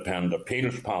Independent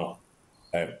Appeals Panel,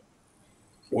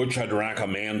 which had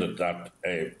recommended that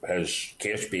his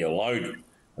case be allowed,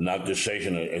 and that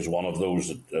decision is one of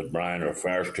those that Brian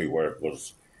refers to, where it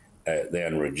was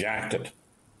then rejected.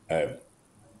 At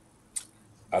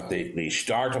the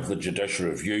start of the judicial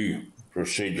review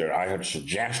procedure, I had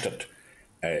suggested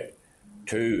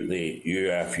to the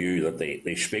UFU that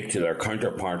they speak to their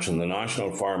counterparts in the National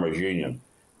Farmers Union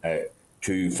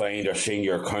to find a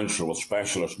senior counsel with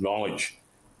specialist knowledge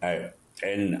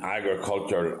in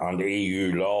agriculture and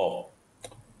EU law.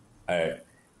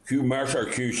 Hugh Mercer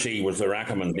QC was the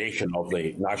recommendation of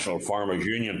the National Farmers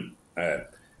Union.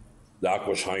 That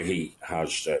was how he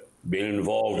has been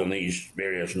involved in these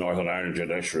various Northern Ireland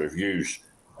judicial reviews.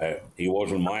 He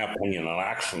was, in my opinion, an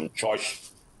excellent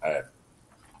choice.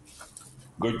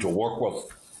 Good to work with,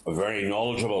 very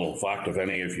knowledgeable. In fact, if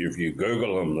any of you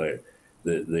Google him,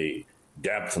 the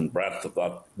depth and breadth of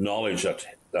that knowledge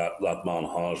that man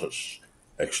has is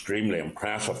extremely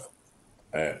impressive.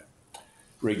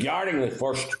 Regarding the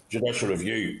first judicial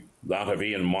review, that of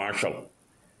Ian Marshall,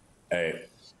 it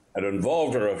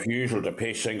involved a refusal to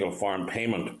pay single farm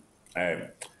payment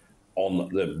on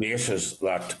the basis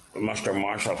that Mr.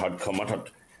 Marshall had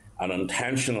committed an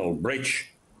intentional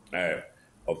breach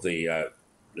of the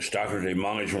statutory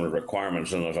management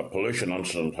requirements, and that a pollution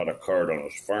incident had occurred on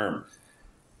his farm.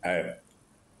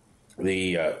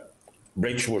 The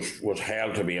breach was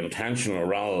held to be intentional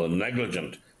rather than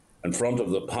negligent. In front of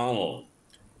the panel,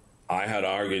 I had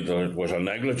argued that it was a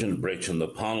negligent breach, and the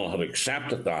panel had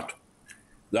accepted that.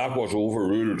 That was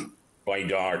overruled by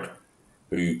DARD,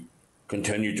 who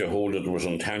continued to hold it was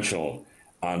intentional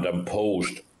and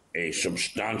imposed a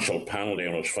substantial penalty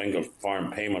on his single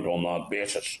farm payment on that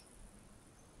basis.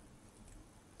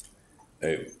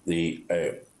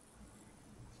 The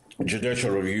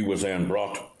judicial review was then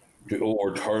brought to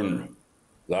overturn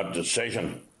that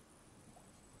decision.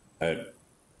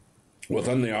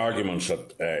 Within the arguments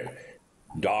that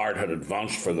DARD had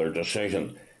advanced for their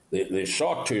decision, they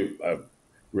sought to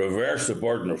reverse the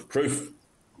burden of proof,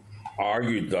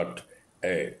 argued that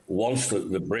once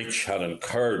the breach had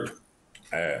occurred,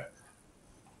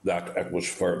 that it was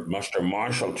for Mr.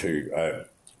 Marshall to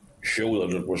show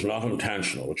that it was not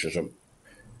intentional, which is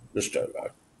just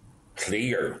a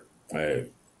clear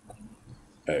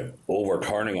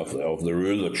overturning of the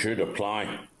rule that should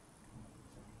apply.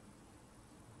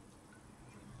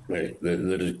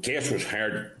 The case was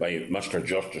heard by Mr.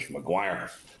 Justice Maguire.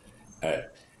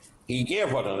 He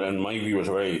gave what, in my view, was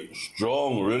a very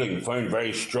strong ruling, found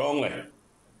very strongly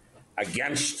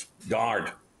against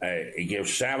Guard. He gave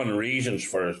 7 reasons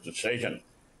for his decision.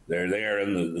 They're there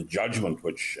in the judgment,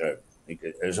 which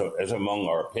is among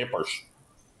our papers.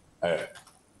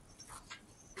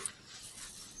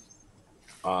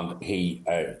 And he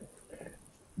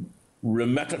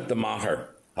remitted the matter.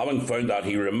 Having found that,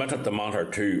 he remitted the matter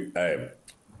to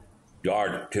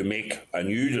Guard to make a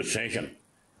new decision.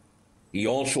 He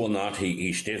also, in that,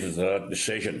 he stated that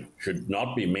decision should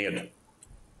not be made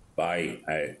by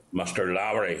Mr.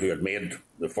 Lavery, who had made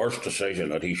the first decision,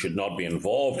 that he should not be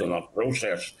involved in that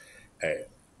process.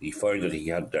 He found that he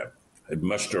had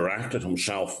misdirected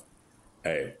himself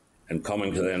in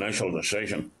coming to the initial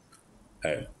decision.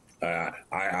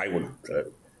 I would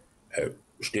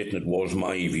state that it was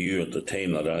my view at the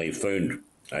time that I found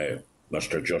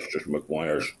Mr. Justice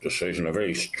Maguire's decision a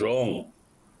very strong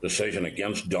decision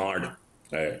against Guard,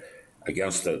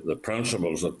 against the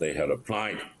principles that they had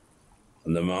applied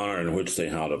and the manner in which they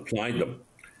had applied them.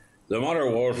 The matter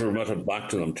was remitted back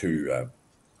to them to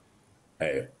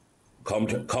come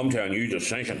to a new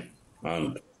decision,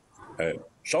 and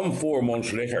some 4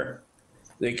 months later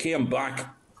they came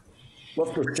back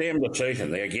with the same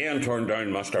decision. They again turned down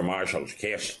Mr. Marshall's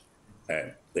case.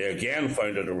 They again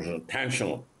found that it was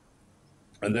intentional.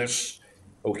 On this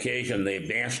occasion they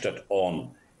based it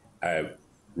on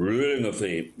ruling of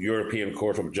the European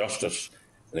Court of Justice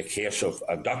in a case of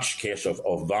a Dutch case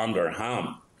of Van der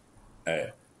Ham,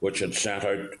 which had set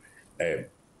out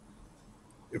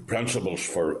principles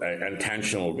for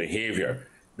intentional behaviour.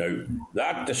 Now,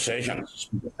 that decision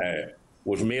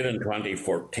was made in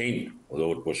 2014,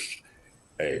 although it was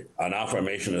an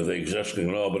affirmation of the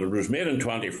existing law, but it was made in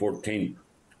 2014,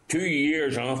 2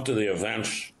 years after the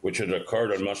events which had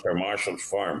occurred on Mr. Marshall's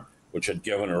farm, which had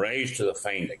given rise to the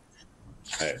finding.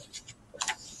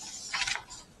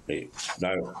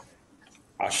 Now,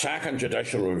 a second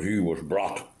judicial review was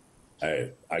brought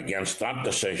against that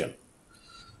decision.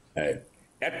 It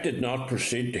did not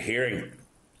proceed to hearing.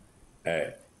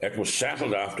 It was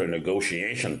settled after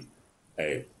negotiation.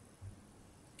 A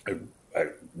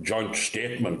joint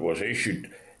statement was issued.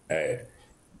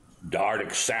 Dard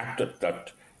accepted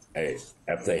that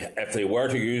if they were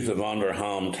to use the Van der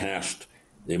Ham test,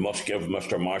 they must give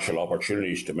Mr. Marshall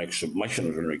opportunities to make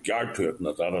submissions in regard to it, and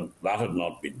that had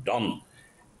not been done.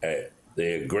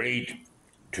 They agreed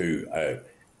to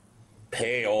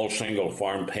pay all single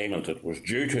farm payment that was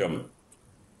due to him,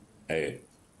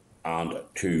 and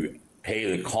to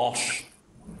pay the costs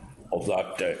of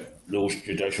those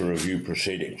judicial review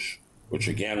proceedings, which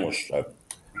again was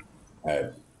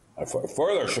a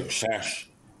further success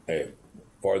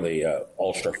for the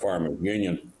Ulster Farmers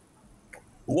Union.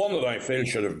 One that I feel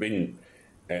should have been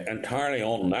entirely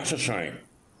unnecessary.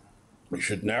 We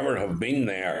should never have been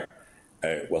there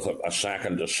with a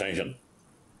second decision.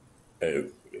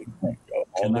 Can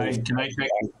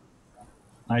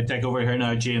I take over here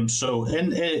now, James? So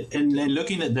in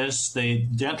looking at this, the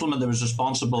gentleman that was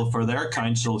responsible for their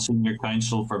council, senior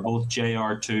council for both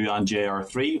JR2 and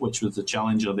JR3, which was the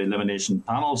challenge of the elimination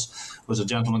panels, was a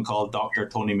gentleman called Dr.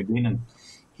 Tony McGleenan.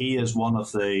 He is one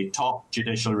of the top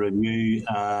judicial review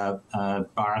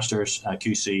barristers,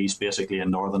 QCs, basically in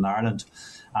Northern Ireland.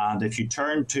 And if you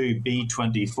turn to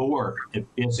B24, it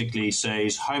basically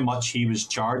says how much he was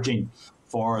charging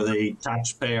for the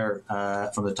taxpayer,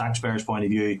 from the taxpayer's point of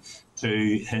view,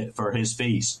 for his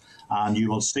fees. And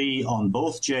you will see on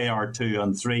both JR2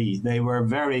 and 3, they were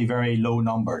very, very low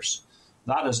numbers.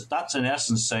 That's in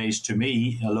essence says to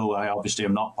me, although I obviously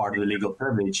am not part of the legal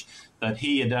privilege, that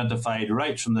he identified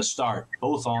right from the start,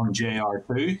 both on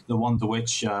JR2, the one to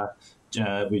which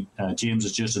James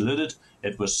has just alluded,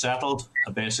 it was settled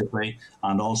basically,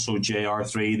 and also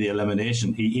JR3, the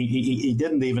elimination. He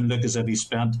didn't even look as if he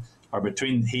spent, or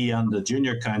between he and the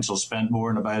junior council spent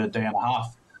more than about a day and a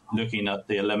half looking at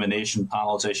the elimination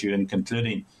panels issue and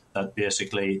concluding that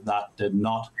basically that did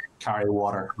not carry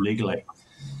water legally.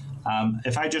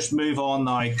 If I just move on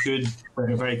now, I could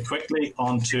very, very quickly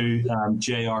onto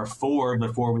JR4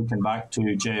 before we come back to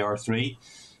JR3.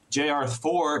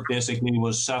 JR4 basically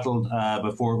was settled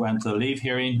before it went to the leave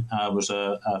hearing, was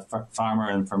a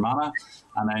farmer in Fermanagh.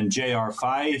 And then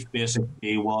JR5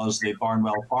 basically was the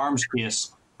Barnwell Farms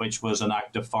case, which was an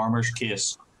active farmers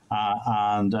case.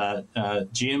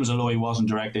 James, although he wasn't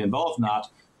directly involved in that,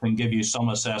 can give you some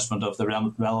assessment of the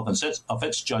relevance of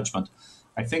its judgment.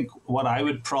 I think what I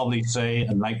would probably say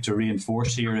and like to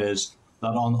reinforce here is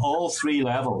that on all three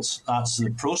levels, that's the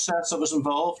process that was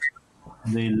involved,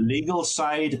 the legal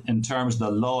side in terms of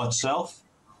the law itself,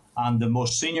 and the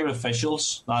most senior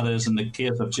officials, that is in the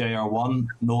case of JR1,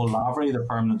 Noel Lavery, the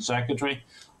Permanent Secretary,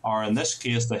 or in this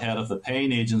case the head of the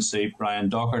paying agency, Brian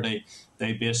Doherty.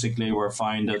 They basically were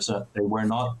found that they were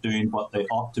not doing what they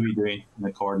ought to be doing in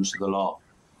accordance with the law.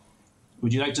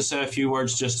 Would you like to say a few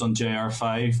words just on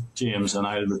JR5, James, and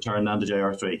I'll return then to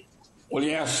JR3? Well,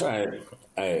 yes, I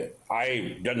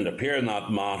didn't appear in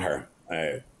that matter.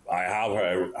 I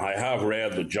have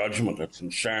read the judgment that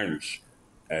concerns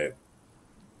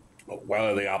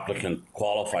whether the applicant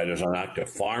qualified as an active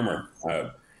farmer.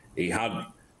 He had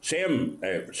same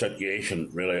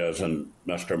situation really as in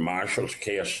Mr. Marshall's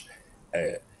case.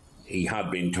 He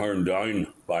had been turned down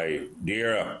by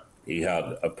DAERA. He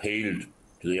had appealed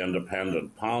to the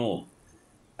independent panel.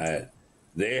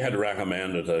 They had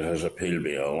recommended that his appeal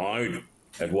be allowed.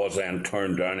 It was then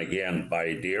turned down again by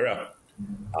DAERA,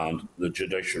 and the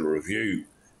judicial review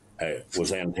was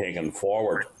then taken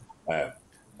forward.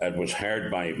 It was heard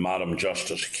by Madam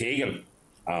Justice Keegan,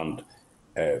 and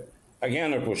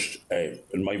again, it was,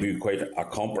 in my view, quite a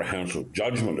comprehensive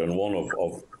judgment and one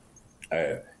of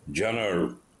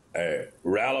general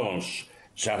relevance,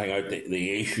 setting out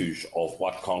the issues of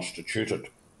what constituted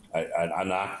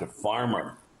an active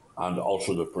farmer and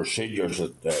also the procedures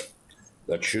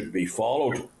that should be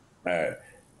followed.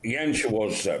 Again, she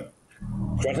was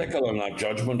critical in that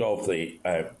judgment of the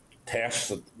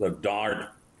tests that DARD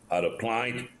had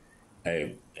applied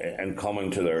in coming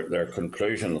to their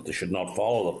conclusion that they should not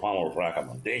follow the panel's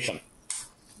recommendation.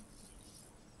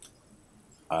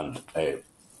 And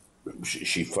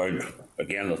she found,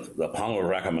 again, that the panel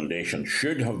recommendation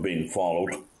should have been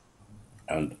followed,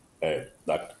 and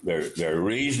that their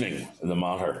reasoning in the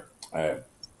matter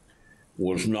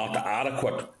was not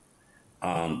adequate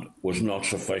and was not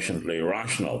sufficiently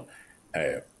rational.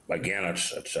 Again,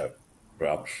 it's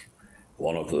perhaps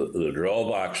one of the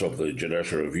drawbacks of the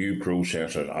judicial review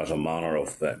process as a manner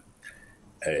of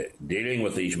dealing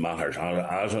with these matters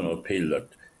as an appeal, that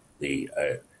the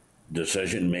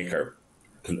decision maker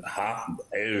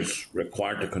is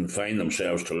required to confine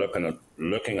themselves to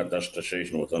looking at this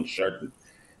decision within certain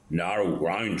narrow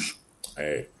grounds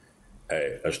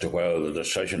as to whether the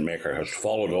decision maker has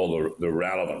followed all the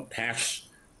relevant tests.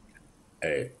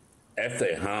 If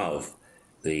they have,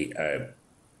 the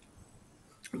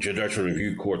Judicial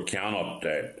Review Court cannot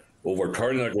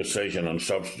overturn their decision and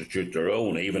substitute their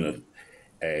own, even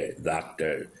if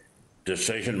that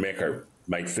decision maker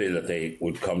might feel that they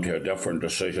would come to a different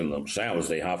decision themselves.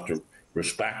 They have to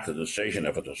respect the decision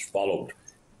if it has followed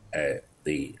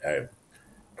the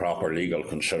proper legal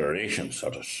considerations.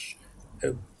 That is,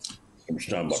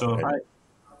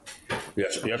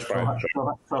 yes, Brian.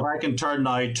 So if I can turn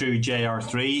now to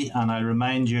JR3, and I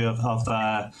remind you of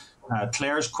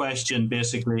Claire's question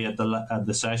basically at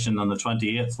the session on the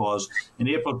 28th was, in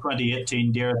April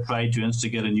 2018, DAERA tried to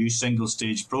instigate a new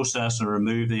single-stage process and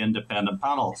remove the independent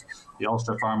panels. The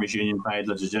Ulster Farmers Union filed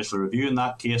a judicial review in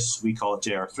that case, we call it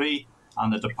JR3,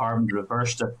 and the department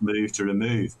reversed it, moved to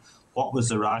remove. What was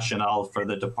the rationale for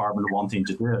the department wanting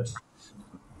to do it?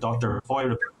 Dr. Foy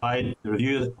replied, the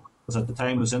review at the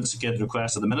time was instigated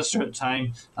request of the minister at the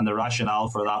time, and the rationale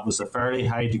for that was a fairly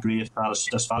high degree of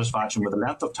dissatisfaction with the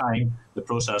length of time the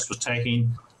process was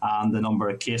taking and the number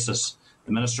of cases.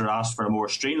 The minister asked for a more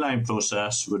streamlined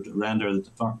process, would render the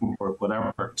department or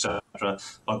whatever, etc.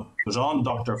 But it was on.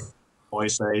 Dr. Foy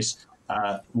says,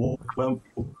 when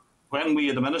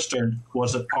we, the minister,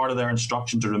 was it part of their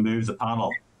instruction to remove the panel?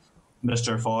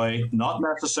 Mr. Foy, not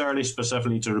necessarily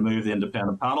specifically to remove the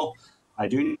independent panel. I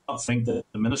do not think that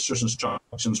the minister's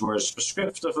instructions were as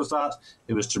prescriptive as that.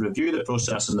 It was to review the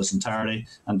process in its entirety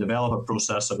and develop a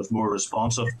process that was more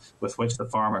responsive, with which the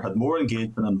farmer had more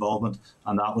engagement and involvement,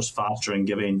 and that was faster in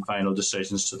giving final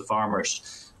decisions to the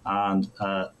farmers. And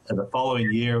in the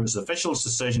following year, it was the official's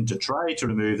decision to try to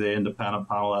remove the independent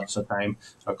panel at the time,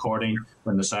 according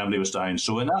when the Assembly was down.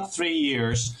 So in that 3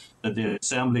 years that the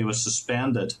Assembly was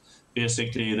suspended,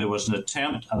 basically there was an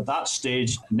attempt at that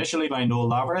stage, initially by Noel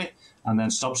Lavery, and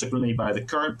then subsequently by the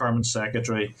current Permanent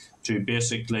Secretary, to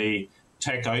basically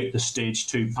take out the Stage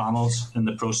 2 panels in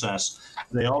the process.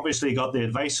 They obviously got the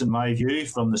advice, in my view,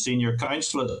 from the senior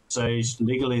counsel that says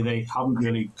legally they haven't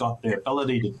really got the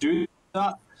ability to do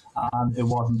that, and it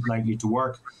wasn't likely to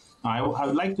work. Now, I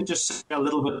would like to just say a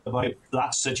little bit about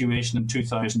that situation in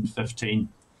 2015.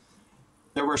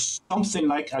 There were something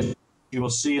like, as you will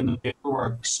see in the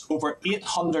paperwork, over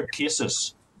 800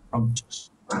 cases from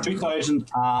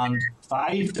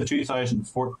 2005 to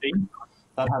 2014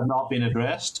 that have not been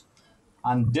addressed,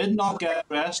 and did not get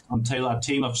addressed until a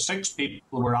team of 6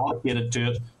 people were allocated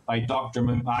to it by Dr.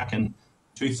 Mack in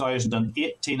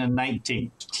 2018 and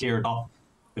 19 to clear it up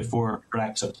before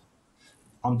Brexit.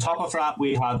 On top of that,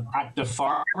 we had active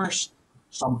farmers,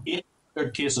 some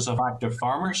 800 cases of active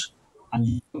farmers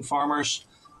and young farmers,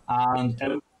 and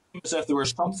it was as if there were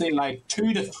something like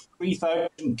 2,000 to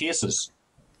 3,000 cases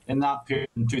in that period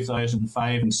in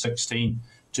 2005 and 16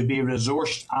 to be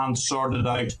resourced and sorted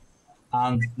out.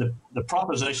 And the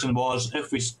proposition was,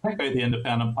 if we pick out the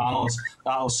independent panels,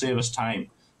 that'll save us time.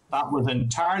 That was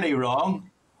entirely wrong.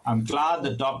 I'm glad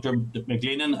that Dr.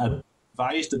 McGleenan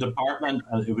advised the department,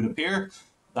 as it would appear,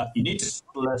 that you need to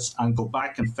settle this and go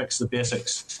back and fix the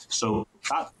basics. So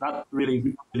that's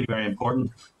really, really very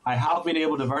important. I have been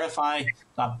able to verify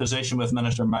that position with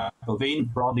Minister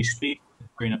McElveen, broadly speaking,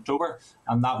 in October,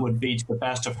 and that would be, to the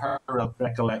best of her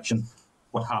recollection,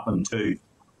 what happened too.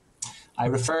 I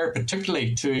refer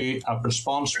particularly to a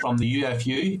response from the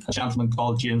UFU, a gentleman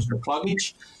called James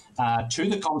McCluggage, to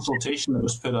the consultation that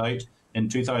was put out in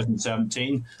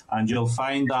 2017, and you'll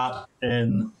find that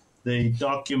in the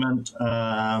document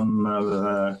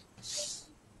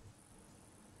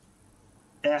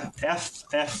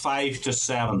F5 to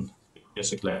 7,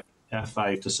 basically,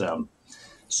 F5 to 7.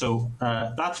 So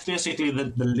that's basically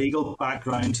the legal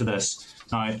background to this.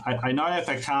 Now, I now, if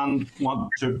I can, want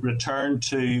to return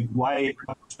to why,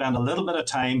 spend a little bit of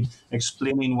time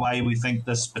explaining why we think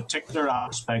this particular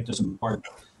aspect is important.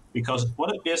 Because what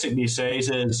it basically says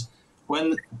is,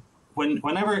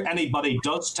 whenever anybody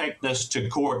does take this to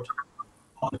court,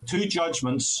 on the 2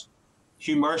 judgments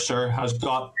Hugh Mercer has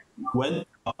got win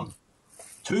on,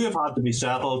 2 have had to be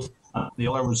settled, and the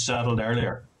other was settled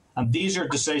earlier. And these are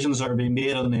decisions that are being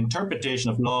made on the interpretation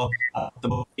of law at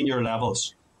the senior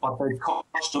levels, but they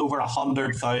cost over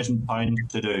 £100,000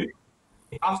 to do.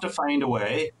 We have to find a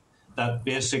way that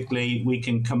basically we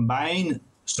can combine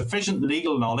sufficient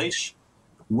legal knowledge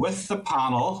with the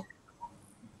panel,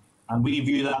 and we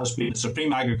view that as being the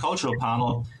Supreme Agricultural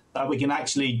Panel, that we can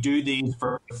actually do these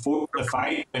for £4,000 to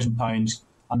 £5,000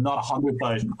 and not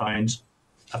 £100,000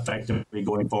 effectively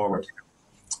going forward.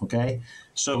 Okay,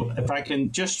 so if I can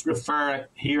just refer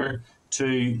here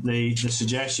to the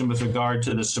suggestion with regard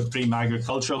to the Supreme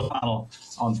Agricultural Panel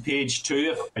on page 2,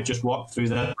 if I just walk through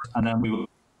that, and then we will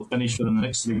finish within the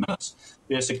next 3 minutes.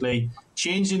 Basically,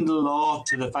 changing the law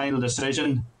to the final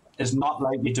decision is not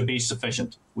likely to be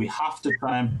sufficient. We have to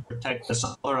try and protect this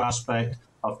other aspect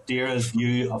of DAERA's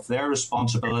view of their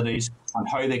responsibilities and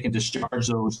how they can discharge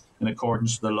those in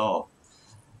accordance with the law.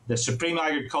 The Supreme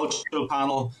Agricultural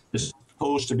Panel is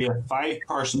supposed to be a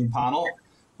 5-person panel.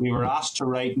 We were asked to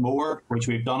write more, which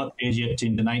we've done at page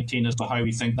 18 to 19 as to how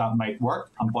we think that might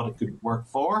work and what it could work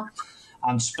for.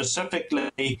 And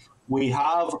specifically, we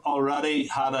have already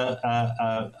had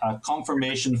a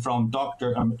confirmation from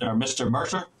Mr.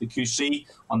 Mercer, the QC,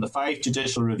 on the 5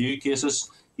 judicial review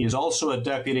cases. He is also a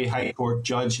Deputy High Court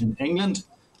judge in England,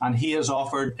 and he has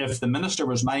offered, if the Minister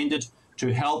was minded,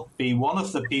 to help be one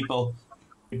of the people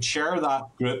who chair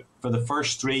that group for the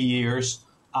first 3 years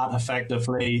at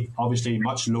effectively, obviously,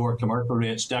 much lower commercial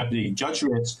rates, deputy judge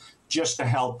rates, just to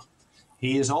help.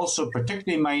 He is also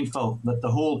particularly mindful that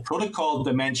the whole protocol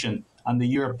dimension and the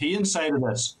European side of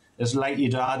this is likely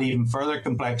to add even further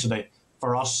complexity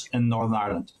for us in Northern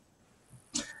Ireland.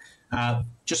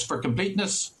 Just for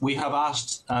completeness, we have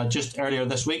asked just earlier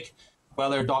this week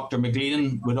whether Dr.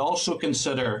 McGleenan would also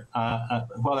consider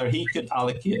whether he could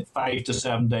allocate 5 to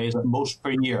 7 days at most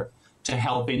per year to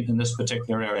helping in this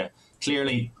particular area.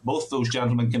 Clearly, both those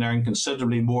gentlemen can earn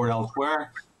considerably more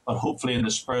elsewhere, but hopefully in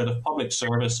the spirit of public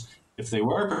service, if they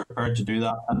were prepared to do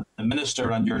that, and the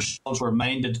Minister and yourselves were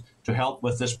minded to help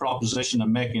with this proposition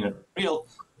and making it real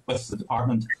with the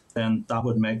department, then that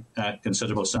would make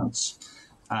considerable sense.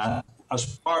 As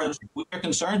far as we're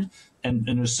concerned,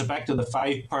 in respect to the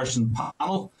 5-person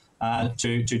panel,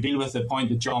 to deal with the point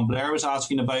that John Blair was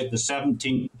asking about, the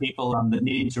 17 people and the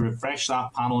need to refresh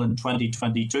that panel in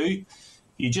 2022,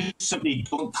 you just simply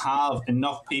don't have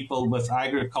enough people with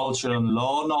agriculture and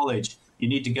law knowledge. You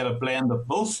need to get a blend of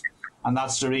both, and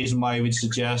that's the reason why we'd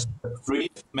suggest that 3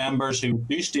 members who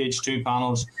do Stage 2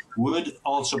 panels would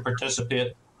also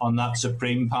participate on that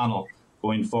Supreme panel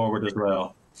going forward as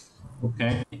well.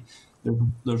 Okay.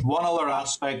 There's one other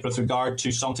aspect with regard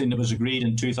to something that was agreed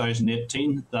in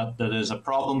 2018 that is a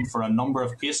problem for a number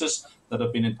of cases that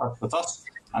have been in touch with us,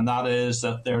 and that is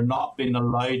that they're not being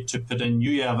allowed to put in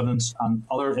new evidence and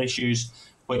other issues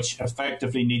which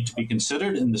effectively need to be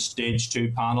considered in the Stage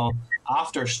 2 panel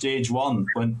after Stage 1,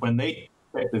 when they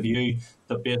take the view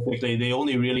that basically they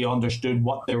only really understood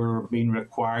what they were being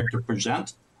required to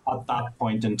present at that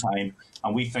point in time.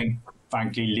 And we think,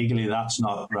 frankly, legally that's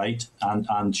not right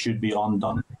and should be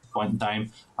undone at that point in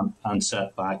time and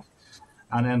set back.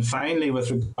 And then finally,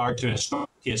 with regard to historic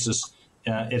cases,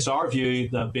 it's our view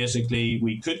that basically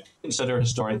we could consider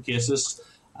historic cases.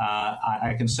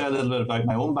 I can say a little bit about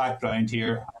my own background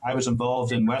here. I was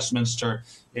involved in Westminster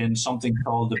in something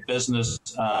called the Business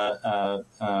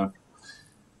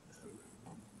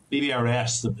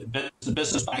BBRS, the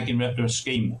Business Banking Reparative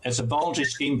Scheme. It's a voluntary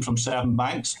scheme from 7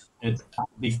 banks. It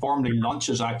formally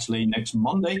launches actually next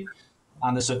Monday,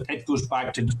 and it goes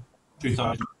back to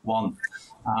 2001.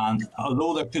 And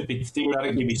although there could be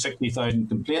theoretically be 60,000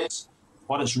 complaints,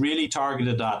 what it's really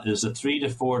targeted at is the 300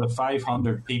 to 400 to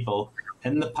 500 people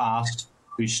in the past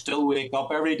who still wake up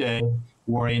every day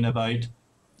worrying about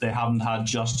they haven't had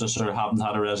justice or haven't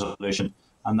had a resolution.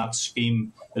 And that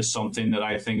scheme is something that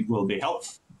I think will be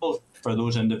helpful for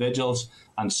those individuals.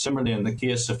 And similarly in the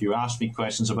case, if you ask me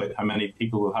questions about how many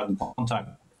people we've had in contact,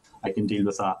 I can deal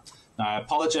with that. Now, I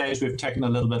apologise, we've taken a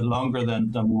little bit longer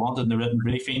than we wanted in the written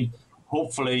briefing.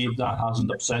 Hopefully that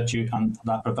hasn't upset you and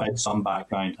that provides some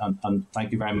background. And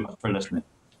thank you very much for listening.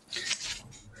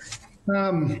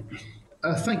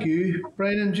 Thank you,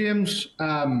 Brian and James.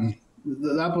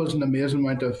 That was an amazing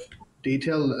amount of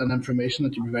detail and information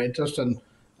that you provided us, and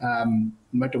the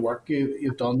amount of work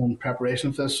you've done in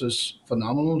preparation for this is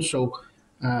phenomenal. So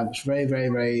it's very, very,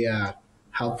 very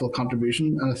helpful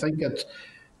contribution. And I think that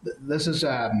this is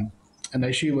an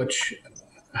issue which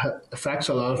affects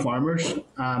a lot of farmers.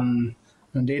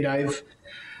 Indeed, I've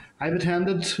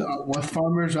attended with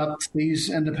farmers at these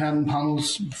independent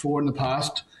panels before in the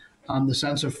past, and the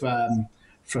sense of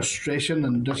frustration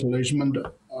and disillusionment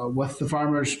with the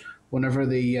farmers whenever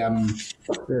the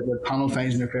panel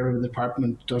finds in their favour, the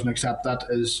department doesn't accept that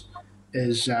is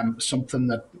something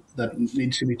that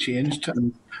needs to be changed.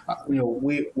 And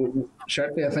we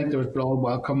certainly, I think there was broad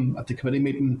welcome at the committee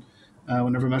meeting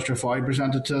whenever Mr. Foy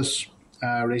presented to us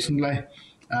recently,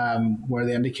 where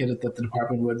they indicated that the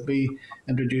department would be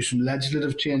introducing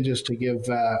legislative changes to give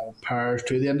powers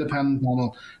to the independent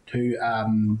panel to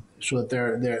so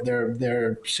that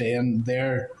they're saying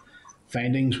their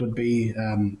findings would be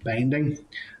binding.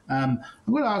 I'm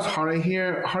going to ask Harry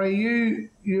here. Harry,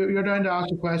 you're down to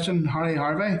ask a question. Harry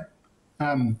Harvey.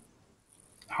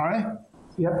 Harry?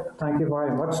 Yep, thank you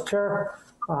very much, Chair.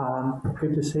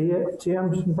 Good to see you,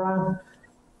 James and Brian.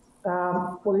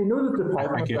 Well, you know the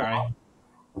department. Thank you, Harry.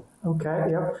 Okay,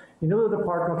 yep. You know the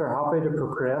department are happy to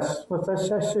progress with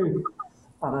this issue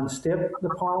and instate the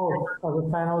panel as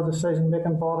a final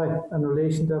decision-making body in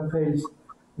relation to appeals.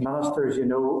 Minister, as you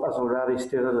know, has already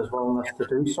stated his willingness to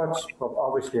do such, but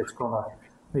obviously it's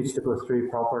needs to go through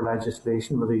proper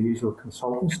legislation with the usual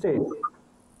consultant stage.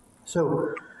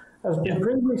 So, as been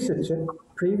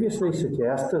previously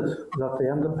suggested that the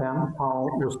independent panel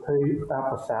was too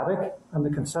apathetic in the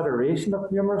consideration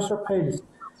of numerous appeals,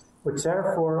 which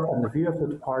therefore, in the view of the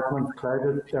department,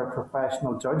 clouded their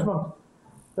professional judgment.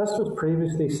 This was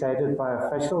previously cited by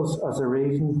officials as a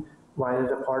reason why the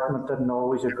department didn't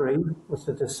always agree with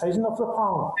the decision of the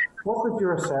panel. What would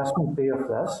your assessment be of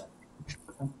this?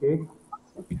 Thank you.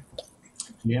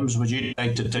 James, would you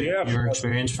like to take your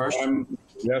experience first?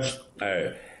 Yes.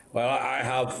 Well, I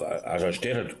have, as I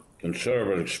stated,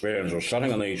 considerable experience of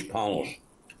sitting on these panels.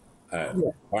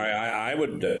 I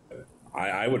would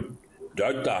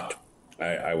doubt that.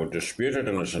 I would dispute it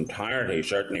in its entirety,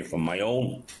 certainly from my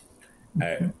own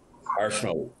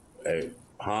personal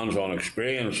hands-on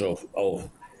experience of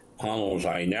panels.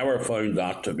 I never found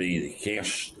that to be the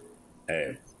case.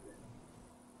 The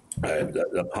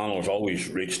panels always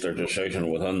reached their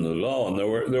decision within the law, and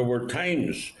there were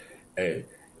times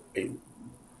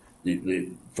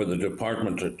for the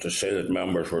department to say that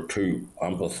members were too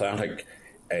empathetic,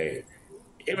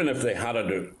 even if they had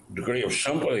a degree of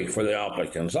sympathy for the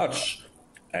applicants. That's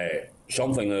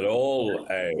something that all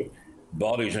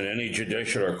bodies in any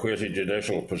judicial or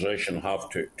quasi-judicial position have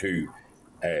to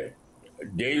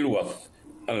deal with,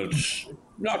 and it's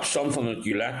not something that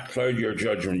you let cloud your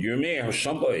judgment. You may have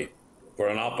sympathy for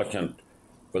an applicant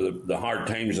for the hard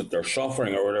times that they're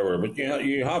suffering or whatever, but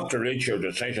you have to reach your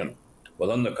decision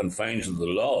within the confines of the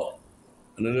law.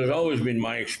 And it has always been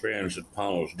my experience that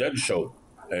panels did so.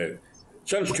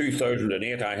 Since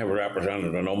 2008, I have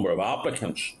represented a number of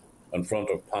applicants in front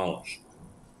of panels.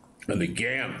 And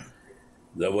again,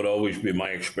 that would always be my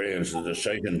experience. The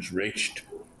decisions reached,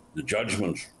 the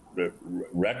judgments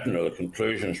written or the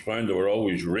conclusions found, they were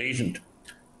always reasoned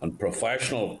and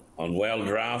professional and well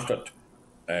drafted.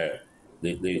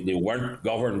 They weren't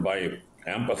governed by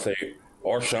empathy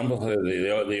or sympathy.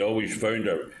 They always found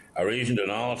a reasoned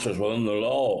analysis within the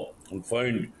law and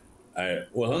found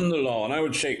within the law, and I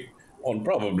would say on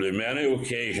probably many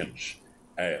occasions,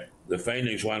 the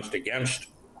findings went against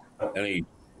any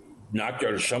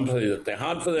natural sympathy that they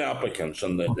had for the applicants,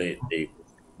 and they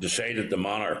decided to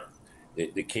manner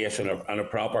the case in a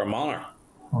proper manner.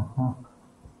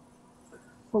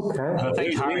 Okay.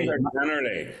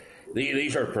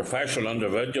 These are professional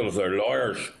individuals. They're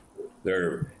lawyers.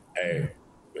 They're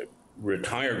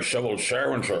retired civil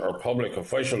servants or public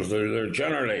officials. They're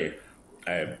generally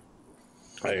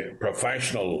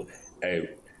professional,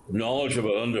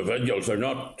 knowledgeable individuals.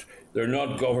 They're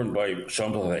not governed by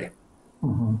sympathy.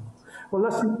 Mm-hmm. Well,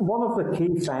 listen, one of the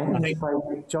key findings by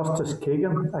Justice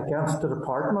Keegan against the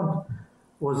department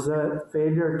was the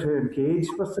failure to engage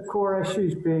with the core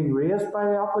issues being raised by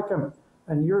the applicant.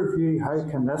 In your view, how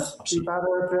can this be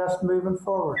better addressed moving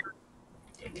forward?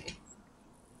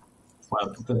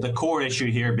 Well, the core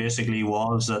issue here basically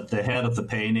was that the head of the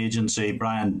paying agency,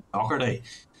 Brian Doherty,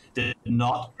 did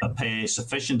not pay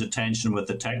sufficient attention with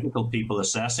the technical people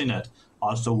assessing it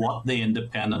as to what the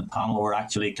independent panel were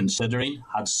actually considering,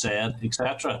 had said,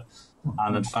 etc.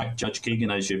 And in fact, Judge Keegan,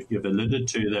 as you've alluded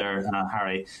to there,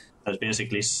 Harry, has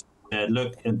basically said,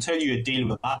 look, until you deal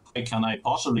with that, how can I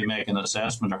possibly make an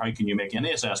assessment, or how can you make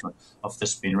any assessment of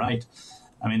this being right?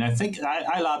 I mean, I think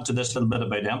I'll add to this a little bit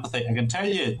about empathy. I can tell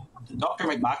you, Dr.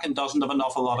 McMacken doesn't have an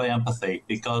awful lot of empathy,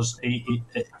 because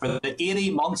for the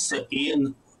 80 months that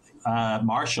Ian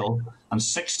Marshall and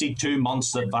 62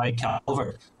 months that Vi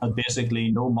Calvert had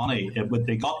basically no money,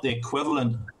 they got the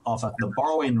equivalent of the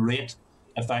borrowing rate,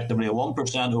 effectively a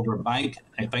 1% over Bank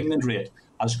of England rate,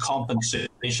 as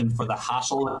compensation for the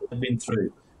hassle that they'd been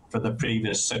through for the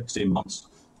previous 60 months.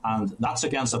 And that's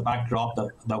against a backdrop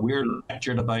that we're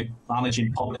lectured about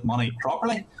managing public money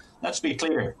properly. Let's be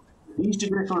clear. These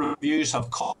judicial reviews have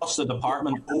cost the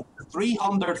department over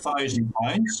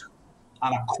 £300,000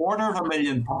 and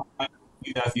 £250,000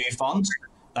 UFU funds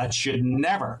that should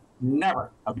never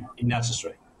have been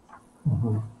necessary.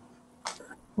 Mm-hmm.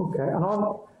 Okay, and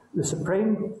on the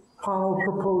Supreme Panel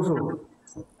proposal,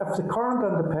 if the current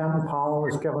independent panel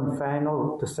is given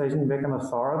final decision-making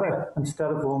authority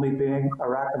instead of only being a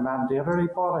recommendatory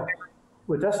body,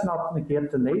 would this not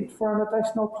negate the need for an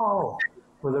additional panel,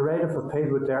 where the right of appeal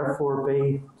would therefore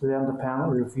be to the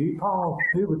independent review panel,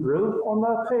 who would rule on the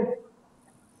appeal?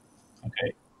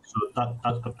 Okay, so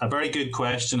that's a very good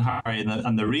question, Harry.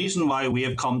 And the reason why we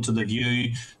have come to the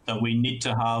view that we need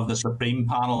to have the Supreme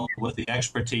Panel with the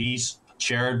expertise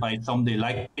chaired by somebody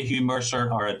like Hugh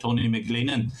Mercer or a Tony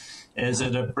McGleenan is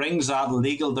that it brings that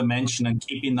legal dimension and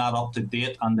keeping that up to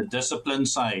date on the discipline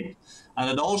side.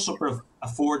 And it also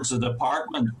affords the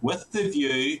department with the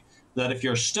view that if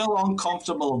you're still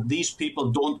uncomfortable, these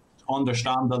people don't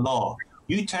understand the law,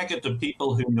 you take it to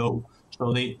people who know.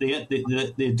 So the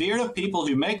idea of people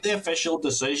who make the official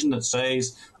decision that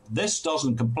says this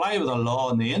doesn't comply with the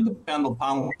law and the independent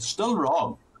panel is still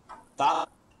wrong, that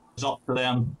is up to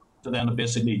them to then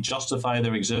basically justify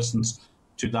their existence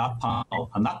to that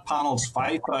panel. And that panel's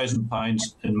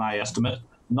 £5,000 in my estimate,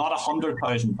 not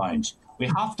 £100,000. We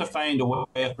have to find a way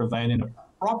of providing a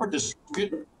proper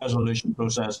dispute resolution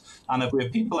process. And if we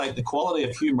have people like the quality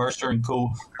of Hugh Mercer and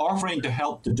co offering to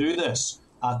help to do this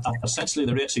at essentially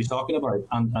the rates he's talking about,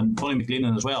 and Tony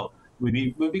McGleenan as well, would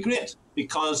be great,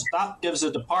 because that gives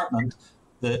the department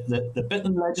the bit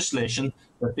in legislation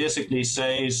that basically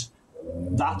says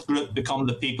that group become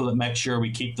the people that make sure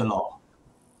we keep the law.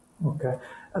 Okay.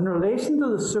 In relation to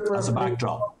the super... As a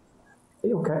backdrop.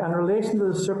 Okay. In relation to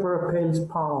the super appeals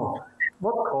panel,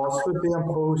 what costs would be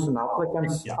imposed on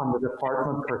applicants and the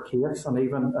department per case, and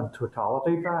even in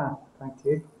totality, Brian? Thank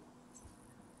you.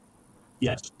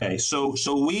 Yes. Okay. So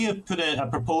we have put a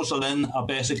proposal in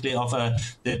basically of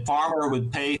the farmer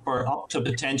would pay for up to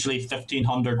potentially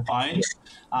 £1,500,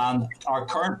 and our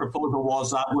current proposal was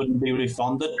that wouldn't be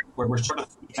refunded. We're sort of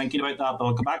thinking about that, but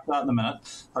I'll come back to that in a minute.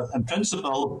 But in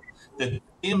principle, the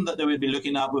claim that they would be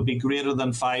looking at would be greater than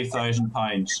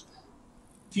 £5,000.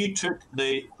 If you took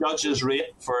the judge's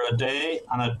rate for a day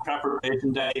and a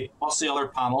preparation day plus the other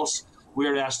panels,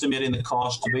 we're estimating the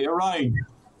cost to be around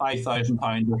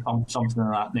 £5,000 or something of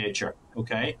that nature,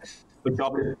 okay? Which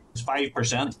obviously is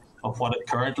 5% of what it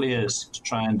currently is to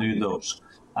try and do those.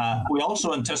 We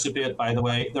also anticipate, by the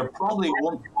way, there probably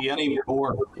won't be any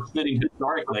more, including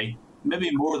historically, maybe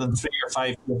more than 3 or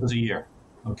 5 cases a year,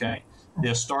 okay? The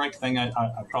historic thing, I'm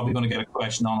probably going to get a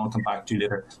question on. I'll come back to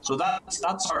later. So that's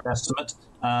our estimate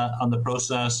on the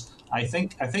process. I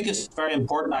think it's very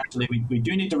important. Actually, we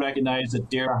do need to recognise that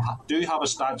DAERA do have a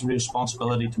statutory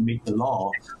responsibility to meet the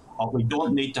law, but we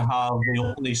don't need to have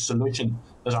the only solution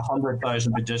is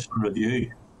 100,000 petition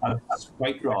review. That's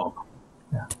quite wrong.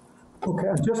 Yeah. Okay,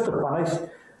 and just to finish,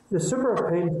 the Super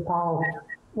Appeals panel,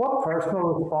 what personal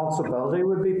responsibility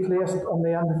would be placed on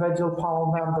the individual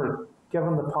panel member,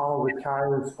 given the panel would carry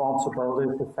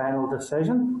responsibility for the final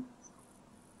decision?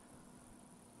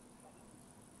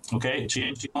 Okay,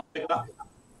 James, do you want to take that?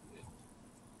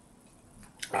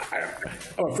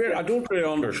 I'm afraid I don't really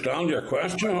understand your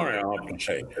question, Harry, I have to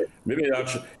say. Maybe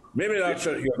that's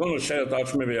you're going to say that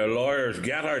that's maybe a lawyer's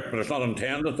get out, but it's not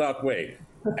intended that way.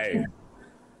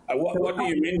 What do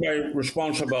you mean by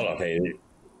responsibility?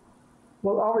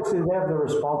 Well, obviously they have the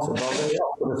responsibility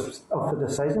of the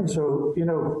decision, so,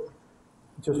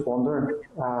 just wondering,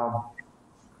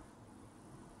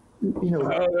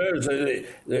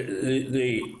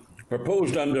 the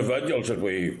proposed individuals that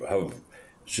we have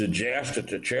suggested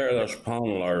to chair this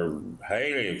panel are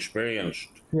highly experienced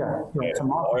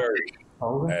lawyers,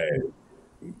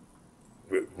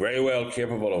 very well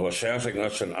capable of assessing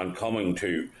this and coming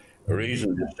to a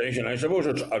reasoned decision. I suppose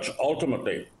it's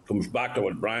ultimately comes back to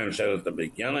what Brian said at the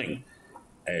beginning.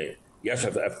 Yes,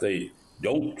 if they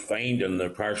don't find in the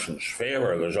person's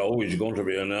favour, there's always going to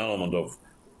be an element of,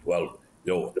 well,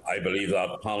 I believe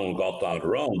that panel got that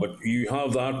wrong. But you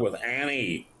have that with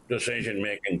any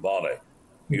decision-making body.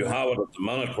 You have it at the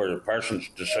minute where the person's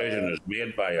decision is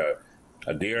made by a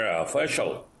DAERA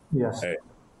official. Yes.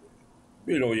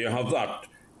 You have that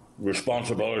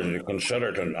responsibility to consider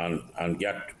it and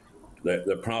get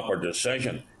the proper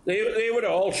decision. They would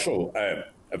also,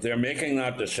 if they're making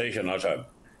that decision as a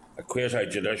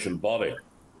quasi-judicial body,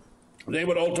 they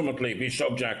would ultimately be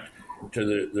subject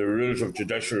to the rules of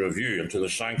judicial review and to the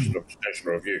sanction of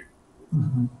judicial review.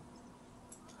 Mm-hmm.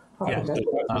 Yeah,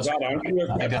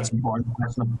 that's important.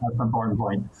 That's an important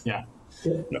point. Yeah.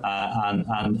 And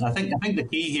I think the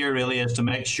key here really is to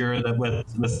make sure that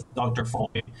with Dr.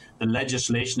 Foley, the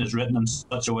legislation is written in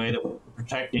such a way that we're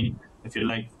protecting, if you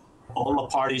like, all the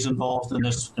parties involved in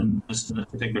this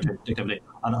particular activity.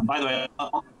 And by the way,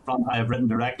 I have written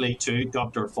directly to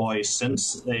Dr. Foy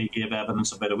since they gave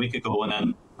evidence about a week ago and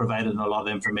then provided a lot of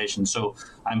information. So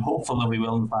I'm hopeful that we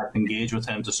will in fact engage with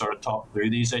him to sort of talk through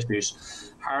these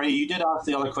issues. Harry, you did ask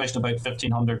the other question about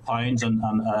 £1,500 and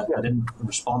I didn't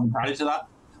respond entirely to that.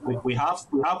 We have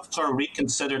sort of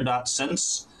reconsidered that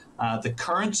since. The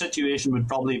current situation would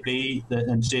probably be that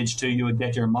in stage 2 you would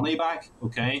get your money back,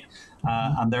 okay?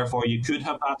 And therefore you could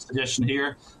have that suggestion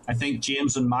here. I think,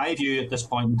 James, in my view at this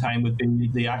point in time would be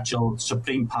the actual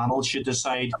Supreme Panel should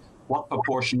decide what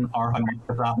proportion or how much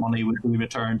of that money would be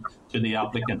returned to the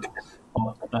applicant.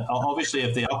 Obviously,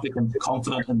 if the applicant is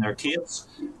confident in their case,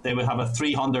 they would have a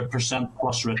 300%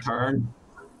 plus return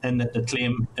in the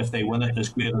claim if they win it is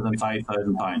greater than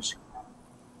 £5,000.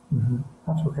 Mm-hmm.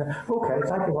 That's okay. Okay,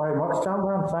 thank you very much,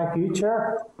 gentlemen. Thank you,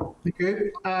 Chair. Thank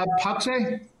you.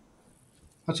 Patsy?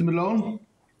 Patsy Malone?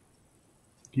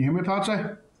 Can you hear me, Patsy?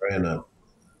 Brian,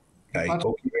 I'm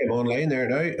online there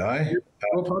now. Aye.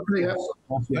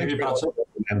 Thanks, Patsy.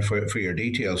 And for your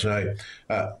details now.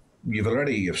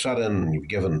 You've sat in, you've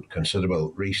given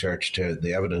considerable research to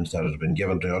the evidence that has been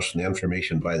given to us and the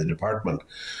information by the department.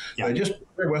 Yeah. Just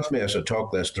bear with me as I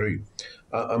talk this through.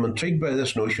 I'm intrigued by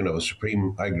this notion of a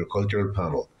Supreme Agricultural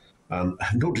Panel. I'm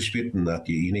no disputing that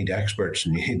you need experts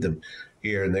and you need them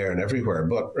here and there and everywhere.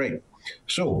 But, right,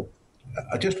 so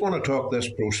I just want to talk this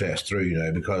process through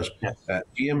now because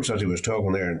James, as he was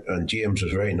talking there, and James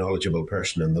is a very knowledgeable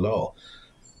person in the law.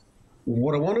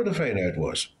 What I wanted to find out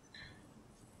was,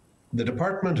 the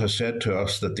department has said to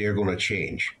us that they're going to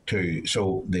change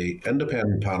so the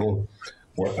independent panel,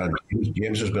 and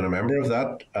James has been a member of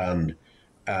that, and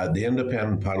the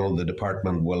independent panel, the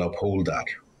department will uphold that,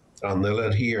 and they'll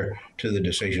adhere to the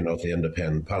decision of the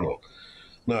independent panel.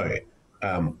 Now,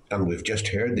 and we've just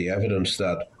heard the evidence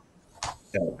that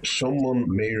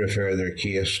someone may refer their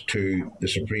case to the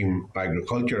Supreme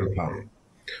Agricultural Panel.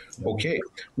 Okay,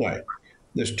 now,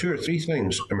 there's 2 or 3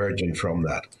 things emerging from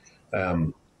that.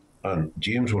 And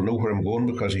James will know where I'm going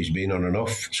because he's been on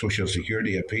enough Social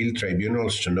Security appeal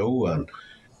tribunals to know and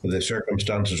the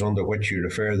circumstances under which you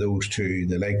refer those to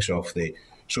the likes of the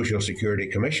Social Security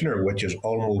Commissioner, which is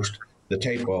almost the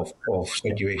type of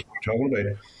situation you're talking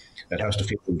about. It has to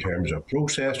fit in terms of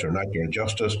process or natural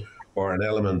justice or an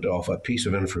element of a piece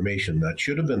of information that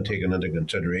should have been taken into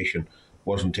consideration,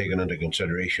 wasn't taken into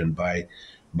consideration by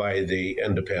the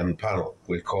independent panel.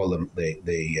 We'll call them the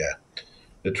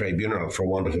the tribunal, for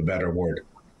want of a better word.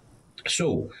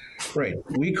 So, right,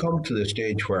 we come to the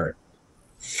stage where,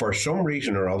 for some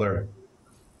reason or other,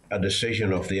 a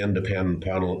decision of the independent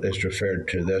panel is referred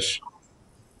to this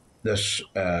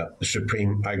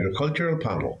Supreme Agricultural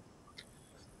Panel.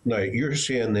 Now, you're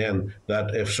saying then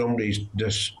that if somebody's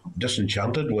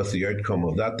disenchanted with the outcome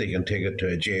of that, they can take it to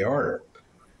a JR.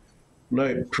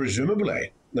 Now,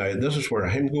 presumably, this is where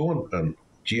I'm going, and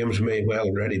James may well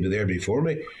already be there before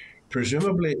me.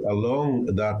 Presumably, along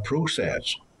that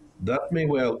process, that may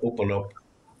well open up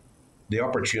the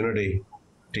opportunity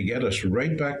to get us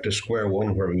right back to square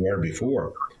one where we were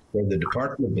before, where the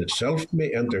department itself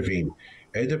may intervene,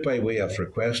 either by way of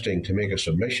requesting to make a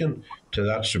submission to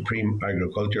that Supreme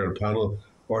Agricultural Panel,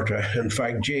 or to, in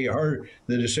fact, JR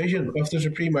the decision of the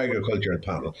Supreme Agricultural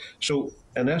Panel. So,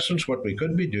 in essence, what we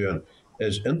could be doing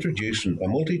is introducing a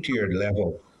multi-tiered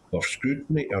level of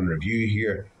scrutiny and review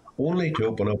here, only to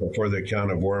open up a further can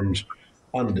of worms.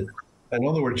 And, in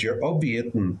other words, you're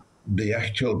obviating the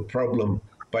actual problem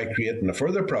by creating a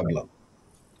further problem.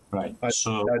 Right.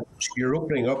 So you're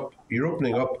opening up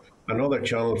another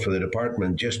channel for the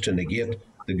department just to negate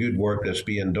the good work that's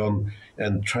being done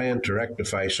and trying to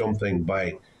rectify something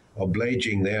by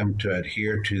obliging them to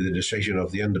adhere to the decision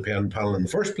of the independent panel in the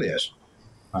first place.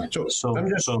 Right. So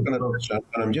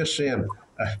I'm just saying,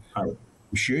 I'm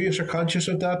sure you're conscious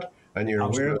of that and you're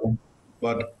aware of it,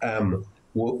 but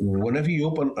whenever you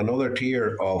open another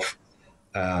tier of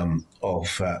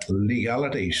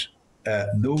legalities,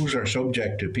 those are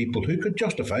subject to people who could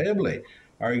justifiably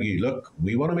argue, look,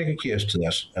 we want to make a case to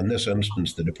this, in this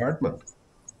instance, the department.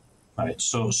 Right.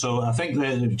 So I think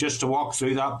that just to walk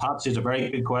through that, Patsy, is a very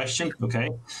good question. Okay.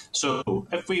 So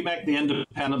if we make the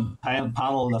independent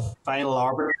panel the final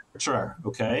arbiter,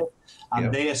 okay,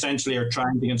 and they essentially are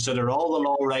trying to consider all the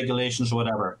law, regulations,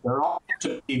 whatever, there ought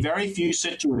to be very few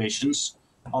situations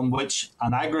on which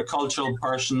an agricultural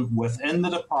person within the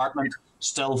department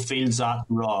still feels that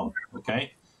wrong.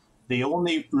 Okay. The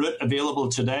only route available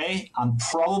today, and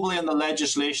probably in the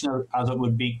legislation as it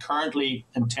would be currently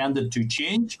intended to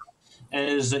change,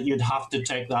 is that you'd have to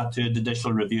take that to a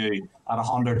judicial review at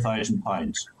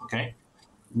 £100,000. Okay,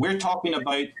 we're talking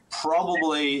about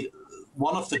probably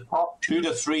one of the top 2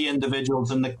 to 3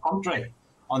 individuals in the country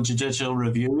on judicial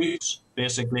reviews,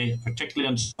 basically, particularly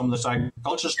on some of this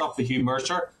agriculture stuff for Hugh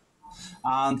Mercer.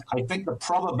 And I think the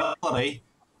probability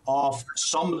of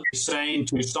somebody saying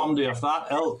to somebody of that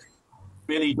ilk,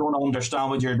 really don't understand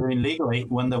what you're doing legally,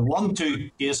 when the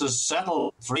 1-2 cases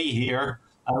settle 3 here,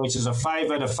 which is a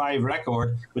 5 out of 5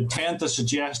 record, would tend to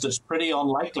suggest it's pretty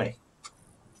unlikely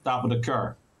that would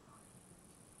occur.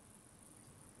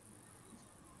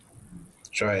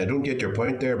 Sorry, I don't get your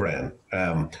point there, Brian.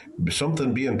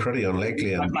 Something being pretty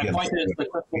unlikely and being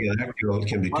actual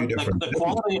can be two different things. The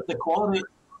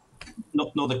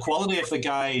quality of the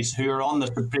guys who are on the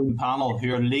Supreme Panel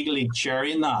who are legally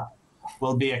chairing that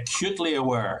will be acutely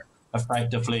aware,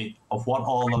 effectively, of what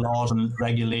all the laws and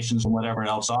regulations and whatever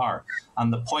else are.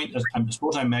 And the point I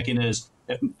suppose I'm making is,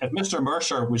 if Mr.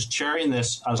 Mercer was chairing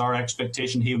this as our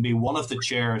expectation, he would be one of the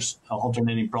chairs,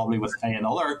 alternating probably with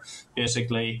another,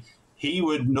 basically, he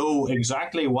would know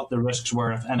exactly what the risks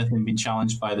were if anything been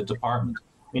challenged by the department.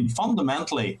 I mean,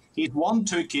 fundamentally, he's won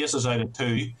 2 cases out of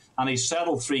 2, and he's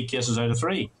settled 3 cases out of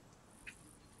 3.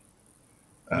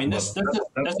 I mean, this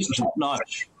is top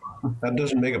notch. That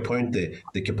doesn't make a point.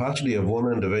 The capacity of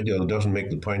one individual doesn't make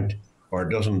the point, or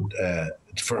doesn't,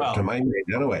 to my mind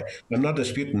anyway. I'm not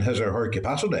disputing his or her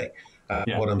capacity.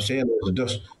 What I'm saying is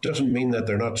it doesn't mean that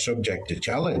they're not subject to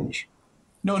challenge.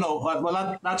 No.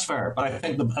 Well, that's fair. But I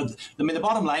think the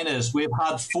bottom line is we've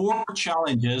had 4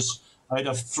 challenges out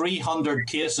of 300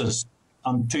 cases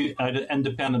on 2 out of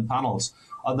independent panels.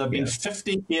 There have been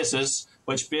 50 cases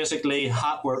which basically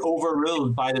were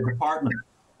overruled by the department.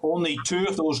 Only 2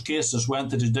 of those cases went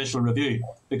to judicial review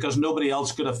because nobody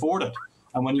else could afford it.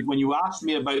 And when you ask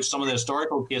me about some of the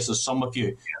historical cases, some of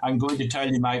you, I'm going to tell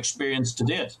you my experience to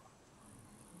date.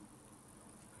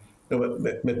 No,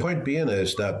 but my point being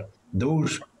is that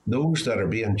those that are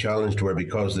being challenged were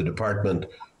because the department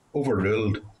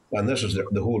overruled, and this is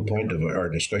the whole point of our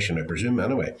discussion, I presume,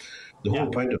 anyway. The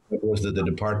whole point of it was that the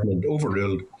department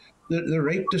overruled the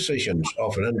right decisions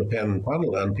of an independent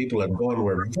panel, and people had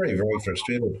were very, very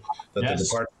frustrated that the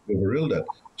department overruled it.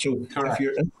 So if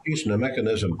you're introducing a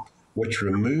mechanism which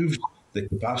removes the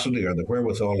capacity or the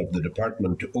wherewithal of the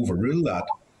department to overrule that,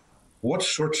 what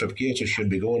sorts of cases should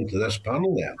be going to this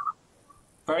panel then?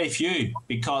 Very few,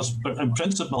 but in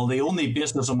principle, the only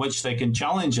basis on which they can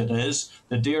challenge it is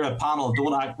the DERA panel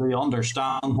don't actually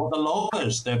understand what the law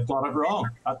is. They've got it wrong.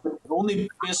 That's the only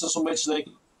basis on which they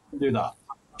can do that.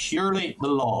 purely the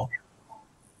law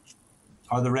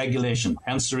or the regulation.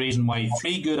 Hence the reason why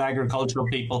 3 good agricultural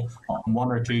people and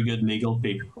 1 or 2 good legal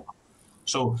people.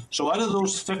 So out of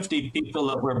those 50 people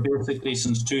that were basically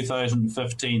since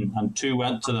 2015 and 2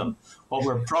 went to them, what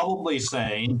we're probably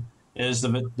saying is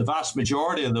the vast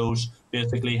majority of those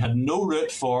basically had no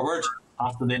route forward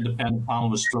after the independent panel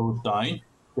was closed down,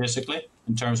 basically,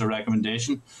 in terms of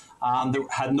recommendation, and they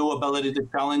had no ability to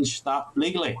challenge that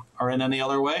legally or in any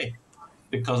other way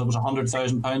because it was a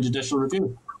 £100,000 judicial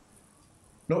review.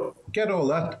 No, get all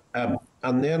that.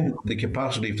 And then the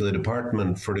capacity for the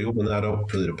department, for to open that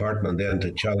up for the department then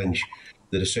to challenge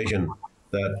the decision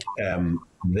that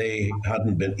they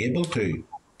hadn't been able to,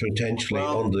 potentially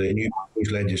under the new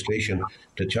legislation,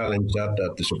 to challenge that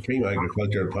at the Supreme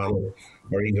Agricultural Panel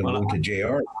or even go to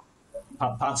JR.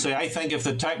 Patsy, I think if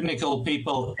the technical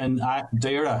people in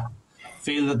DAERA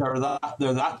feel that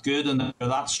they're that good and they're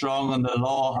that strong in the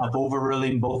law of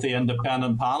overruling both the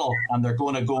independent panel, and they're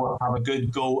going to go have a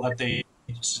good go at the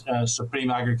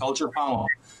Supreme Agriculture Panel,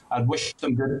 I'd wish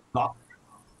them good luck.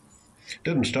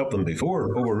 Didn't stop them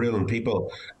before overruling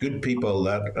people, good people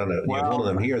that, and you have one of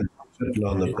them here sitting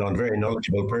on very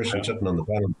knowledgeable person sitting on the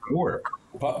panel before.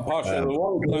 Pastor, the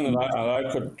one thing that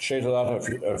I could say to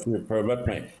that, if you permit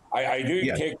me, I do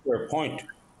take your point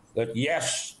that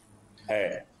yes,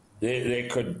 they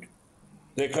could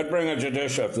bring a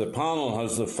judicial, if the panel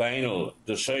has the final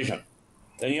decision,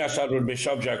 then yes, that would be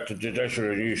subject to judicial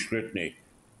review scrutiny.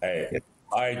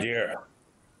 Idea,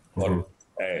 but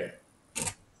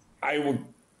I would.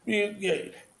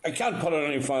 I can't put it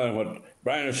any further than what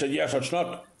Brian has said. Yes,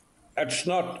 it's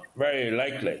not very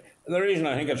likely. And the reason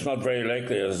I think it's not very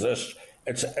likely is this: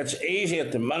 it's easy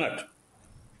at the minute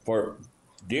for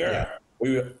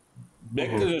we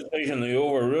make the decision, they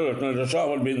overrule it, and it's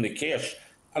often been the case,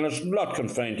 and it's not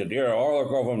confined to DAERA. All the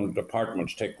government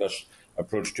departments take this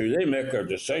approach too. They make their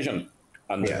decision,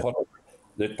 and they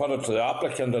put it to the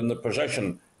applicant in the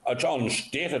position. It's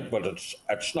unstated, but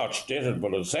it's not stated,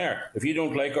 but it's there. If you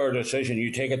don't like our decision,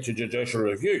 you take it to judicial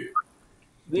review.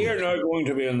 They are now going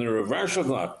to be in the reverse of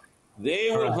that.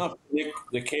 They will have to make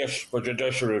the case for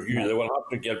judicial review. They will have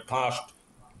to get past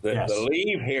the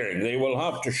leave hearing. They will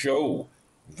have to show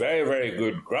very, very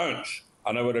good grounds.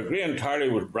 And I would agree entirely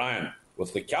with Brian,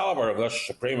 with the calibre of this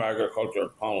Supreme Agricultural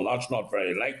Panel, that's not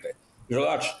very likely.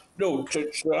 So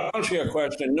to answer your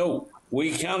question, no,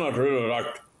 we cannot rule it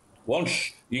out.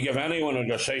 Once you give anyone a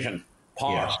decision,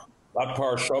 that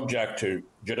power is subject to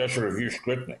judicial review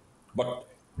scrutiny. But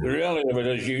the reality of it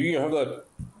is you have a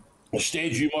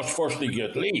stage you must firstly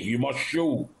get leave. You must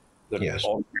show that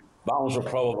on balance of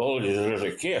probabilities there's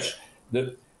a case.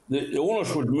 The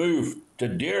onus would move to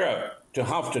DAERA to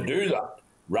have to do that,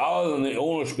 rather than the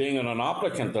onus being on an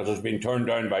applicant that has been turned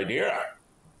down by DAERA.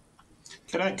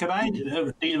 Could I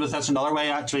deal with this another way,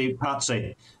 actually,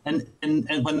 Patsy? And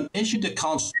when they issued the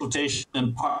consultation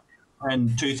in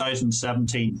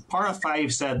 2017, Para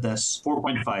 5 said this,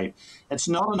 4.5, it's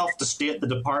not enough to state the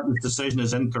department's decision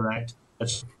is incorrect.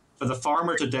 It's for the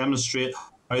farmer to demonstrate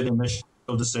how the initial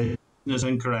decision is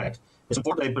incorrect. It's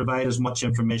important they provide as much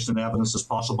information and evidence as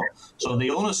possible. So the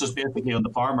onus is basically on the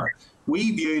farmer.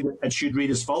 We view that it should read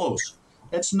as follows.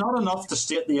 It's not enough to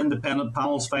state the independent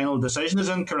panel's final decision is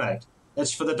incorrect.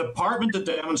 It's for the department to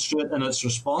demonstrate in its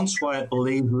response why it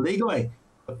believes legally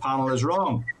the panel is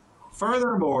wrong.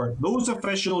 Furthermore, those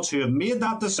officials who have made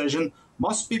that decision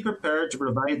must be prepared to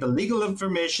provide the legal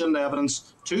information and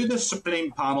evidence to the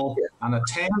Supreme Panel and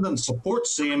attend and support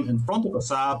same in front of the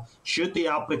SAB should the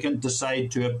applicant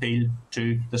decide to appeal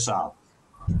to the SAB.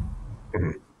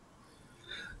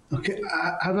 Okay,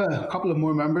 I have a couple of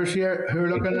more members here who are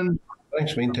looking in.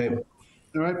 Thanks, meantime.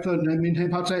 All right, for the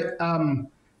meantime, Patsy.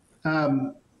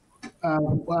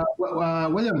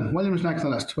 William's next on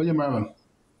the list. William Mervyn.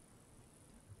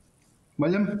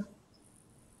 William?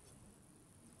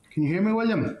 Can you hear me,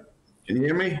 William? Can you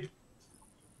hear me?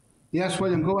 Yes,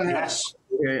 William, go ahead. Yes.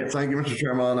 Okay, thank you, Mr.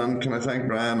 Chairman, and can I thank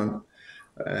Brian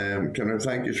and can I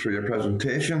thank you for your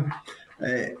presentation.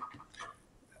 I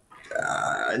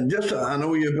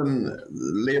know you've been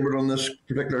laboured on this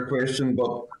particular question,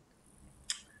 but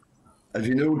as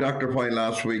you know, Dr. Point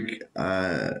last week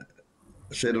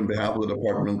said on behalf of the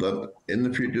department that in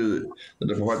the future the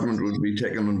department would be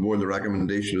taking on board the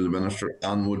recommendation of the Minister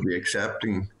and would be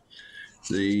accepting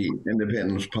the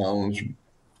independence panel's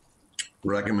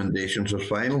recommendations as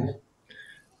final.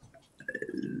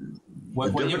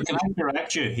 William, can I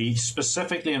correct you? He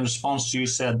specifically, in response to you,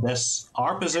 said this: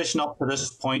 our position up to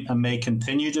this point and may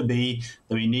continue to be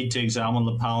that we need to examine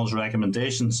the panel's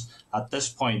recommendations at this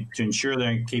point to ensure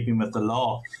they're in keeping with the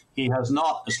law. He has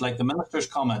not, it's like the Minister's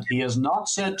comment, he has not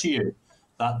said to you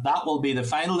that will be the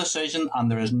final decision and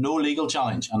there is no legal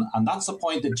challenge. And that's the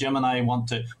point that Jim and I want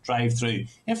to drive through.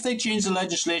 If they change the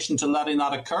legislation to letting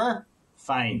that occur,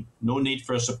 fine. No need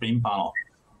for a Supreme Panel.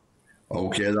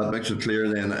 Okay, that makes it clear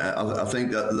then. I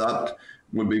think that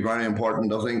would be very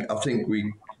important. I think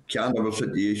we can't have a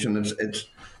situation. It's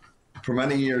for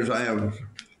many years I have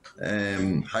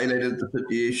highlighted the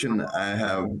situation. I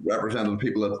have represented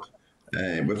people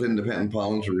with independent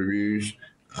panels and reviews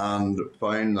and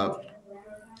found that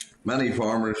many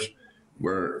farmers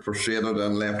were frustrated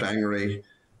and left angry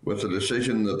with the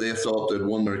decision that they thought they'd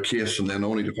won their case, and then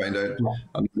only to find out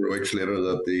a number of weeks later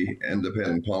that the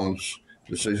independent panel's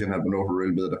decision had been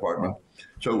overruled by the department.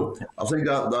 So I think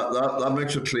that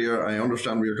makes it clear. I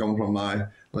understand where you're coming from now.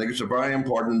 I think it's very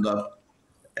important that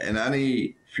in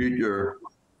any future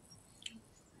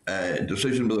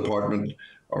decision by the department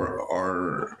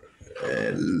or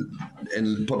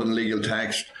put in legal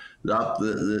text that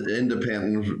the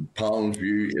independent panel's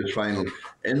view is final.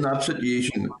 In that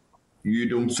situation, you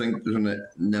don't think there's a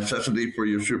necessity for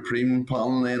your Supreme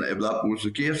Panel then, if that was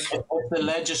the case? If the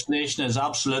legislation is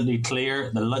absolutely clear,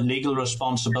 the legal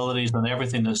responsibilities and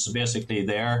everything is basically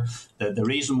there, the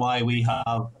reason why we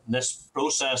have this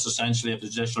process essentially of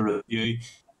judicial review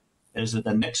is that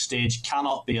the next stage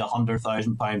cannot be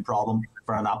 £100,000 problem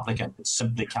for an applicant. It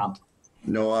simply can't.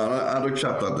 No, I'd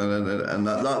accept that, and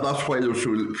that's why there's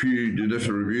so few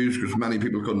judicial reviews, because many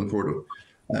people couldn't afford it.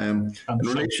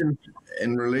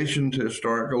 In relation to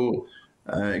historical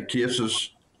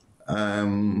cases,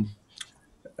 the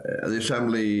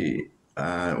Assembly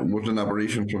was in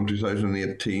operation from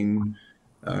 2018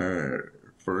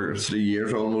 for 3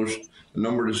 years almost. A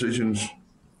number of decisions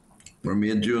were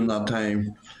made during that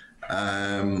time,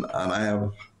 and I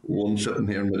have one sitting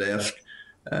here on my desk.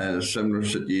 A similar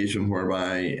situation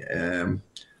whereby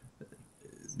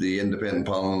the independent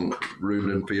panel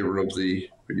ruled in favour of the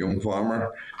young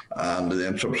farmer, and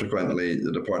then subsequently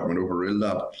the department overruled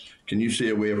that. Can you see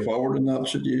a way forward in that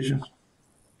situation?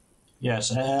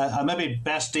 Yes, I maybe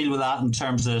best deal with that in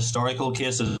terms of historical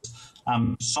cases.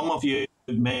 Some of you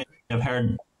may have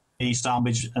heard me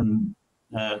sandwich in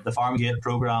the Farmgate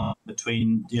programme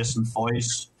between Jason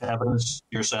Foy's evidence,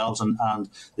 yourselves, and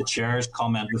the chair's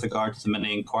comment with regard to the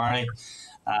mini inquiry,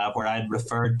 where I'd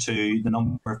referred to the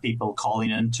number of people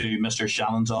calling into Mr.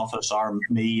 Shannon's office or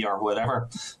me or whatever.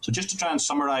 So just to try and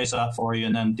summarise that for you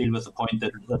and then deal with the point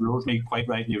that Rosemary quite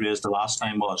rightly raised the last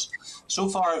time was, so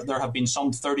far there have been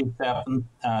some 37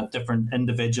 different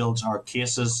individuals or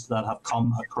cases that have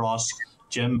come across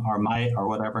Jim or my or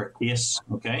whatever case,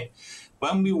 okay?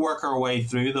 When we work our way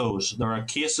through those, there are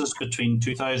cases between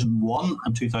 2001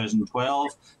 and 2012,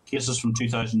 cases from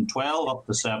 2012 up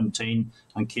to 17,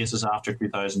 and cases after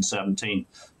 2017.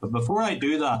 But before I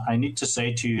do that, I need to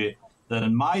say to you that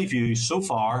in my view, so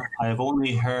far, I have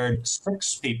only heard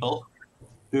 6 people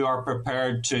who are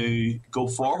prepared to go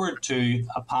forward to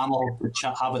a panel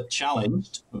to have it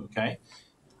challenged, okay,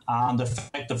 and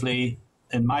effectively,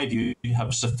 in my view,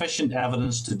 have sufficient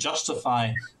evidence to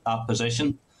justify that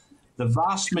position. The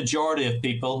vast majority of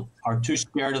people are too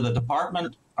scared of the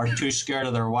department, are too scared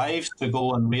of their wives to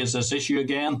go and raise this issue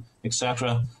again,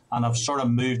 etc., and have sort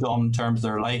of moved on in terms of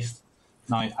their life.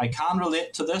 Now, I can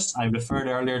relate to this. I referred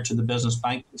earlier to the business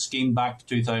bank scheme back to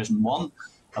 2001.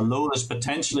 Although there's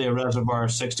potentially a reservoir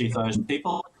of 60,000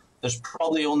 people, there's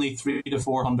probably only 300 to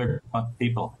 400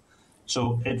 people.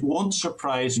 So it won't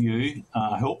surprise you,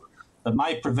 I hope, that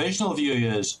my provisional view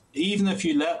is, even if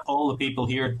you let all the people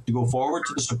here to go forward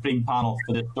to the Supreme Panel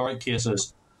for the historic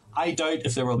cases, I doubt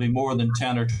if there will be more than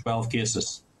 10 or 12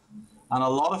 cases. And a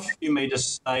lot of you may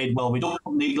decide, well, we don't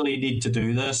legally need to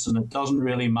do this and it doesn't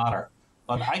really matter.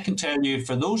 But I can tell you,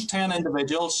 for those 10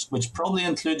 individuals, which probably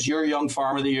includes your young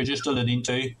farmer that you're just alluding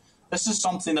to, this is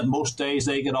something that most days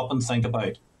they get up and think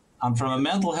about. And from a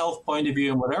mental health point of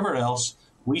view and whatever else,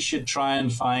 we should try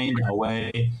and find a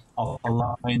way of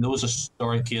allowing those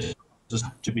historic cases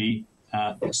to be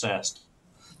assessed.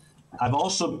 I've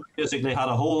also basically had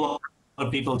a whole lot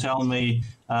of people telling me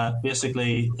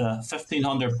basically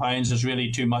 £1,500 is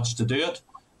really too much to do it,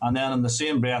 and then in the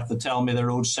same breath they tell me they're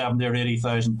owed £70,000 or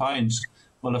 £80,000.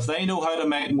 Well, if they know how to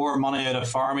make more money out of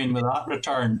farming with that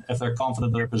return, if they're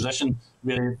confident in their position,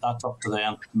 really that's up to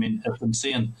them. I mean, it's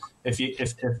insane.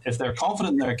 If they're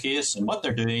confident in their case and what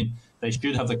they're doing, they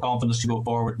should have the confidence to go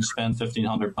forward and spend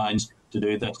 £1,500 to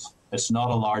do this. It's not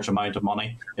a large amount of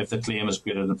money if the claim is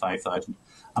greater than 5,000.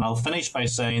 And I'll finish by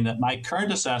saying that my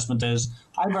current assessment is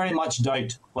I very much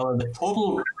doubt whether the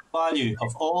total value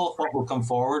of all of what will come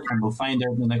forward, and we'll find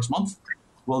out in the next month,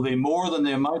 will be more than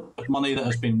the amount of money that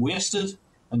has been wasted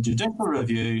in judicial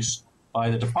reviews by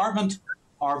the department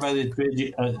or by the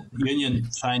trade union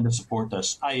trying to support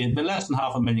this, i.e. it'd be less than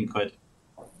 £500,000.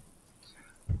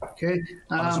 Okay.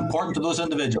 But it's important to those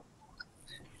individuals.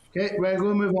 Okay, we're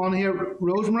going to move on here.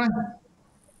 Rosemary?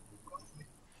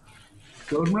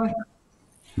 Rosemary?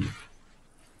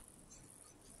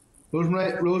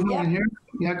 Rosemary, Yeah. in here?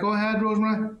 Yeah, go ahead,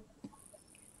 Rosemary.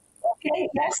 Okay,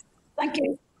 yes, thank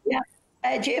you. Yeah.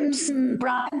 James and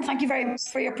Brian, thank you very much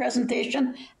for your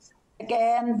presentation.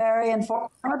 Again, very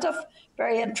informative,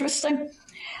 very interesting.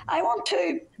 I want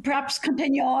to perhaps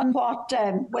continue on what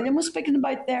William was speaking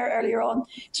about there earlier on.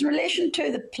 It's in relation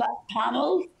to the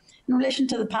panel. In relation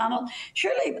to the panel,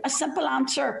 surely a simple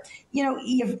answer,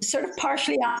 you've sort of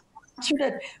partially answered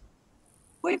it,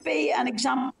 would be an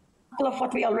example of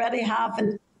what we already have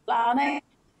in planning,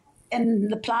 in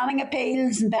the planning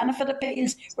appeals and benefit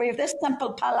appeals, where you have this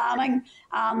simple planning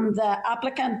and the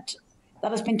applicant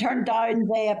that has been turned down,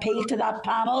 they appeal to that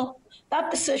panel.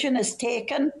 That decision is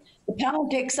taken. The panel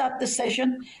takes that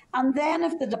decision. And then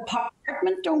if the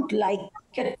department don't like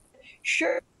it,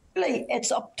 surely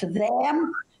it's up to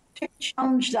them to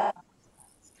challenge that,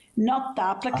 not the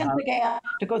applicant again,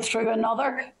 to go through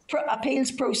another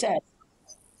appeals process.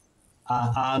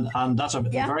 And that's a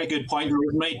very good point,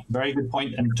 Rosemary. Very good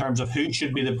point in terms of who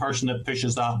should be the person that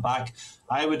pushes that back.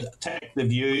 I would take the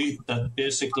view that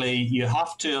basically you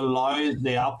have to allow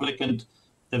the applicant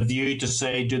the view to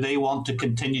say, do they want to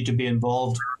continue to be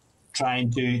involved trying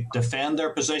to defend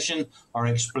their position or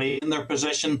explain their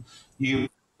position? You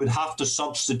would have to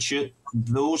substitute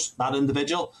that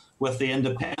individual with the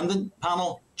independent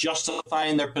panel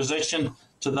justifying their position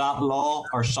to that law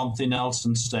or something else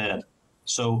instead.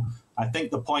 So I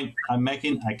think the point I'm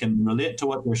making, I can relate to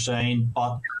what you're saying,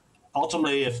 but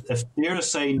ultimately, if they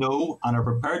say no and are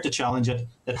prepared to challenge it,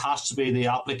 it has to be the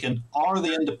applicant or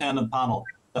the independent panel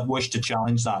that wish to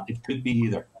challenge that. It could be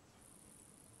either.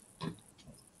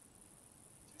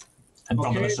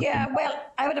 Yeah, well,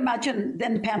 I would imagine the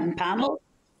independent panel.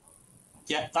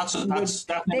 Yeah, that's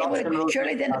definitely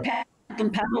surely the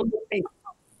independent panel would be.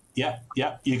 Yeah.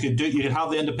 You could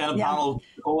have the independent panel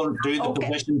go and do the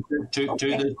position to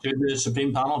the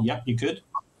Supreme Panel. Yeah, you could.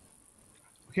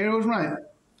 Okay, Rosemary,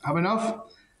 have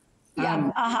enough?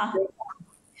 Yeah.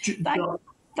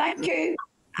 Thank you.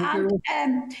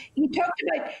 And you talked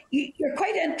about you're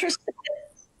quite interested.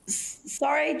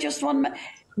 Sorry, just 1 minute.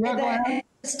 The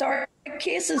historic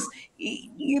cases.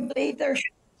 You believe there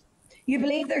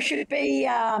should be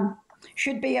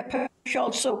a push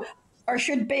also, or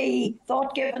should be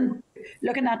thought given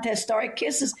looking at the historic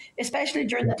cases, especially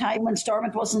during the time when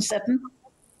Stormont wasn't sitting?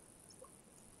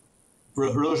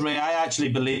 Rosemary, I actually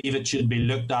believe it should be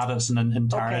looked at as an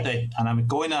entirety, and I'm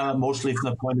going at it mostly from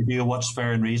the point of view of what's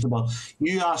fair and reasonable.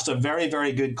 You asked a very,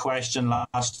 very good question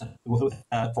last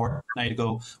fortnight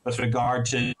ago with regard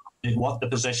to what the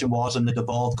position was in the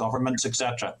devolved governments,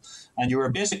 etc. And you were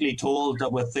basically told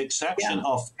that with the exception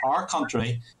of our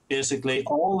country, basically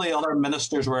all the other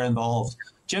ministers were involved.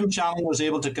 Jim Challen was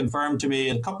able to confirm to me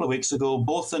a couple of weeks ago,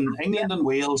 both in England and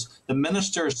Wales, the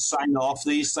ministers signed off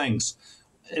these things.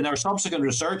 In our subsequent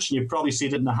research, and you've probably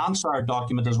seen it in the Hansard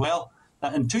document as well,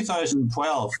 that in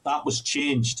 2012, that was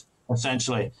changed,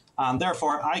 essentially. And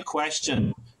therefore, I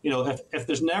question, if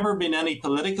there's never been any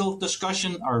political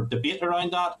discussion or debate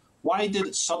around that, why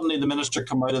did suddenly the minister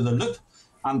come out of the loop?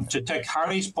 And to take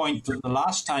Harry's point from the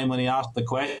last time when he asked the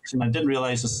question, I didn't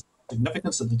realise the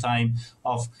significance at the time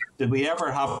of, did we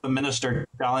ever have a minister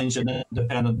challenge an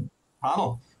independent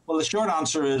panel? Well, the short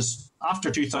answer is, after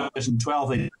 2012,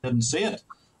 they didn't see it.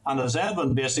 And as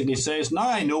Edwin basically says, now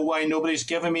I know why nobody's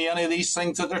giving me any of these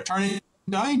things that they're turning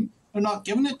down. They're not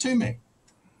giving it to me.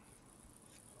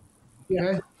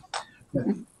 Yeah.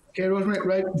 Okay, Rosemary.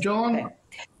 Right, John. Okay.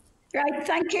 Right,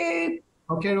 thank you.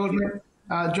 Okay, Rosemary.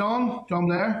 John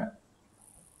Blair.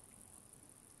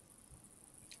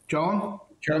 John?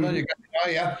 Chairman, you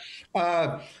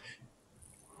got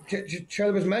Chair,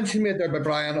 there was mention made there by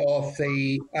Brian of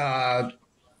the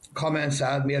comments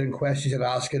I had made and questions I'd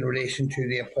asked in relation to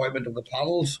the appointment of the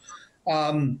panels.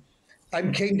 I'm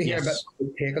keen to hear about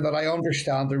the take on that. I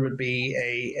understand there would be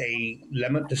a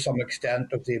limit to some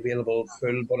extent of the available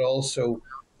pool, but also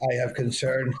I have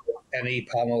concerns with any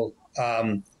panel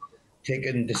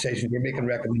taking decisions, we're making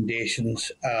recommendations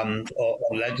on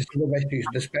legislative issues,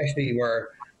 especially where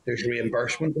there's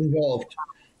reimbursement involved,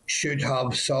 should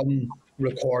have some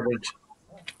recorded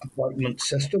appointment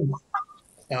system.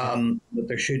 That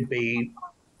there should be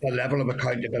a level of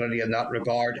accountability in that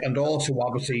regard. And also,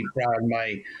 obviously, Brian,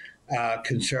 my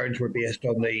concerns were based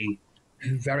on the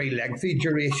very lengthy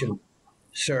duration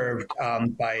served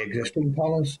by existing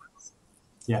panels.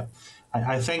 Yeah.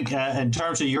 I think in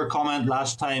terms of your comment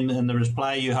last time in the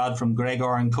reply you had from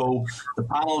Gregor and Co, the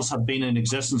panels have been in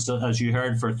existence, as you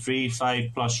heard, for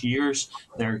 5+ years.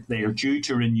 They are due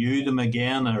to renew them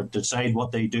again or decide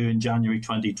what they do in January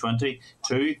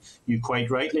 2022. You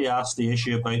quite rightly asked the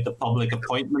issue about the public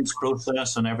appointments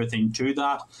process and everything to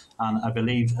that. And I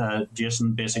believe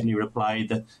Jason basically replied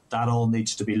that that all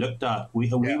needs to be looked at. We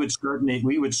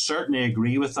would certainly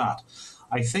agree with that.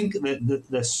 I think that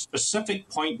the specific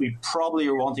point we probably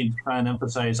are wanting to try and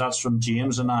emphasise, that's from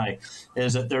James and I,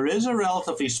 is that there is a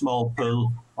relatively small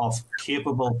pool of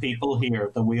capable people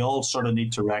here that we all sort of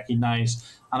need to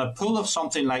recognise. And a pool of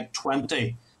something like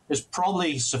 20 is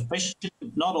probably sufficient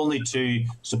not only to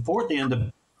support the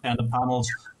independent panels,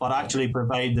 but actually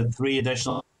provide the 3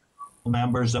 additional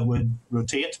members that would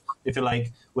rotate, if you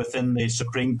like, within the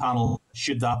Supreme Panel,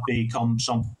 should that become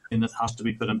something that has to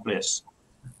be put in place.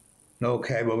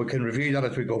 Okay, well, we can review that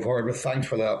as we go forward, but thanks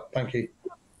for that. Thank you.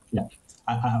 Yeah.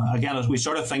 Again, as we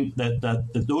sort of think that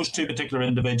those 2 particular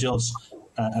individuals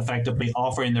effectively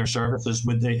offering their services,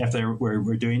 if they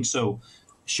were doing so,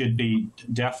 should be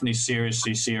definitely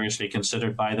seriously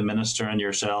considered by the Minister and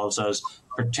yourselves, as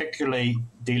particularly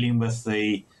dealing with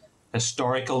the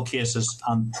historical cases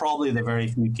and probably the very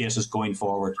few cases going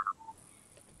forward.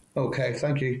 Okay,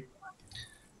 thank you.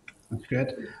 That's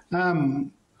great.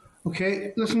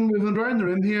 Okay, listen, we've been around the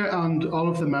room here and all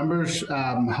of the members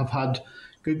have had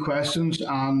good questions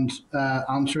and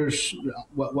answers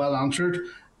well answered.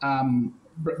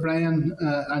 Brian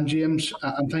and James,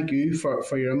 and thank you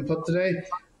for your input today.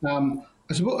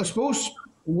 I suppose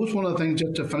one of the things,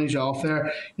 just to finish off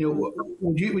there,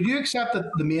 would you accept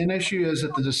that the main issue is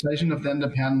that the decision of the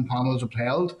independent panel is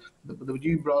upheld? Would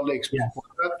you broadly explain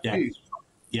that?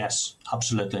 Yes,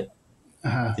 absolutely.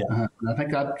 I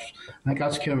think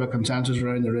that's kind of a consensus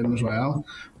around the room as well.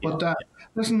 But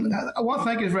listen, I want to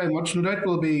thank you very much. No doubt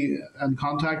we'll be in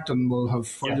contact and we'll have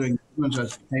further engagements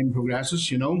as time progresses.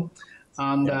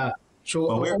 And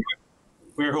so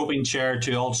we're hoping, Chair,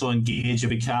 to also engage, if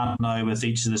we can now, with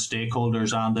each of the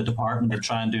stakeholders and the department to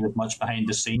try and do as much behind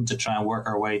the scenes to try and work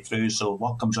our way through. So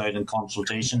what comes out in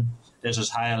consultation is as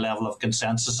high a level of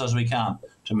consensus as we can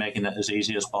to making it as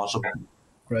easy as possible.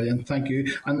 Brilliant, thank you.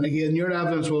 And again, your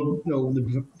evidence will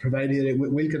provide you.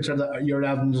 We'll consider your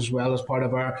evidence as well as part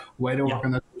of our wider work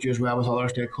on that issue as well with other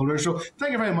stakeholders. So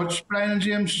thank you very much, Brian and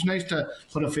James. It's nice to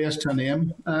put a face to a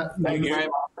name. Thank you very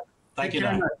much. Thank you.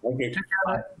 Take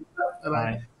care.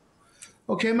 Bye.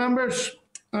 Okay, members.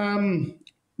 We're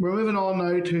moving on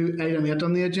now to item 8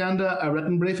 on the agenda, a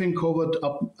written briefing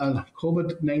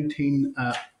COVID-19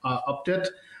 update.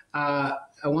 I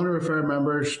want to refer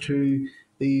members to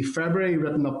the Febraury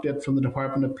written update from the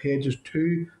Department of pages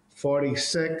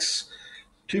 246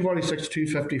 to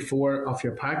 254 of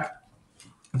your pack.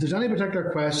 If there's any particular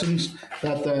questions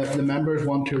that the members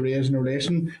want to raise in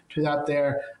relation to that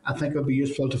there, I think it would be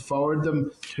useful to forward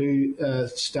them to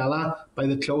Stella by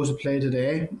the close of play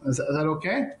today. Is that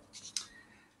okay?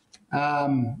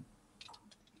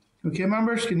 Okay,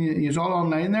 members, can you all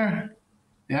online there?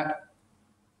 Yeah.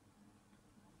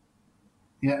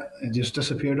 Yeah, it just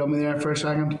disappeared on me there for a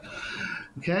second.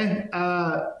 Okay.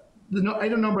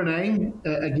 Item number 9,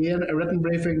 again, a written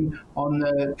briefing on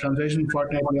the transition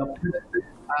fortnightly update.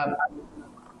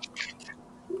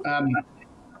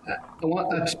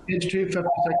 That's page 256. I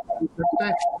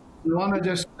want to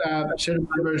just say to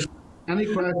members, any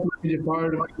questions you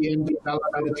forward again to tell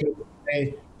about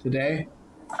it today.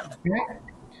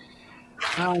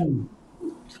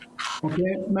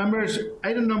 Okay, members,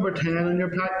 item number 10 in your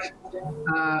pack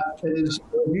is a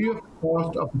review of the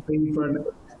cost of the fee for an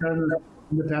external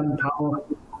independent panel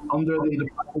under the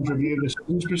Department's review of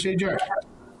decisions procedure.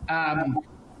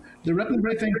 The written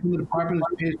briefing from the Department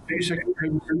is page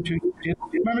 262.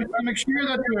 Remember, make sure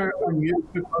that you're on mute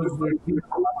because there's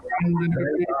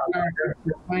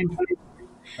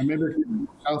or maybe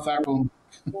self-echoing.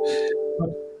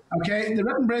 Okay, the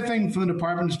written briefing from the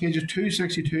Department is pages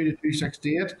 262 to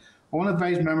 268. I want to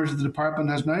advise members that the Department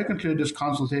has now concluded its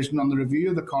consultation on the review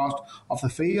of the cost of the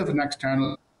fee of an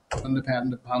external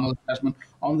independent panel assessment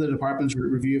on the Department's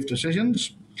review of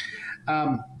decisions.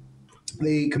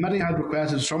 The committee had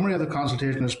requested a summary of the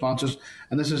consultation responses,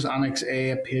 and this is Annex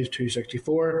A at page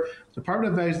 264. The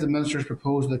Department advised the Minister's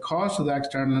proposed the cost of the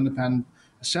external independent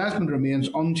assessment remains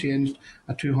unchanged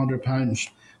at £200.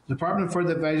 The Department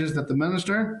further advises that the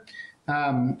Minister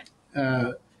that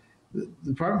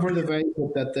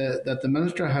the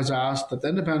Minister has asked that the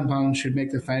independent panel should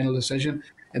make the final decision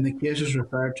in the cases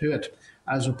referred to it,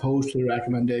 as opposed to the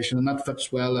recommendation, and that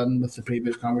fits well in with the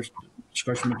previous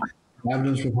discussion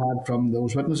evidence we've had from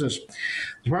those witnesses.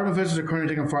 The Department of Visitors are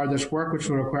currently taking forward this work, which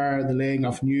will require the laying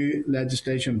of new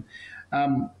legislation.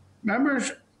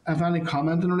 Members have any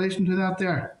comment in relation to that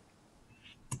there?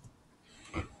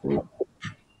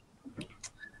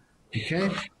 Okay,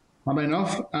 probably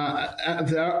enough. If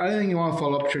there are anything you want to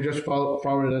follow up to, just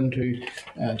forward it into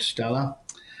Stella.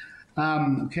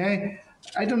 Okay,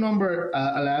 item number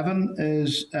 11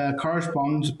 is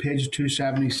correspondence, page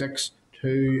 276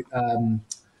 to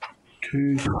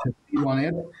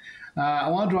 318. I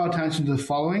want to draw attention to the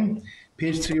following.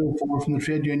 Page 304, from the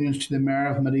trade unions to the Mayor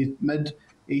of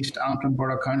Mid-East Antrim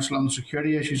Borough Council on the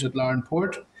security issues at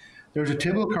Larnport. There is a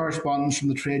table of correspondence from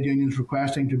the trade unions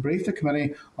requesting to brief the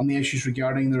committee on the issues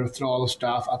regarding the withdrawal of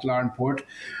staff at Larnport.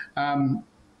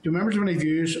 Do members have any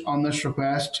views on this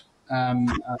request?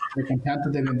 They're content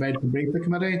that they've been invited to brief the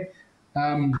committee.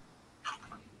 Do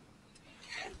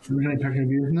you have any particular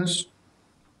views on this?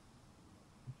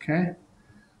 Okay.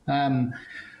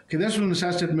 Okay, this will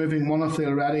necessitate moving one of the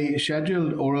already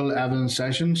scheduled oral evidence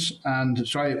sessions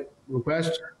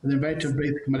request with invite to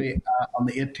brief the committee on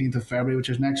the 18th of February, which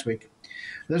is next week.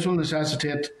 This will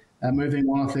necessitate moving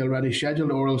one of the already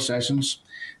scheduled oral sessions.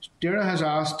 Deirdre has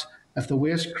asked if the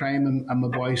waste, crime and my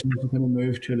voice can be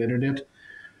moved to a later date.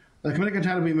 The committee can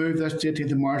tell we move this to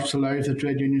 18th of March to allow the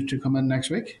trade unions to come in next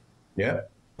week. Yeah,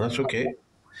 that's okay.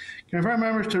 Can I refer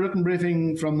members to a written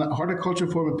briefing from the Horticulture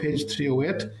Forum at page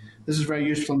 308. This is very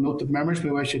useful note that members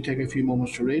may wish to take a few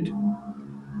moments to read.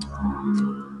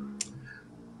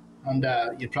 And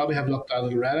you probably have looked at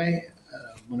it already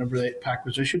whenever the pack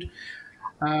was issued.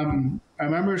 Our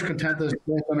members content that it's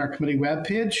placed on our committee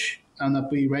webpage and that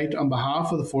we write on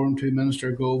behalf of the forum to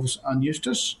Minister Goves and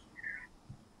Eustace.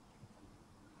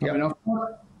 Yep.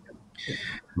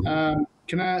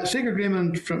 Can I seek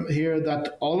agreement from here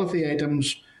that all of the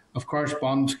items of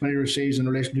correspondence committee receives in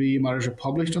relation to EU matters are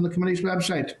published on the committee's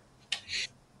website?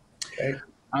 Okay.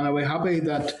 And are we happy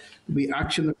that we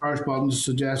action the correspondence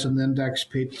suggested in the index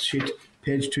sheet,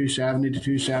 page 270 to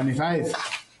 275?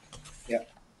 Yeah.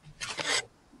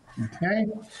 Okay.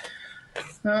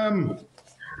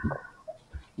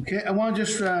 Okay, I want to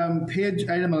just page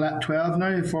item 12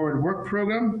 now, the forward work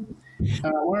programme.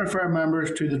 I want to refer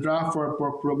members to the draft work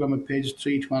programme at page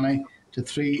 320 to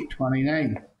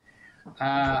 329.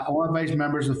 I want to advise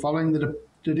members of the following: the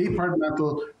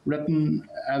departmental written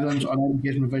evidence on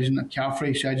education provision at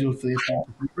Caffrey scheduled for the 8th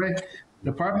of February.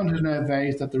 The department has now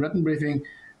advised that the written briefing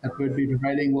it would be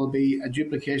providing will be a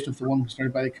duplication of the one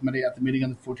considered by the committee at the meeting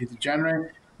on the 14th of January.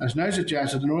 As now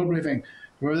suggested, an oral briefing,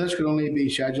 where this could only be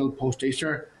scheduled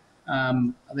post-Easter.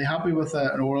 Are they happy with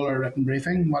an oral or written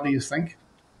briefing? What do you think?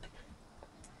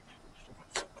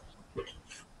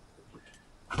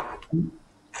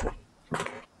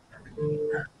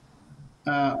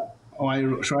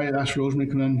 Sorry, that's Rosemary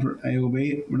coming in for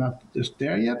AOB. We're not just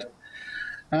there yet.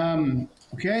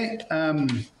 Okay.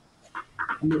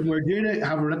 We're due to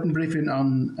have a written briefing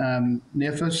on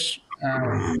NAFIS.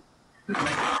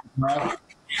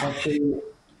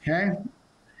 Okay.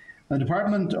 The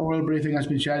department oral briefing has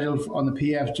been scheduled on the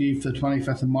PFG for the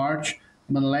 25th of March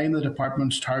and in line with the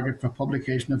department's target for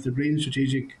publication of the Green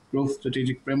Strategic Growth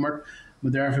Strategic Framework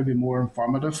would therefore be more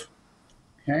informative.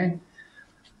 Okay.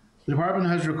 The department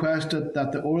has requested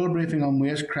that the oral briefing on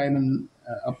waste, crime and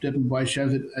update and voice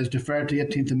shout is deferred to the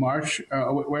 18th of March.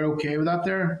 We're okay with that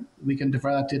there? We can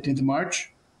defer that to 18th of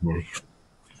March? Yes.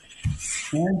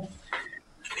 Okay.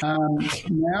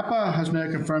 NAPA has now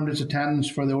confirmed its attendance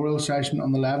for the oral session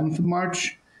on the 11th of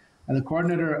March. And the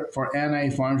coordinator for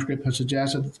NI Farms Group has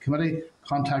suggested that the committee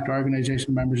contact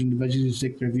organisation members individually to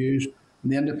seek their views on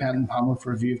the independent panel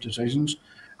for review of decisions.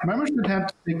 Members can attempt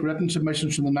to take written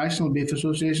submissions from the National Beef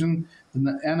Association,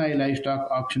 the NI Livestock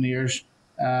Auctioneers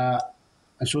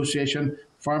Association,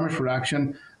 Farmers for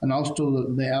Action, and also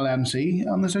the LMC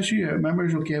on this issue. Are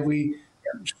members okay if we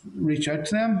reach out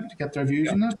to them to get their views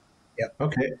on this? Yeah.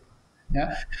 Okay.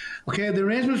 Yeah. Okay, the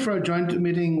arrangements for a joint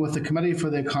meeting with the Committee for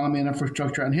the Economy and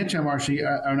Infrastructure and HMRC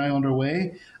are now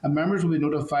underway, and members will be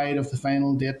notified of the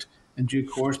final date in due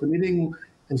course. The meeting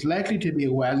is likely to be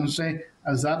a Wednesday,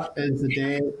 as that is the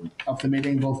day of the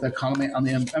meeting, both the Economy and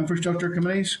the Infrastructure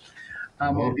Committees.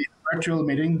 Will be a virtual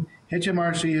meeting.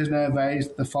 HMRC has now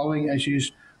advised the following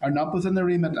issues are not within the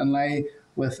remit and lie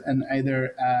within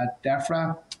either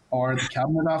DEFRA or the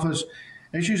Cabinet Office.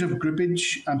 Issues of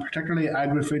groupage, and particularly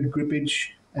agri-food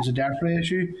groupage, is a DEFRA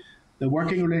issue. The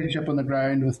working relationship on the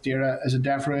ground with DERA is a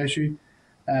DEFRA issue.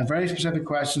 Very specific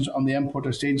questions on the import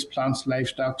of seeds, plants,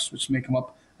 livestock, which may come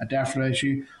up, a DEFRA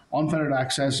issue. Unfettered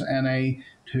access, NA,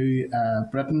 to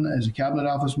Britain is a Cabinet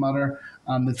Office matter.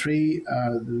 And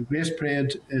the Grace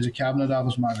Parade is a Cabinet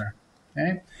Office matter.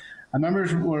 Okay? And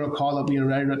members will recall that we are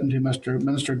already written to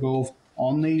Minister Gove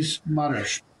on these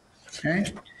matters.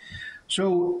 Okay.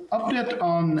 So, update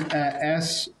on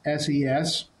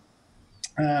SES,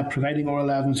 Providing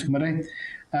Oral Evidence Committee.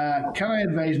 Can I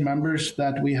advise members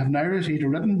that we have now received a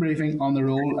written briefing on the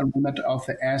role and remit of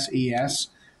the SES,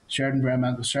 Shared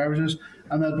Environmental Services,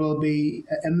 and that will be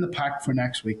in the pack for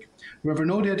next week. However,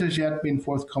 no date has yet been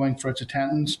forthcoming for its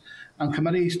attendance, and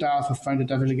committee staff have found it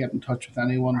difficult to get in touch with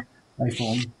anyone by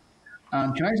phone.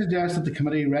 And can I suggest that the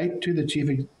committee write to the Chief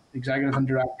Executive and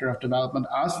Director of Development,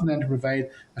 asking them to provide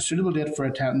a suitable date for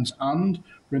attendance and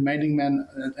reminding them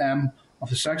of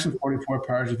the Section 44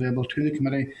 powers available to the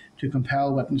committee to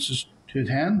compel witnesses to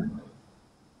attend.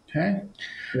 Okay.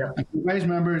 Yeah. And advise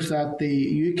members that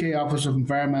the UK Office of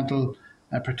Environmental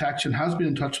Protection has been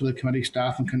in touch with the committee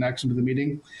staff in connection with the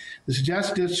meeting. The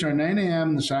suggested dates are 9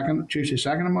 a.m. on Tuesday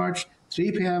 2nd of March,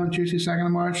 3 p.m. on Tuesday 2nd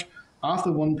of March,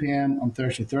 after 1 p.m. on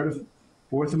Thursday 4th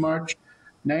of March,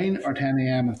 9 or 10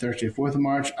 a.m. on Thursday 4th of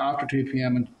March, after 2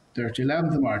 p.m. on Thursday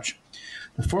 11th of March.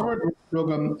 The forward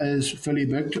programme is fully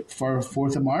booked for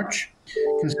 4th of March.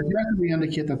 Can we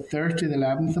indicate that Thursday the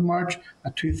 11th of March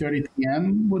at 2:30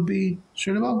 p.m. would be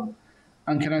suitable?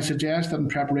 And can I suggest that in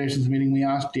preparation of the meeting we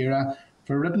ask DERA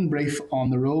for a written brief on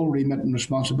the role, remit and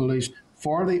responsibilities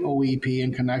for the OEP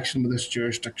in connection with this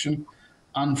jurisdiction,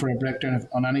 and for a breakdown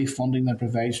on any funding that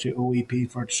provides to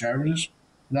OEP for its services?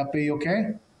 Would that be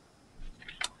okay?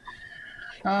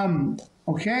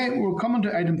 Okay, we're coming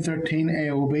to item 13,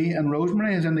 AOB, and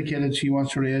Rosemary has indicated she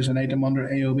wants to raise an item under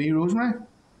AOB. Rosemary?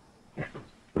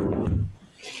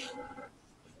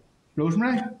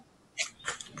 Rosemary?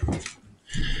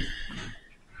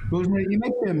 Rosemary, you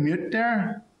might be on mute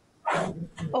there.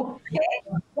 Okay.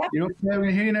 Yep. You okay? We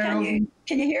can hear you now.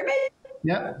 Can you hear me?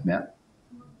 Yeah, yeah.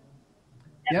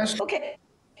 Yes. Okay.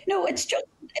 No, it's just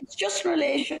in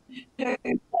relation to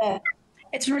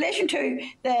it's in relation to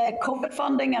the COVID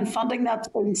funding and funding that's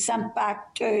been sent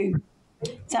back.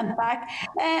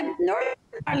 Northern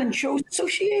Ireland shows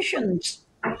associations,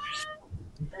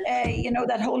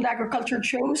 that hold agriculture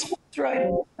shows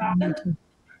throughout Ireland.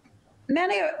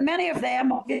 Many of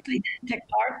them obviously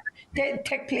didn't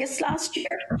take place last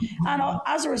year, and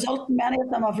as a result, many of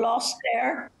them have lost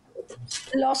their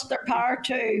power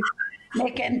to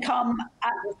make income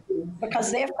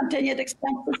because they have continued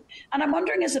expenses. And I'm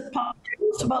wondering, is it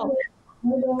possible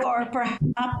for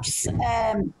perhaps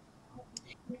to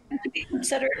be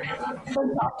considered in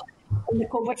the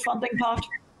COVID funding pot?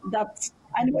 I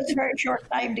know it's a very short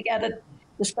time to get it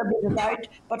distributed out,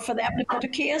 but for them to put a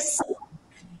case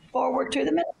forward to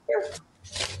the minister.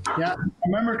 Yeah,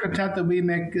 remember, content that we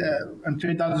make and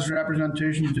treat that as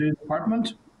representation to the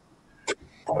department.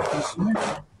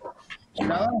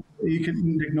 Stella, you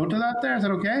can take note of that there. Is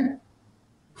that okay?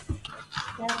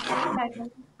 Yeah.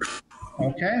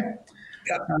 Okay.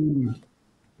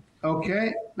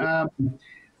 Okay.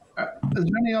 Is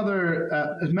there any other,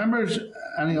 as members,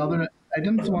 any other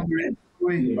items? Okay.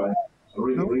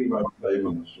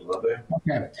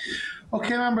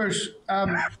 Okay, members.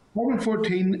 Item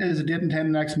 14 is the date and time of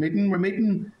the next meeting. We're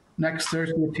meeting next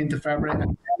Thursday, 18th of February at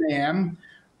 10 a.m.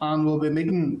 and we'll be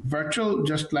meeting virtual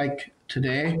just like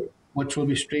today, which will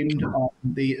be streamed on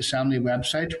the Assembly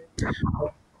website.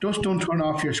 Just don't turn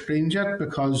off your screens yet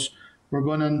because we're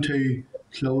going into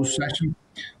closed session.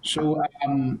 So I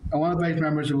want to advise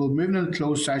members that we'll move into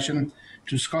closed session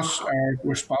to discuss our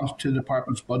response to the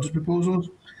department's budget proposals.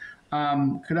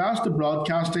 Could I ask the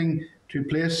broadcasting to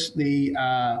place the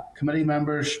committee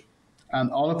members and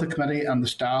all of the committee and the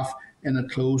staff in a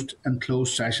closed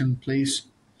session, please?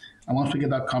 And once we get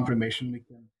that confirmation, we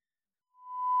can.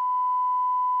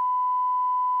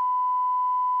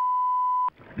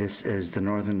 This is the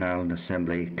Northern Ireland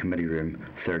Assembly Committee Room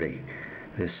 30.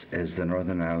 This is the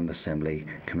Northern Ireland Assembly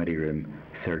Committee Room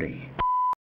 30.